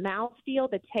included, the mouthfeel,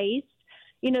 the taste,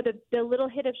 the little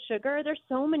hit of sugar. There's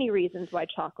so many reasons why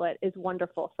chocolate is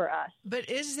wonderful for us. But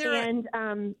is there...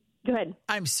 Go ahead.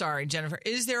 I'm sorry, Jennifer.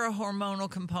 Is there a hormonal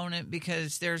component?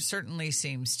 Because there certainly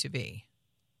seems to be.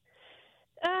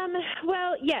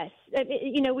 Well, yes.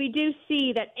 We do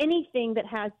see that anything that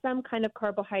has some kind of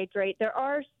carbohydrate, there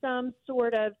are some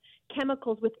sort of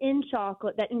chemicals within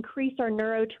chocolate that increase our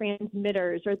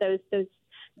neurotransmitters, or those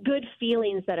good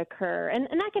feelings that occur. And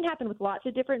that can happen with lots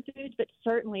of different foods, but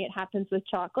certainly it happens with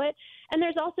chocolate. And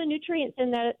there's also nutrients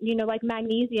in that, like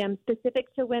magnesium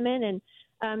specific to women,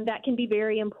 and that can be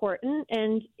very important.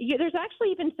 And there's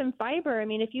actually even some fiber.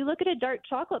 If you look at a dark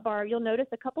chocolate bar, you'll notice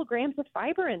a couple grams of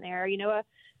fiber in there,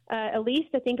 at least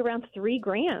I think around 3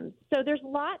 grams. So there's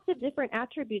lots of different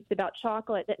attributes about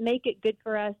chocolate that make it good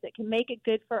for us, that can make it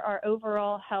good for our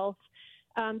overall health.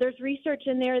 There's research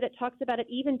in there that talks about it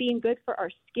even being good for our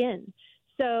skin.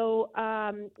 So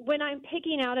when I'm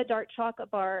picking out a dark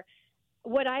chocolate bar,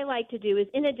 what I like to do is,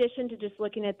 in addition to just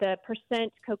looking at the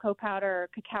percent cocoa powder or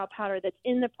cacao powder that's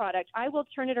in the product, I will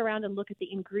turn it around and look at the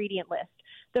ingredient list.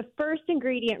 The first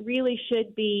ingredient really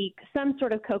should be some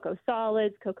sort of cocoa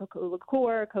solids, cocoa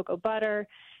liqueur, cocoa butter.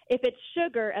 If it's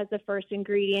sugar as the first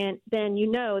ingredient, then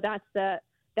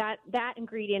that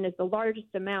ingredient is the largest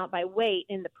amount by weight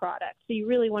in the product. So you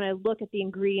really want to look at the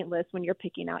ingredient list when you're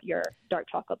picking out your dark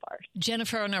chocolate bars.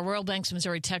 Jennifer, on our Royal Banks,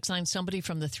 Missouri text line, somebody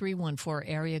from the 314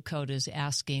 area code is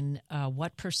asking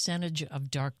what percentage of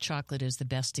dark chocolate is the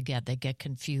best to get. They get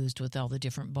confused with all the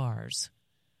different bars.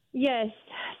 Yes.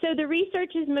 So the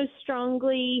research is most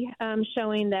strongly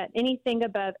showing that anything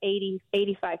above 85%,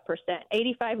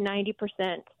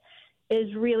 90%,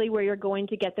 is really where you're going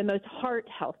to get the most heart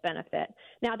health benefit.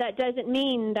 Now, that doesn't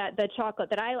mean that the chocolate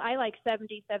that I like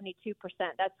 70, 72%.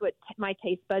 That's what my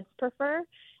taste buds prefer.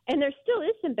 And there still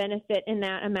is some benefit in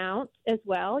that amount as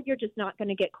well. You're just not going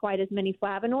to get quite as many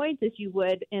flavonoids as you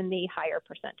would in the higher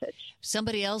percentage.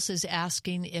 Somebody else is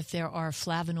asking if there are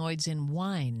flavonoids in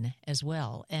wine as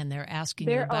well, and they're asking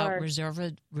you about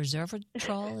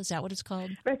resveratrol. Is that what it's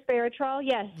called? Resveratrol,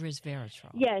 yes.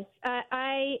 Resveratrol. Yes,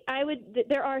 I would.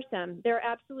 There are some. There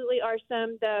absolutely are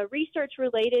some. The research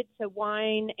related to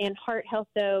wine and heart health,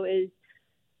 though, is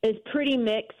pretty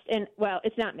mixed, and well,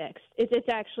 it's not mixed. It's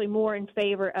actually more in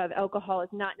favor of alcohol is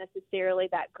not necessarily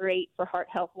that great for heart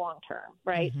health long term,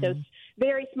 right? Mm-hmm. So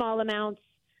very small amounts,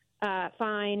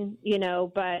 fine,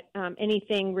 but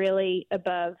anything really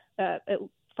above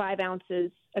 5 ounces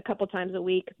a couple times a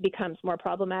week becomes more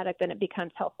problematic than it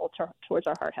becomes helpful towards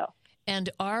our heart health.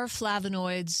 And are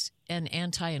flavonoids an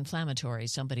anti-inflammatory?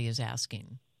 Somebody is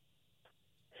asking.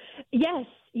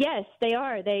 Yes, they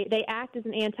are. They act as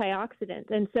an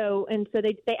antioxidant, and so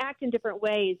they act in different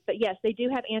ways. But yes, they do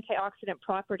have antioxidant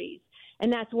properties,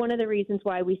 and that's one of the reasons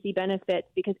why we see benefits.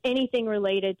 Because anything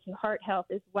related to heart health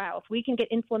is if we can get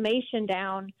inflammation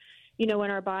down, in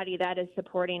our body, that is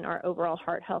supporting our overall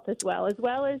heart health as well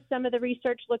as some of the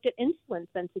research looked at insulin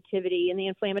sensitivity and the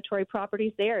inflammatory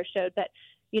properties there showed that.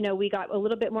 We got a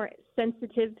little bit more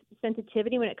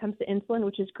sensitivity when it comes to insulin,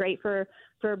 which is great for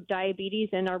diabetes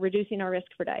and are reducing our risk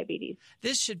for diabetes.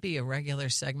 This should be a regular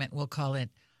segment. We'll call it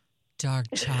Dark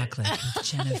Chocolate with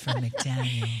Jennifer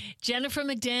McDaniel. Jennifer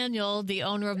McDaniel, the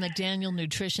owner of McDaniel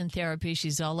Nutrition Therapy.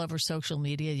 She's all over social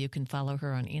media. You can follow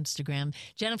her on Instagram.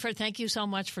 Jennifer, thank you so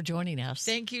much for joining us.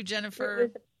 Thank you,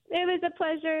 Jennifer. It was a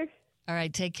pleasure. All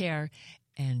right, take care.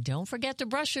 And don't forget to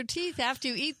brush your teeth after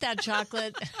you eat that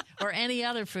chocolate or any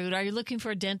other food. Are you looking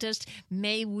for a dentist?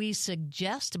 May we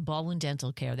suggest Baldwin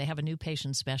Dental Care? They have a new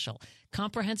patient special.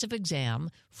 Comprehensive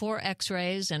exam, 4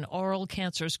 x-rays, an oral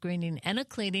cancer screening, and a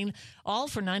cleaning, all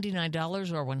for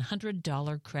 $99 or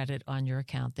 $100 credit on your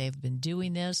account. They've been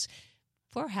doing this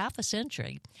for half a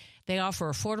century. They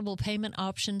offer affordable payment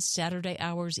options, Saturday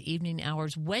hours, evening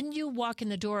hours. When you walk in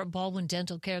the door at Baldwin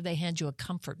Dental Care, they hand you a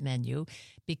comfort menu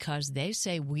because they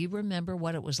say we remember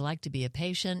what it was like to be a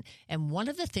patient. And one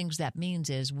of the things that means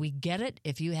is we get it.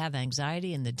 If you have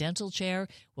anxiety in the dental chair,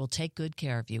 we'll take good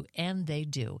care of you. And they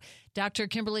do. Dr.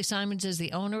 Kimberly Simons is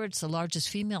the owner. It's the largest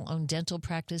female-owned dental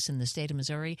practice in the state of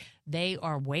Missouri. They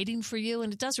are waiting for you,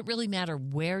 and it doesn't really matter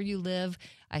where you live.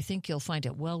 I think you'll find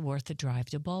it well worth the drive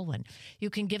to Baldwin. You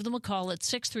can give them a call at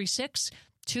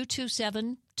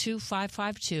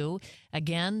 636-227-2552.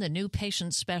 Again, the new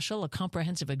patient special, a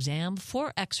comprehensive exam,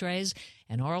 4 x-rays,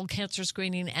 an oral cancer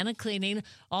screening, and a cleaning,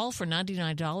 all for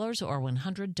 $99 or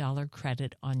 $100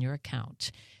 credit on your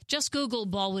account. Just Google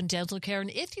Baldwin Dental Care, and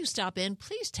if you stop in,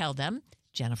 please tell them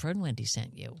Jennifer and Wendy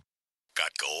sent you.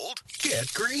 Got gold?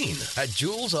 Get green at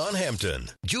Jewels on Hampton.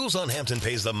 Jewels on Hampton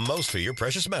pays the most for your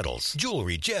precious metals.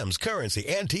 Jewelry, gems, currency,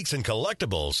 antiques, and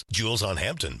collectibles. Jewels on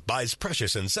Hampton buys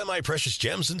precious and semi-precious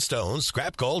gems and stones,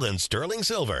 scrap gold, and sterling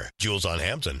silver. Jewels on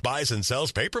Hampton buys and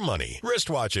sells paper money,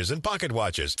 wristwatches, and pocket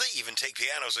watches. They even take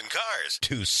pianos and cars.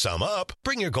 To sum up,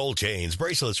 bring your gold chains,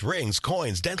 bracelets, rings,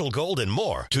 coins, dental gold, and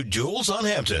more to Jewels on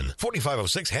Hampton,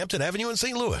 4506 Hampton Avenue in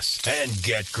St. Louis. And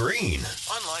get green.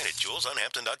 Online at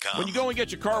jewelsonhampton.com. When you go and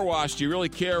get your car washed, do you really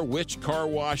care which car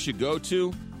wash you go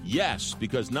to? Yes,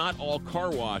 because not all car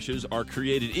washes are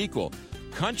created equal.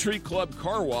 Country Club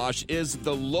Car Wash is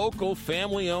the local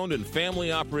family-owned and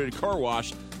family-operated car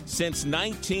wash since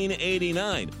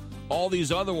 1989. All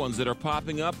these other ones that are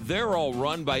popping up, they're all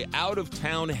run by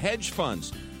out-of-town hedge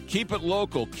funds. Keep it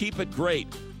local. Keep it great.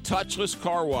 Touchless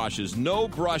car washes, no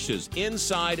brushes,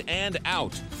 inside and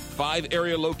out. 5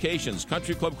 area locations,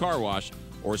 Country Club Car Wash,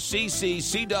 or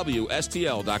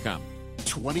cccwstl.com.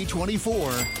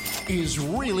 2024 is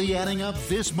really adding up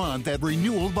this month at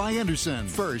Renewal by Andersen.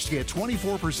 First, get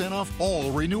 24% off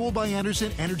all Renewal by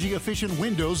Andersen energy-efficient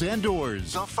windows and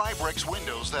doors. The Fibrex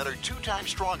windows that are 2 times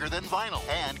stronger than vinyl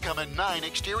and come in 9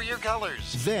 exterior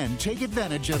colors. Then take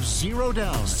advantage of 0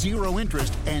 down, 0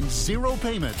 interest, and 0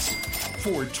 payments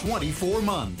for 24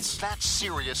 months. That's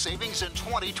serious savings in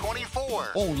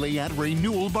 2024. Only at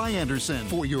Renewal by Andersen.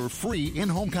 For your free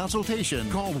in-home consultation,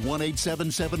 call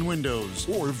 1-877-WINDOWS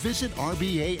or visit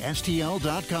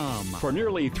rbastl.com. For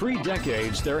nearly 3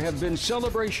 decades, there have been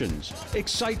celebrations,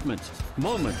 excitement,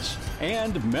 moments,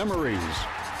 and memories.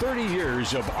 30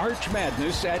 years of Arch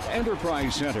Madness at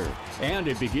Enterprise Center. And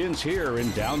it begins here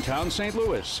in downtown St.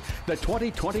 Louis. The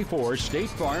 2024 State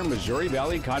Farm Missouri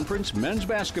Valley Conference Men's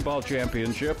Basketball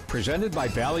Championship, presented by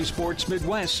Valley Sports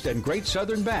Midwest and Great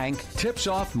Southern Bank, tips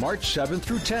off March 7th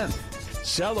through 10th.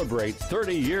 Celebrate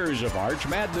 30 years of Arch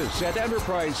Madness at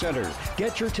Enterprise Center.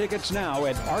 Get your tickets now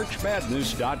at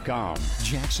archmadness.com.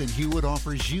 Jackson Hewitt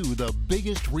offers you the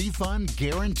biggest refund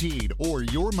guaranteed or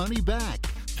your money back,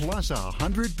 plus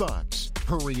 $100.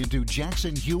 Hurry into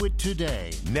Jackson Hewitt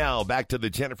today. Now back to the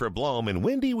Jennifer Blome and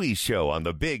Wendy Weiss Show on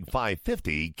the Big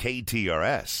 550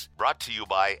 KTRS. Brought to you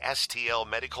by STL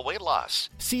Medical Weight Loss.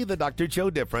 See the Dr.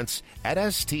 Joe difference at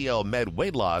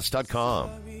STLMedWeightLoss.com.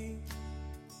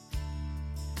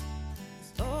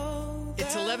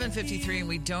 It's 11:53 and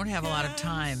we don't have a lot of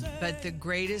time, but the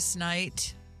greatest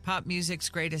night, pop music's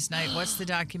greatest night. What's the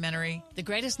documentary? The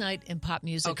Greatest Night in Pop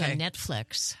Music on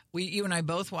Netflix. You and I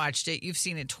both watched it. You've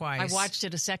seen it twice. I watched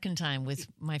it a second time with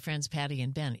my friends Patty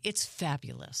and Ben. It's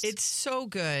fabulous. It's so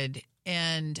good.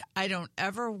 And I don't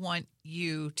ever want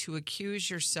you to accuse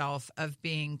yourself of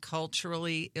being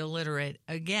culturally illiterate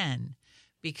again,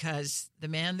 because the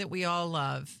man that we all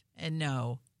love and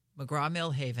know,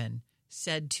 McGraw-Millhaven,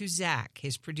 said to Zach,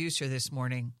 his producer, this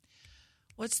morning,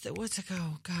 what's the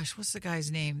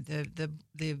guy's name? The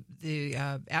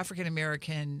African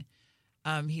American,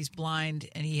 he's blind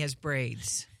and he has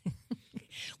braids.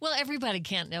 Well, everybody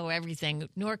can't know everything,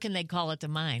 nor can they call it to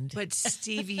mind. But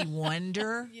Stevie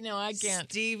Wonder, I can't.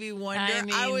 Stevie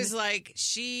Wonder. I was like,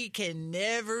 she can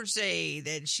never say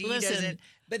that she doesn't.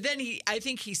 But then I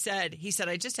think he said,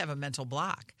 I just have a mental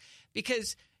block,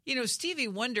 because Stevie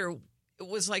Wonder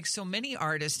was like so many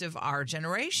artists of our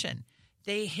generation.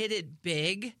 They hit it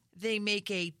big. They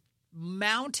make a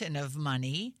mountain of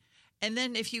money. And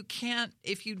then you're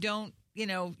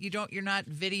not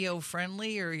video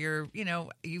friendly, or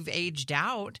you've aged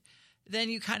out,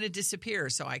 then you kind of disappear.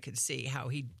 So I could see how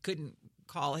he couldn't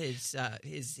call his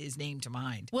name to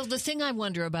mind. Well, the thing I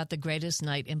wonder about The Greatest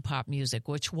Night in Pop Music,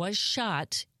 which was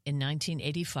shot in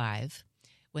 1985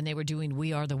 when they were doing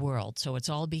We Are the World. So it's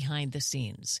all behind the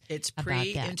scenes. It's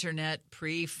pre-internet,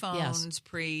 pre-phones,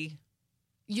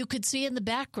 You could see in the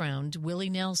background Willie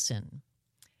Nelson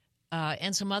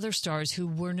and some other stars who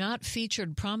were not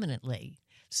featured prominently.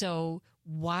 So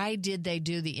why did they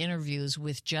do the interviews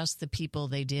with just the people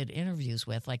they did interviews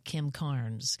with, like Kim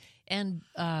Carnes? And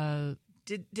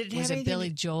did it was have it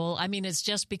Billy Joel? I mean, it's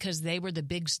just because they were the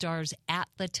big stars at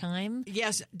the time.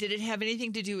 Yes. Did it have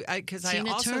anything to do? Because I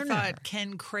also thought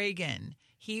Ken Cragen,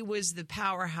 he was the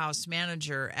powerhouse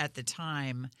manager at the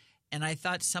time, and I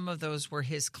thought some of those were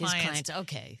his clients.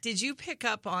 Okay. Did you pick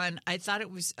up on, I thought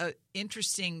it was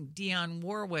interesting, Dionne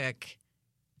Warwick,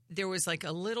 there was like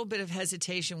a little bit of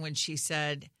hesitation when she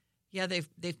said, yeah,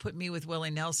 they've put me with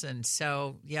Willie Nelson,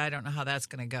 so yeah, I don't know how that's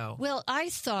going to go. Well, I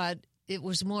thought it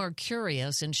was more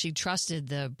curious, and she trusted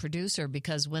the producer,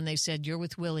 because when they said, you're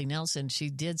with Willie Nelson, she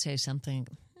did say something,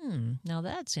 now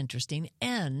that's interesting,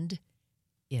 and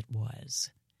it was.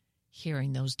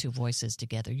 Hearing those two voices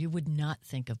together, I would not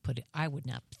think of putting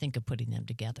them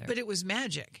together. But it was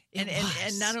magic. And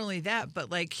not only that, but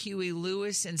like Huey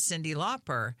Lewis and Cyndi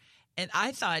Lauper. And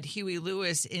I thought Huey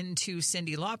Lewis into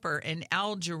Cyndi Lauper, and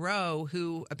Al Jarreau,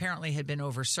 who apparently had been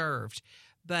overserved.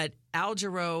 But Al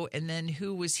Jarreau, and then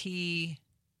who was he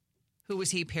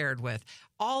paired with?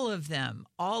 All of them,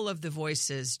 all of the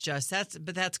voices,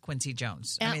 but that's Quincy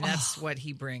Jones. I mean, that's what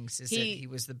he brings, that he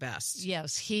was the best.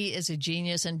 Yes, he is a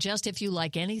genius. And just if you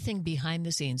like anything behind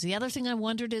the scenes. The other thing I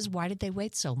wondered is, why did they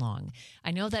wait so long? I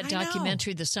know that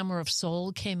documentary, The Summer of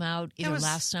Soul, came out either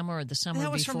last summer or the summer before.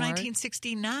 That was from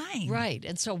 1969. Right.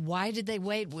 And so why did they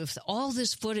wait with all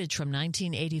this footage from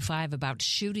 1985 about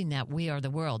shooting that We Are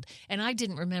the World? And I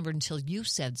didn't remember until you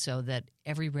said so that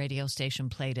every radio station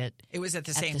played it. It was at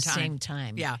the same time.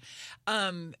 Yeah.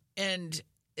 And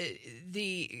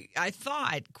I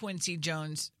thought Quincy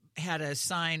Jones had a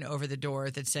sign over the door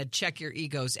that said, check your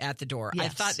egos at the door. Yes. I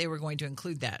thought they were going to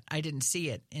include that. I didn't see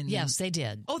it. Yes, they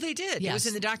did. Oh, they did? Yes. It was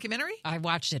in the documentary? I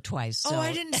watched it twice. So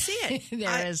I didn't see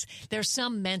it. There's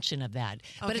some mention of that.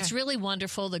 But it's really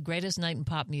wonderful. The Greatest Night in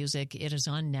Pop Music. It is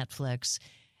on Netflix.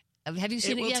 Have you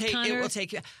seen it yet, Connor? It will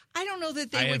take you. I don't know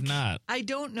that they would. I have not. I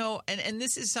don't know. And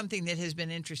this is something that has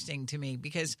been interesting to me,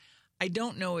 because I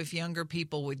don't know if younger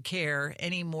people would care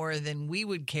any more than we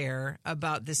would care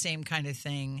about the same kind of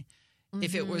thing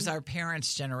if it was our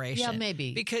parents' generation. Yeah,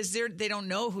 maybe. Because they don't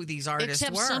know who these artists were.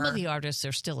 Except some of the artists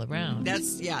are still around. That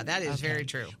is very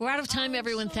true. We're out of time,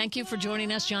 everyone. Thank you for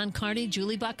joining us. John Carney,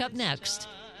 Julie Buck up next.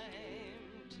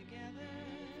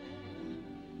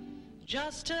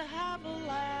 Just to have a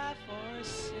laugh or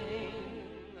sing.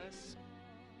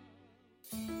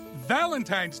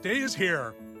 Valentine's Day is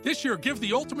here. This year, give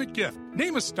the ultimate gift.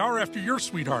 Name a star after your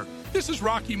sweetheart. This is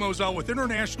Rocky Moselle with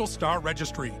International Star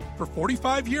Registry. For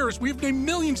 45 years, we've named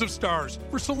millions of stars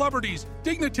for celebrities,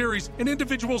 dignitaries, and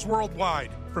individuals worldwide.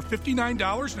 For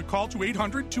 $59 and a call to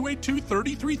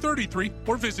 800-282-3333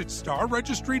 or visit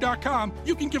starregistry.com,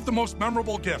 you can give the most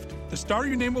memorable gift. The star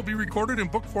your name will be recorded in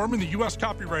book form in the U.S.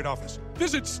 Copyright Office.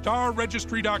 Visit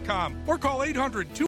starregistry.com or call 800-282-3333.